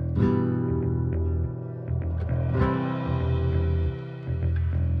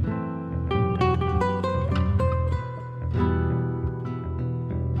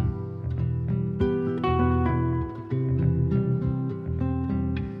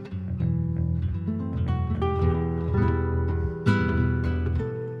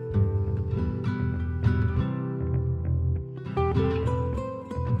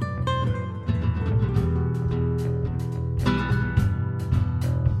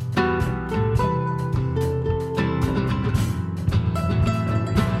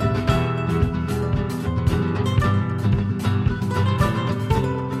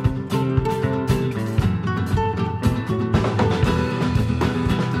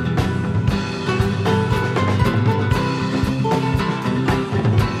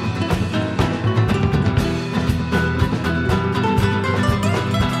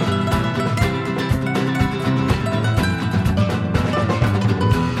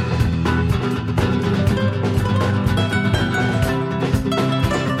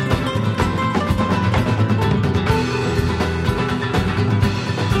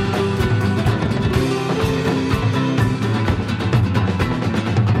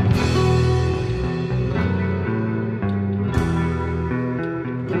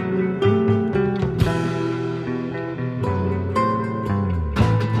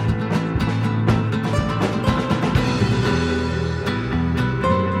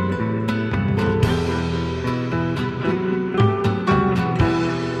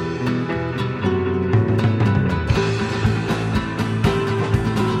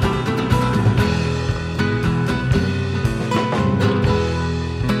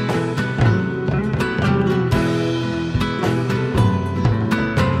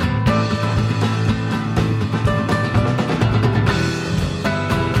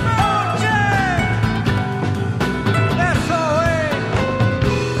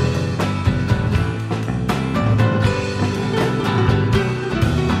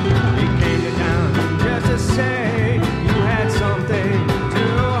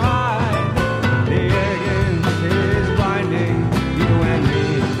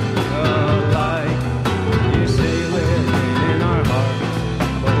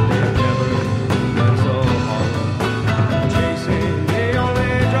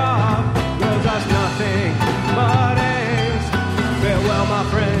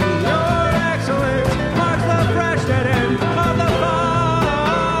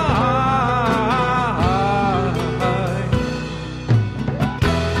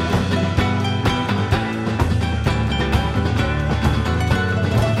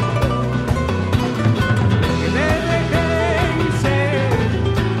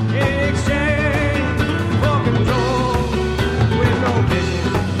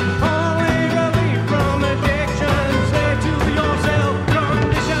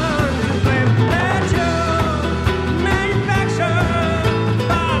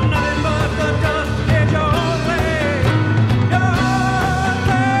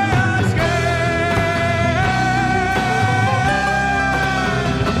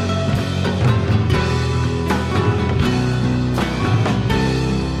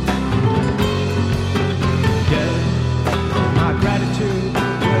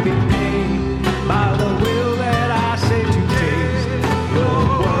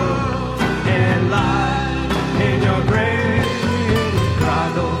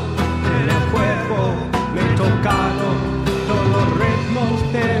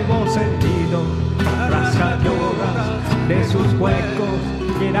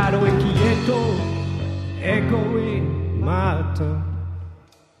 quieto, echo in my tongue.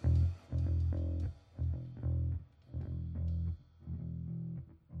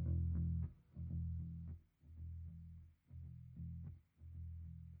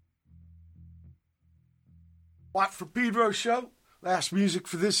 Watt for Pedro Show. Last music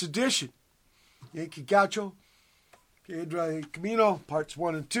for this edition. Yankee Gaucho, Piedra Camino, parts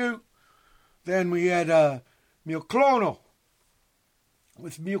 1 and 2. Then we had Mil Clono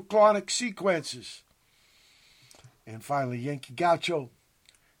with Milclonic sequences. And finally, Yankee Gaucho.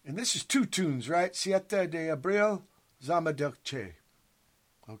 And this is 2 tunes, right? Siete de Abril, Zama del Che.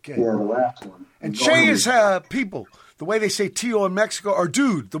 Okay. Yeah, the last one. And Che is people. The way they say Tio in Mexico, or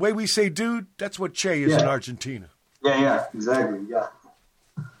dude. The way we say dude, that's what Che is in Argentina. Yeah, exactly, yeah.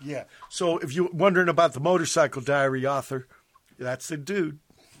 Yeah. So if you're wondering about the Motorcycle Diary author, that's the dude.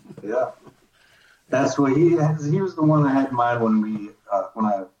 Yeah. That's what he was the one I had in mind when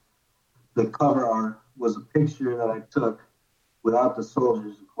the cover art was a picture that I took without the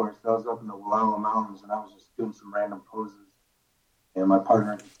soldiers, of course. I was up in the Wallowa Mountains, and I was just doing some random poses. And my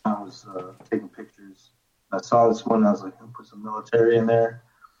partner at the time was taking pictures. I saw this one, and I was like, I'm going to put some military in there.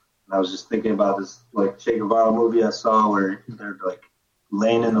 And I was just thinking about this, like, Che Guevara movie I saw where they're, like,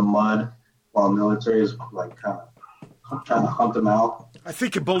 laying in the mud while military is, like, kind of trying to hunt them out. I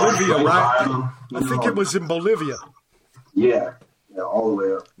think in Bolivia, right? I think it was in Bolivia. Yeah, all the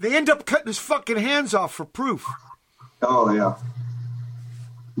way up. They end up cutting his fucking hands off for proof. Oh, yeah.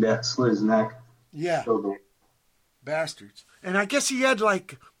 Yeah, slit his neck. Yeah. Bastards. And I guess he had,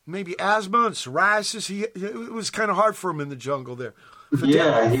 like, maybe asthma and psoriasis. It was kind of hard for him in the jungle there.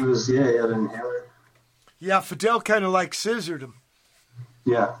 Fidel, he had an inhaler. Yeah, Fidel kind of, like, scissored him.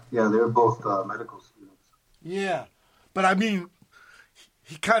 Yeah, they were both medical students. Yeah. But, I mean,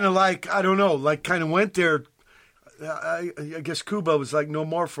 he kind of, like, I don't know, like, kind of went there. I guess Cuba was, like, no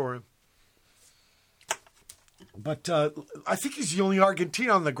more for him. But I think he's the only Argentine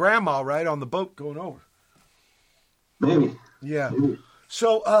on the grandma, right, on the boat going over. Maybe. Yeah. Maybe.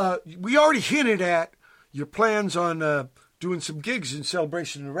 So we already hinted at your plans on doing some gigs in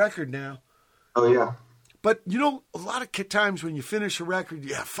celebration of the record now. Oh, yeah. But, you know, a lot of times when you finish a record,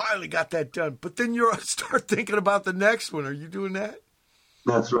 finally got that done. But then you start thinking about the next one. Are you doing that?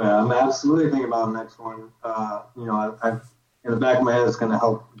 That's right. I'm absolutely thinking about the next one. You know, I've in the back of my head, it's going to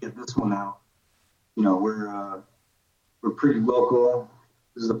help get this one out. You know, we're pretty local.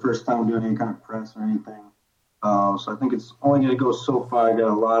 This is the first time we're doing any kind of press or anything. So I think it's only going to go so far. I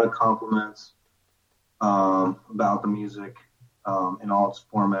got a lot of compliments about the music in all its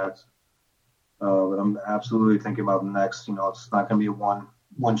formats. But I'm absolutely thinking about the next. You know, it's not going to be a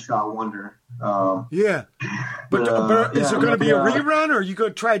one-shot wonder. Yeah. But is it going to be a rerun, or are you going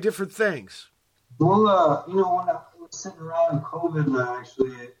to try different things? Well, you know, when I was sitting around in COVID,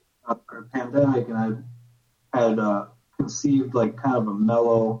 actually, or pandemic, and I had conceived like kind of a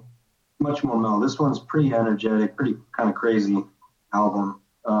mellow, much more mellow. This one's pretty energetic, pretty kind of crazy album.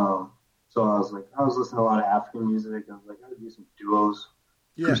 So I was listening to a lot of African music. I was like, I gotta do some duos,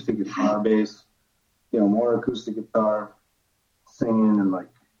 acoustic guitar, bass, you know, more acoustic guitar, singing, and like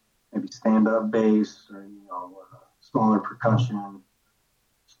maybe stand-up bass, or you know, smaller percussion,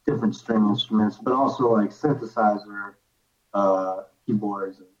 different string instruments, but also like synthesizer,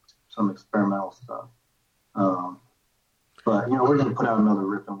 keyboards, and some experimental stuff. But you know, we're gonna put out another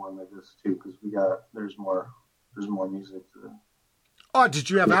ripping one like this too, because there's more music to. Oh, did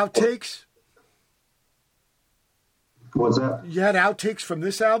you have outtakes? What's that? You had outtakes from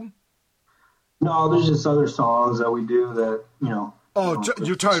this album? No, there's just other songs that we do that, you know. Oh,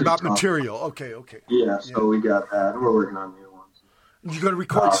 you're talking about material. Okay. Yeah, so we got that. We're working on new ones. You going to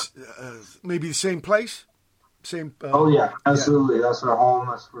record maybe the same place? Same. Oh, yeah, absolutely. Yeah. That's our home.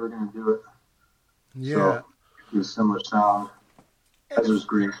 That's where we're going to do it. Yeah. So, a similar sound. That was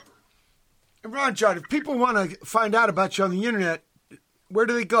great. And Ron John, if people want to find out about you on the internet, where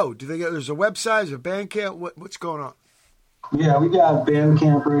do they go? There's a website, a Bandcamp? What's going on? Yeah, we got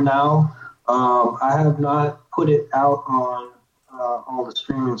Bandcamp right now. I have not put it out on all the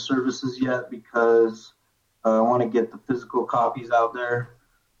streaming services yet because I want to get the physical copies out there.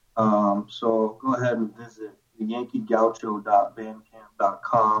 So go ahead and visit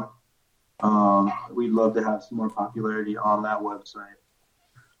yankeegaucho.bandcamp.com. We'd love to have some more popularity on that website.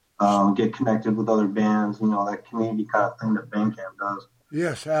 Get connected with other bands, you know, that community kind of thing that Bandcamp does.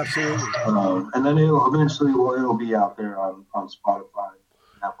 Yes, absolutely. And then it'll be out there on Spotify,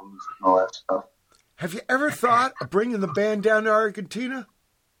 Apple Music, and all that stuff. Have you ever thought of bringing the band down to Argentina?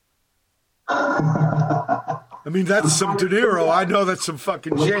 I mean, that's some dinero. I know that's some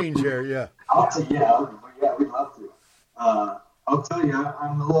fucking change here, yeah. We'd love to. I'll tell you,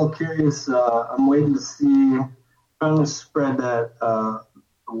 I'm a little curious. I'm waiting to see, trying to spread that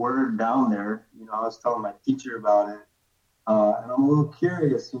the word down there. You know, I was telling my teacher about it. And I'm a little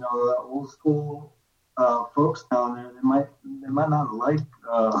curious, you know, the old school folks down there, they might not like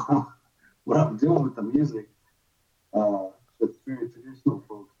what I'm doing with the music. So it's very traditional,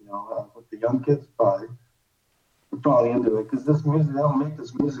 folks. With the young kids, probably into it because this music, they don't make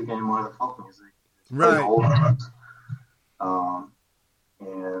this music anymore. The folk music, it's right? Old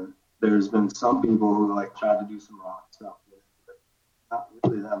and there's been some people who like tried to do some rock stuff with it, but not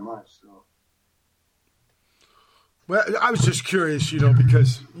really that much. So. Well, I was just curious,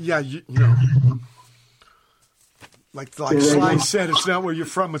 because like Sly said, it's not where you're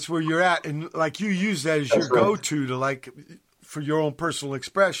from, it's where you're at, and like you use that as your go-to to like for your own personal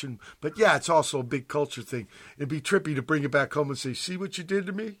expression. But yeah, it's also a big culture thing. It'd be trippy to bring it back home and say, "See what you did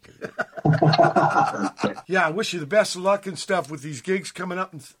to me." Yeah, I wish you the best of luck and stuff with these gigs coming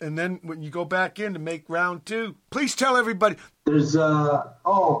up, and then when you go back in to make round 2, please tell everybody. There's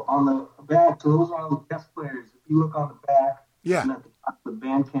on the back, so those are all the guest players. If you look on the back, yeah, and at the top of the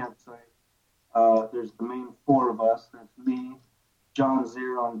Bandcamp site, there's the main 4 of us. That's me, John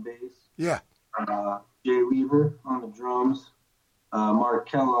Zero on bass, yeah, Jay Weaver on the drums, Mark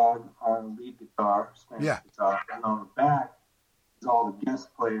Kellogg on lead guitar, Spanish guitar, and on the back is all the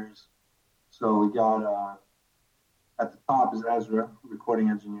guest players. So we got at the top is Ezra, recording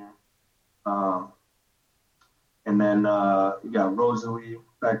engineer, and then you got Rosalie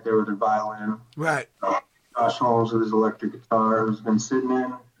back there with her violin, right? Josh Holmes with his electric guitar, who's been sitting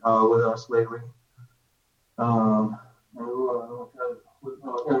in with us lately. Right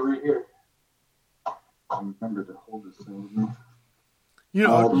here. I remember to hold this thing with me. You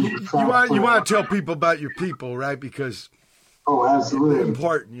want to tell people about your people, right? Because absolutely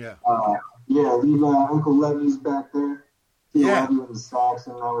important, yeah. Uncle Levy's back there. Levy with the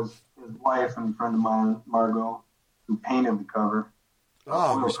saxon. That was his wife and a friend of mine, Margot, who painted the cover.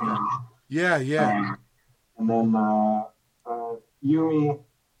 Yeah. And then Yumi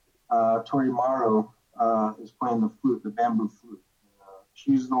Torimaro is playing the flute, the bamboo flute.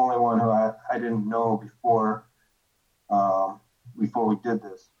 She's the only one who I didn't know before we did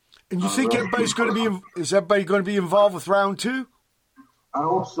this. And you think everybody's going to be? Is everybody going to be involved with round 2? I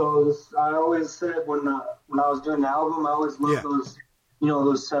hope so. I always said when I was doing the album, I always loved those,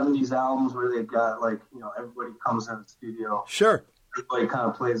 those 70s albums where they've got everybody comes in the studio. Sure. Everybody kind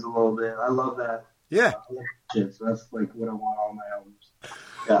of plays a little bit. I love that. Yeah. I love that shit. So that's like what I want on my albums.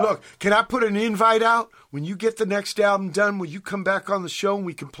 Yeah. Look, can I put an invite out? When you get the next album done, will you come back on the show and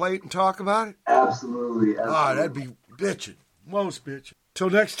we can play it and talk about it? Absolutely. That'd be bitching. Most bitching. Till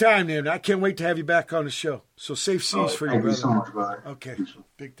next time, then. I can't wait to have you back on the show. So safe seas for you, brother. Thank you so much, brother. Okay.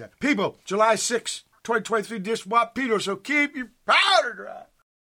 Big time. People, July 6th, 2023, Dish Wap Pedro. So keep your powder dry.